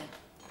ist nicht fair.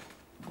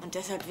 Und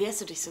deshalb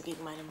wehrst du dich so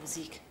gegen meine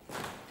Musik.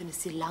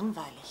 Findest sie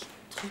langweilig,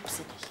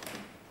 trübsinnig.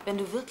 Wenn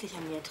du wirklich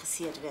an mir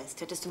interessiert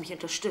wärst, hättest du mich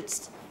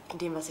unterstützt in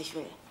dem, was ich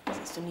will. Das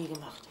hast du nie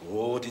gemacht.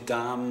 Oh, die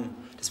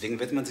Damen. Deswegen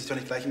wird man sich doch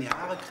nicht gleich in die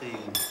Haare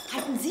kriegen.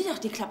 Halten Sie doch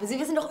die Klappe. Sie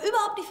wissen doch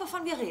überhaupt nicht,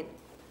 wovon wir reden.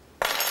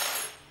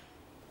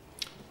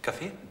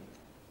 Kaffee?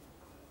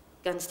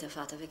 Ganz der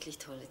Vater, wirklich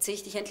toll. Jetzt sehe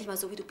ich dich endlich mal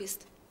so, wie du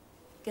bist.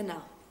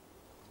 Genau.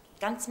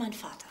 Ganz mein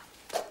Vater.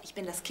 Ich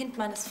bin das Kind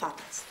meines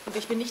Vaters. Und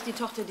ich bin nicht die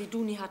Tochter, die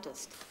du nie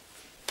hattest.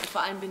 Und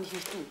vor allem bin ich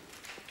nicht du.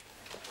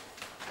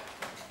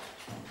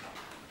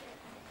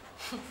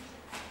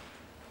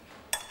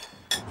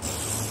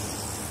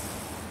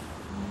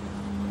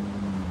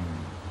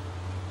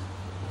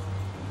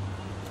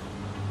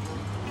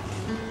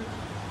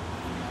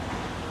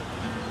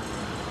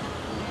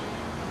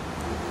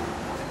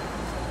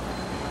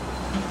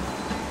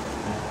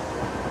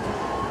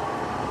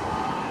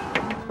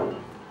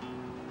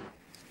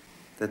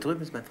 Da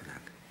drüben ist mein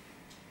Verlag.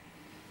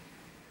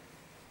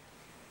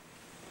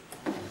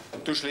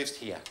 Du schläfst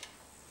hier.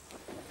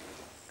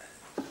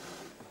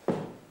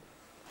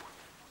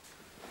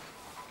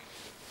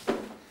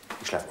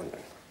 schlaf unten.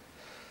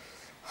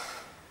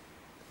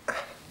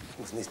 Ich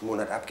muss nächsten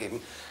Monat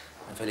abgeben.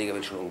 Mein Verleger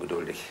wird schon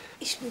ungeduldig.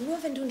 Ich spiele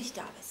nur, wenn du nicht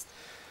da bist.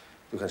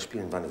 Du kannst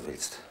spielen, wann du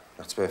willst.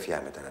 Nach 12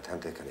 Jahren mit deiner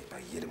Tante kann ich bei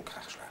jedem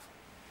Krach schlafen.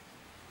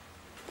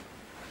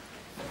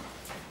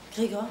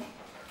 Gregor,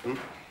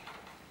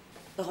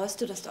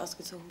 bereust du, dass du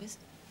ausgezogen bist?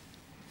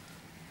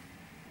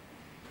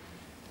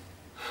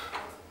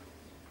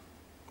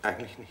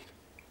 Eigentlich nicht.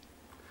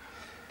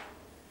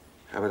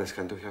 Aber das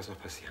kann durchaus noch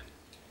passieren.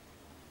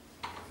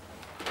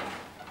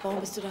 Warum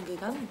bist du dann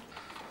gegangen?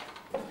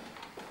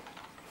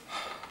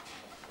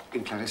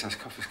 In Clarissas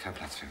Kopf ist kein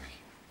Platz für mich.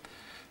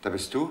 Da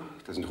bist du,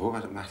 da sind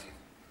Robert und Martin.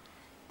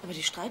 Aber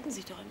die streiten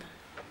sich doch immer.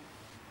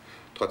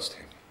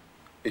 Trotzdem.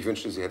 Ich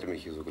wünschte, sie hätte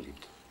mich hier so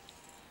geliebt.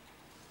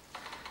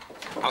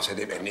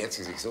 Außerdem ernährt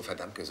sie sich so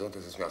verdammt gesund,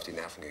 das ist mir auf die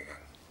Nerven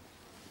gegangen.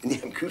 In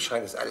ihrem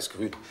Kühlschrank ist alles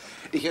grün.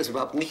 Ich esse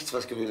überhaupt nichts,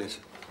 was grün ist.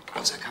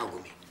 Außer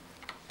Kaugummi.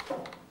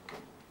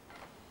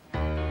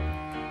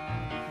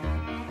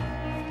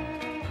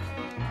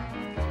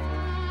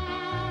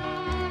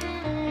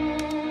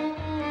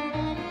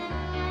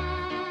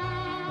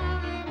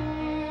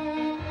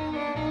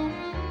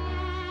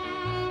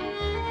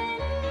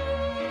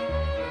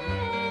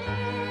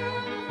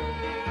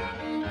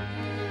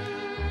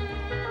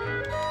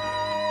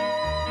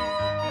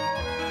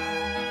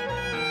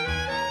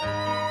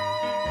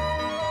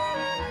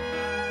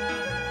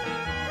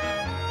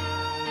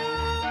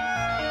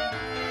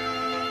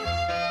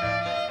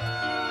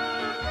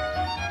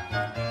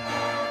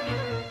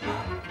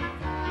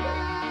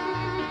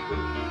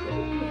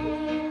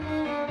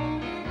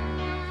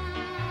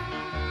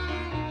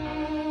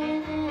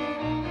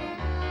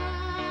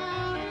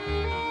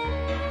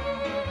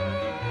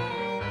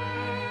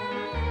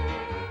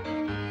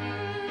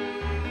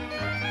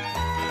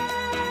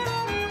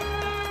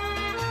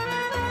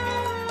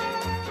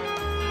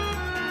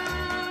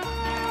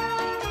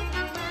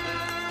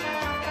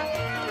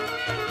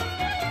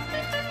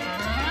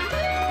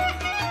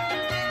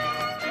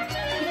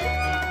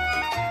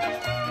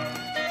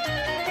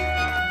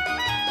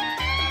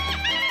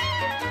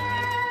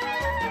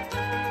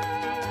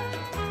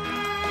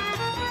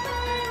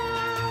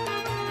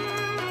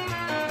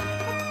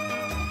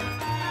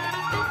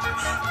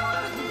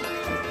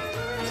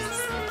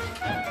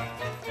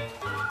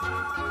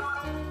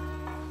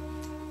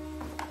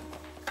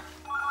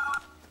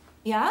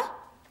 Ja?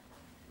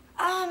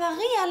 Ah,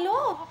 Marie,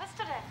 hallo. Wo bist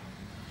du denn?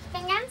 Ich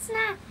bin ganz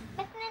nah,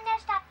 mitten in der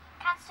Stadt.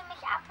 Kannst du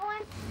mich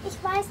abholen?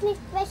 Ich weiß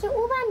nicht, welche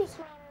U-Bahn ich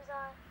nehmen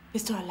soll.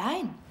 Bist du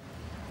allein?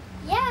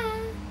 Ja.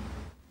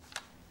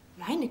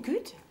 Meine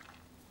Güte.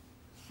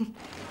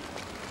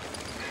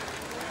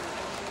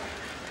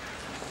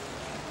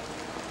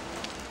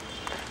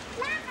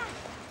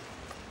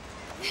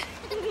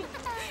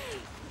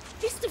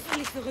 Bist du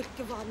völlig verrückt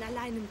geworden,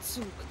 allein im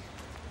Zug?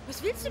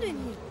 Was willst du denn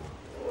hier?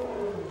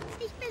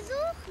 Dich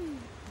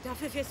besuchen.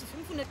 Dafür fährst du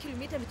 500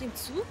 Kilometer mit dem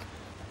Zug?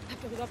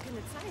 Hab doch überhaupt keine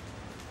Zeit.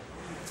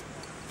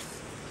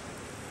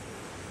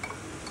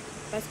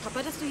 Weiß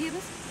Papa, dass du hier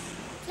bist?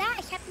 Klar,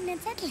 ich habe ihm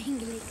den Zettel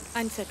hingelegt.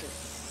 Ein Zettel.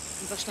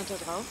 Und was stand da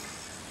drauf?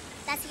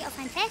 Dass ich auf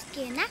ein Fest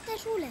gehe, nach der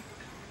Schule.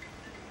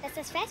 Dass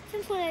das Fest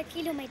 500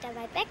 Kilometer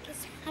weit weg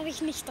ist, habe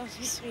ich nicht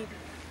draufgeschrieben.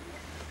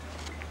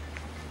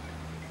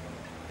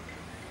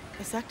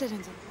 Was sagt er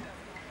denn so?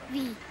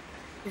 Wie?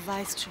 Du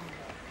weißt schon.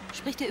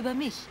 Spricht er über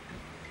mich?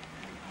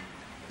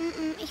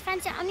 Ich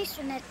fand's ja auch nicht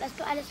so nett, was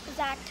du alles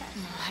gesagt hast.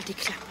 Oh, halt die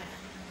Klappe.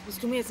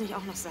 Musst du mir jetzt nicht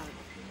auch noch sagen.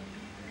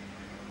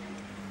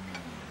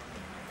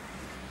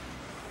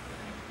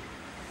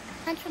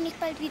 Kannst du nicht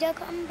bald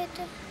wiederkommen,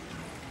 bitte?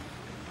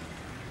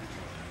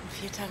 In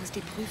 4 Tagen ist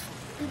die Prüfung.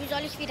 Und wie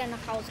soll ich wieder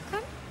nach Hause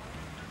kommen?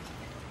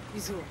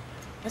 Wieso?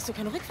 Hast du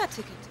kein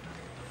Rückfahrtticket?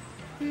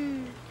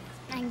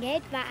 Mein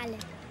Geld war alle.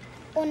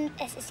 Und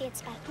es ist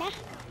jetzt bald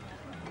Nacht.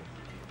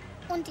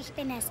 Und ich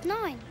bin erst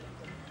 9.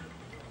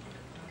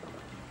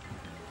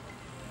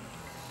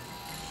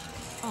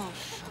 Oh,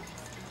 Scheiße.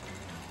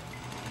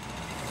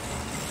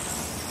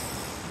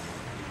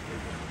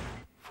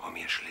 Vor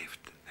mir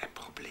schläft ein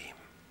Problem.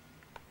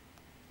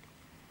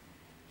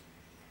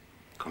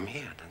 Komm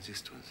her, dann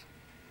siehst du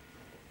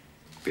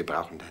es. Wir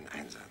brauchen deinen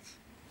Einsatz.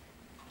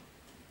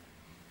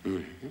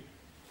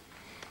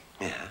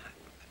 Ja,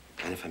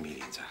 eine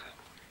Familiensache.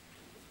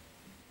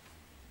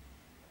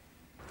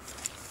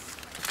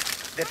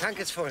 Der Tank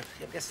ist voll.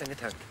 Ich habe gestern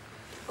getankt.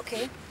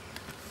 Okay.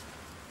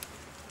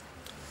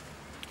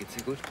 Geht's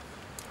dir gut?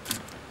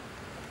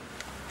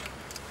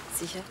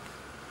 Sicher?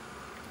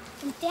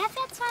 Und der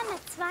fährt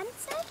 220?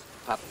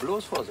 Hab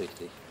bloß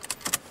vorsichtig.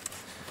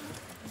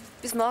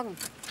 Bis morgen.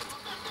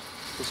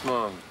 Bis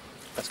morgen.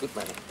 Mach's gut,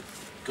 Manni.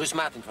 Grüß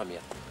Martin von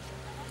mir.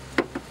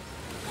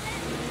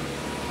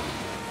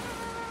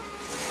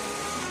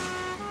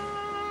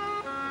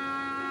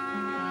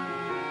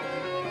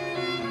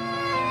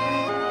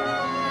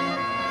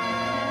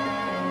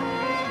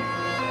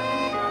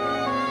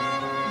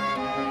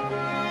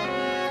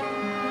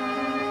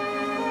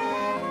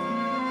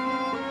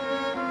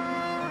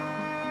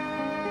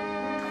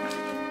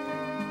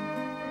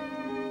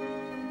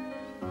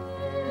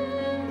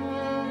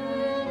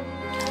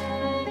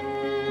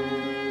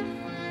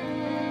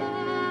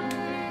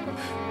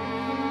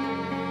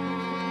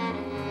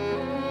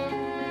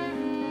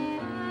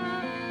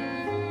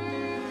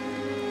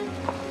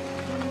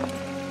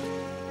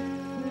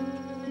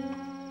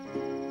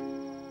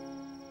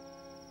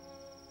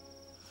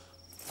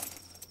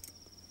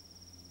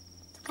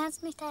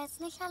 kannst mich da jetzt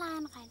nicht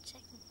allein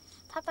reinschicken.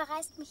 Papa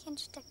reißt mich in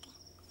Stücke.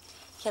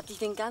 Ich habe dich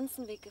den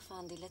ganzen Weg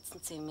gefahren. Die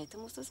letzten 10 Meter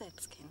musst du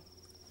selbst gehen.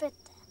 Bitte.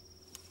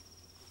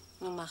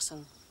 Nun mach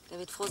schon. Der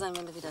wird froh sein,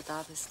 wenn du wieder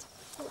da bist.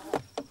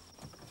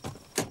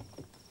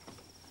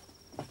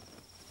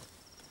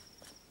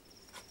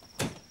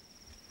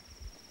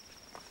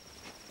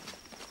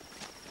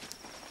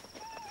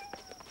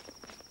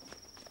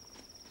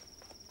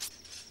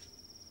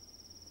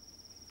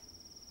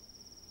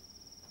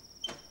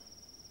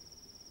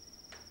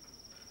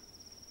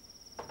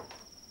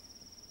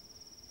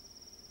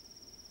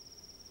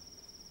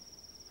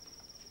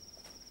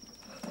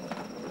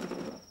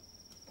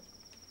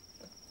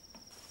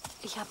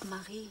 Ich habe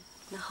Marie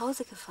nach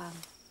Hause gefahren.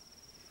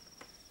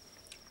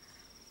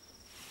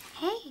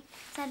 Hey,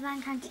 seit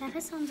wann kann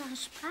Clarisse unsere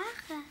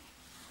Sprache?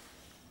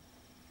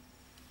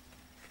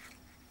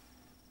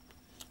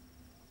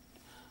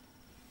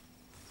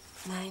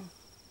 Nein,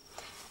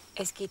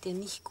 es geht dir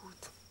nicht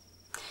gut.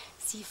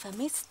 Sie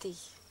vermisst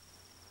dich.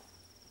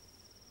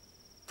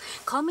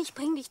 Komm, ich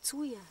bring dich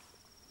zu ihr.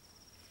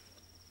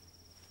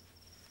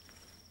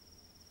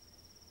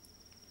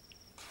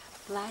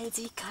 Weil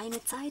sie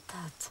keine Zeit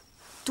hat.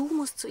 Du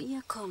musst zu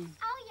ihr kommen.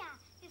 Oh ja,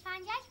 wir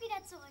fahren gleich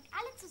wieder zurück.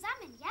 Alle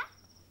zusammen, ja?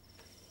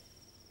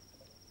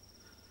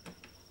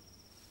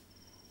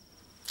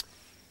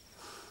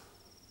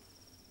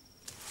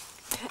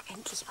 Hör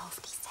endlich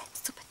auf, dich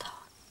selbst zu bedauern.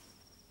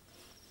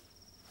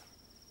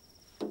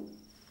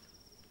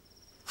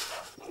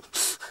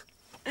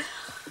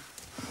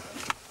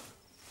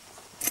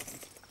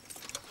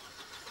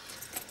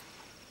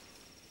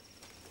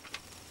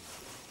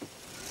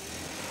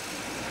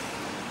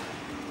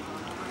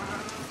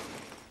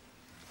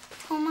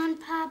 Oma und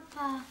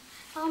Papa,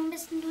 warum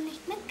bist denn du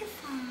nicht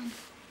mitgefahren?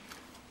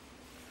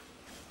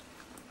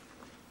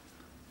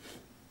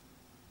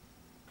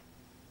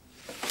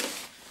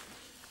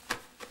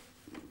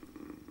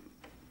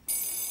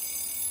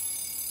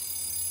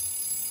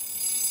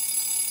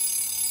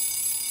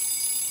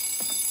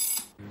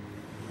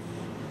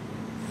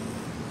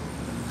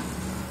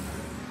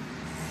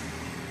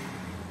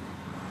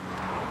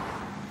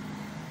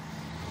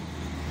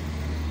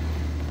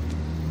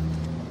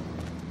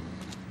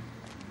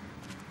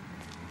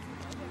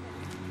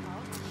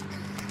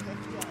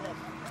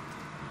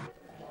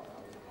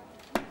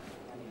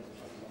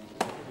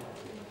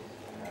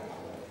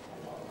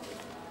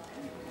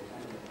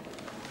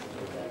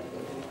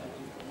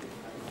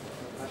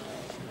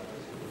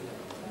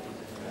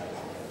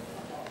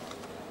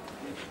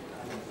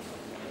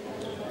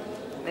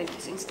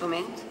 Welches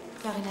Instrument?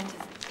 Klarinette.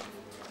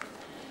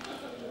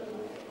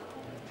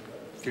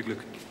 Viel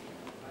Glück.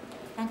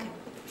 Danke.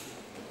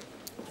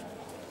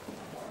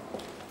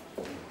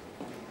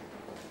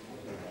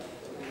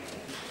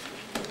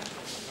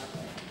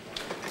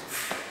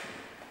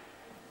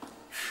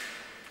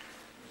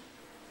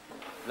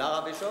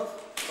 Lara Bischof,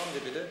 kommen Sie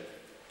bitte.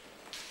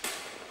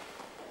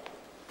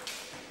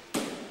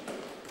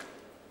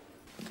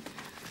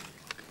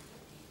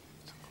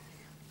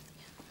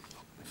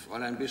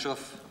 Fräulein Bischof,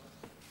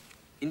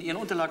 in Ihren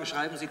Unterlagen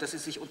schreiben Sie, dass Sie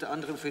sich unter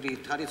anderem für die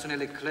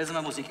traditionelle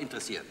Klezmermusik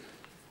interessieren.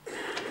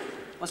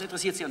 Was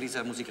interessiert Sie an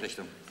dieser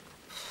Musikrichtung?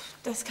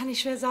 Das kann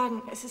ich schwer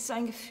sagen. Es ist so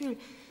ein Gefühl.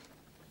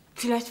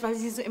 Vielleicht, weil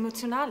sie so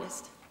emotional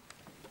ist.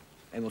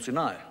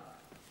 Emotional?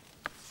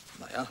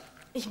 Naja.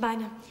 Ich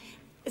meine,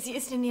 sie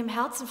ist in ihrem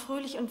Herzen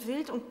fröhlich und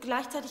wild und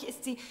gleichzeitig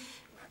ist sie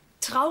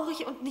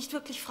traurig und nicht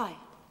wirklich frei.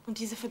 Und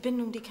diese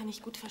Verbindung, die kann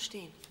ich gut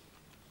verstehen.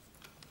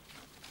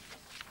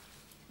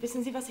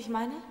 Wissen Sie, was ich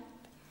meine?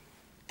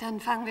 Dann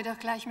fangen wir doch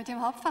gleich mit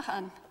dem Hauptfach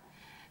an.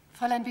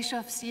 Fräulein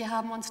Bischof, Sie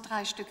haben uns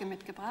 3 Stücke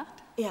mitgebracht.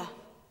 Ja.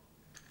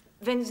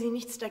 Wenn Sie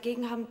nichts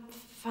dagegen haben,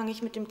 fange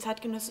ich mit dem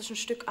zeitgenössischen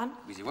Stück an.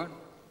 Wie Sie wollen.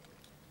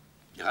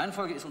 Die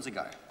Reihenfolge ist uns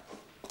egal.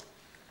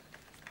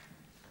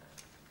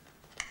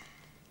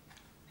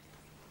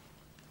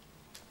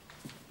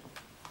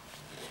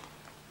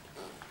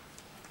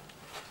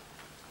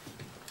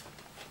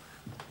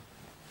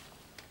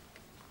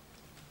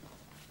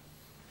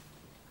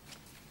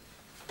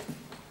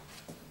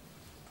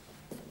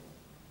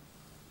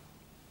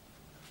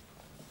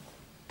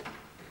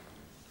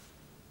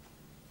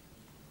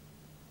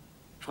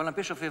 Fräulein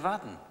Bischof, wir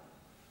warten.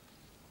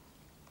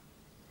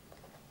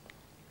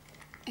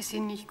 Ist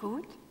Ihnen nicht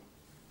gut?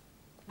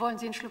 Wollen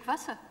Sie einen Schluck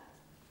Wasser?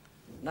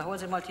 Na, holen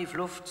Sie mal tief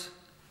Luft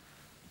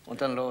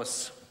und dann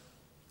los.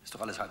 Ist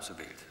doch alles halb so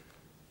wild.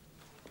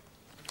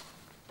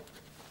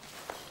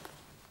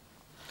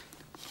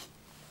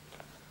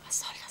 Was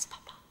soll das,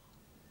 Papa?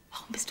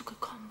 Warum bist du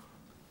gekommen?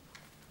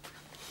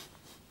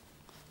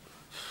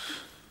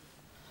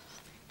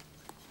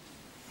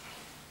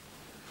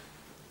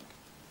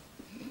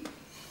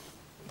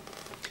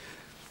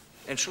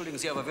 Entschuldigen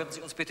Sie, aber würden Sie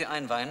uns bitte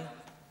einweihen?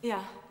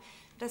 Ja,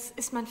 das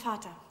ist mein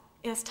Vater.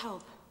 Er ist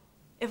taub.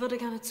 Er würde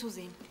gerne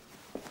zusehen.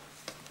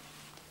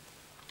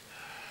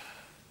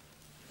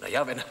 Na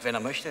ja, wenn er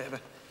möchte, aber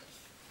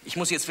ich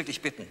muss Sie jetzt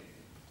wirklich bitten.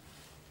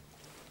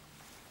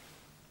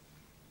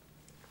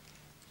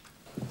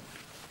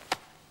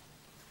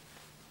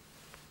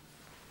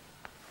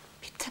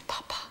 Bitte,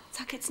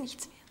 sag jetzt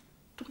nichts mehr.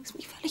 Du bringst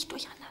mich völlig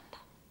durcheinander.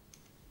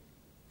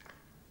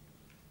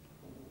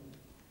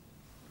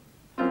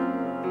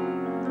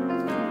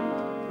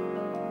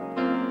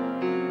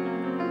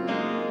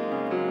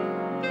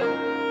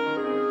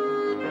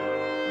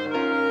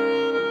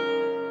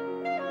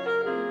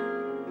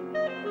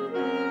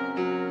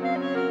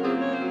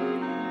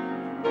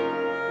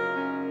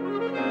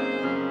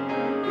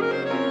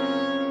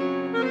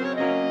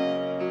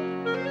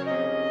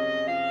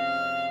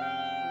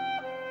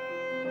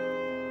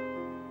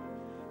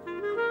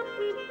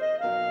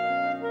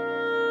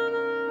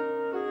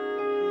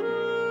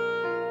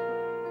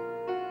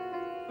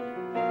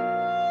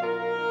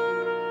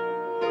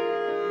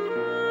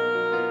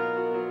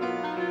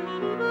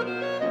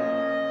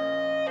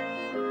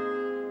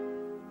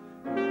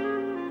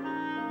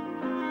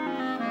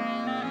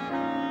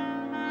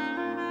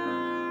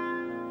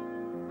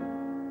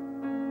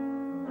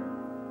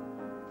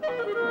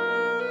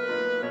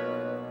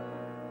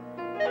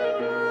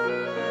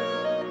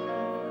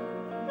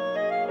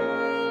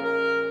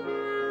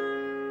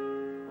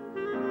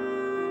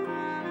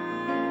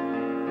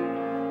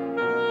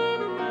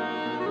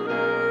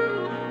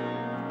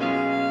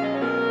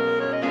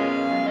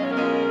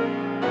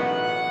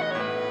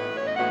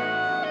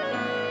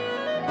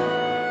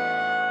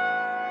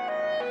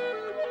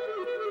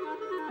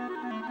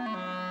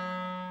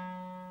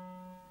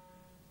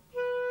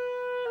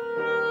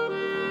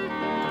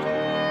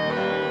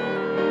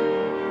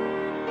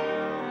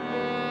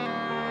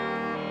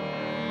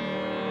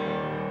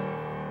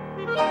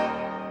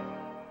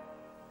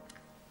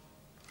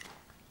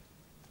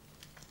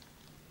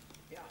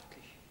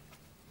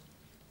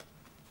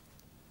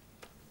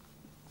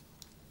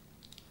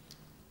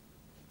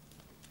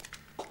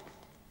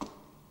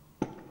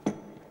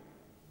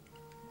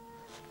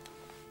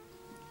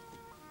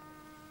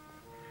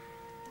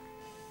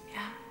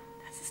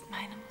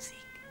 Meine Musik.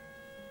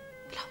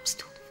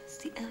 Glaubst du, du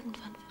wirst sie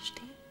irgendwann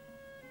verstehen?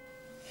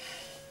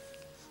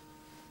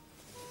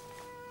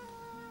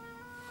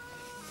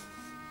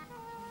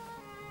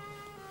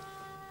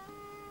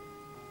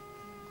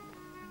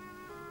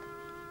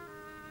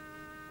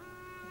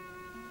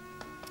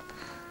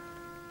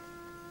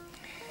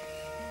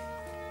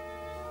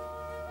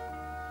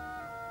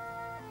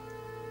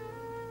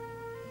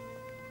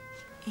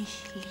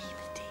 Ich liebe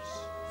dich,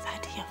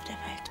 seit ich auf der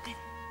Welt bin.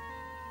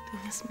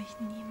 Du wirst mich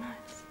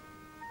niemals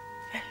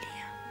verlieren.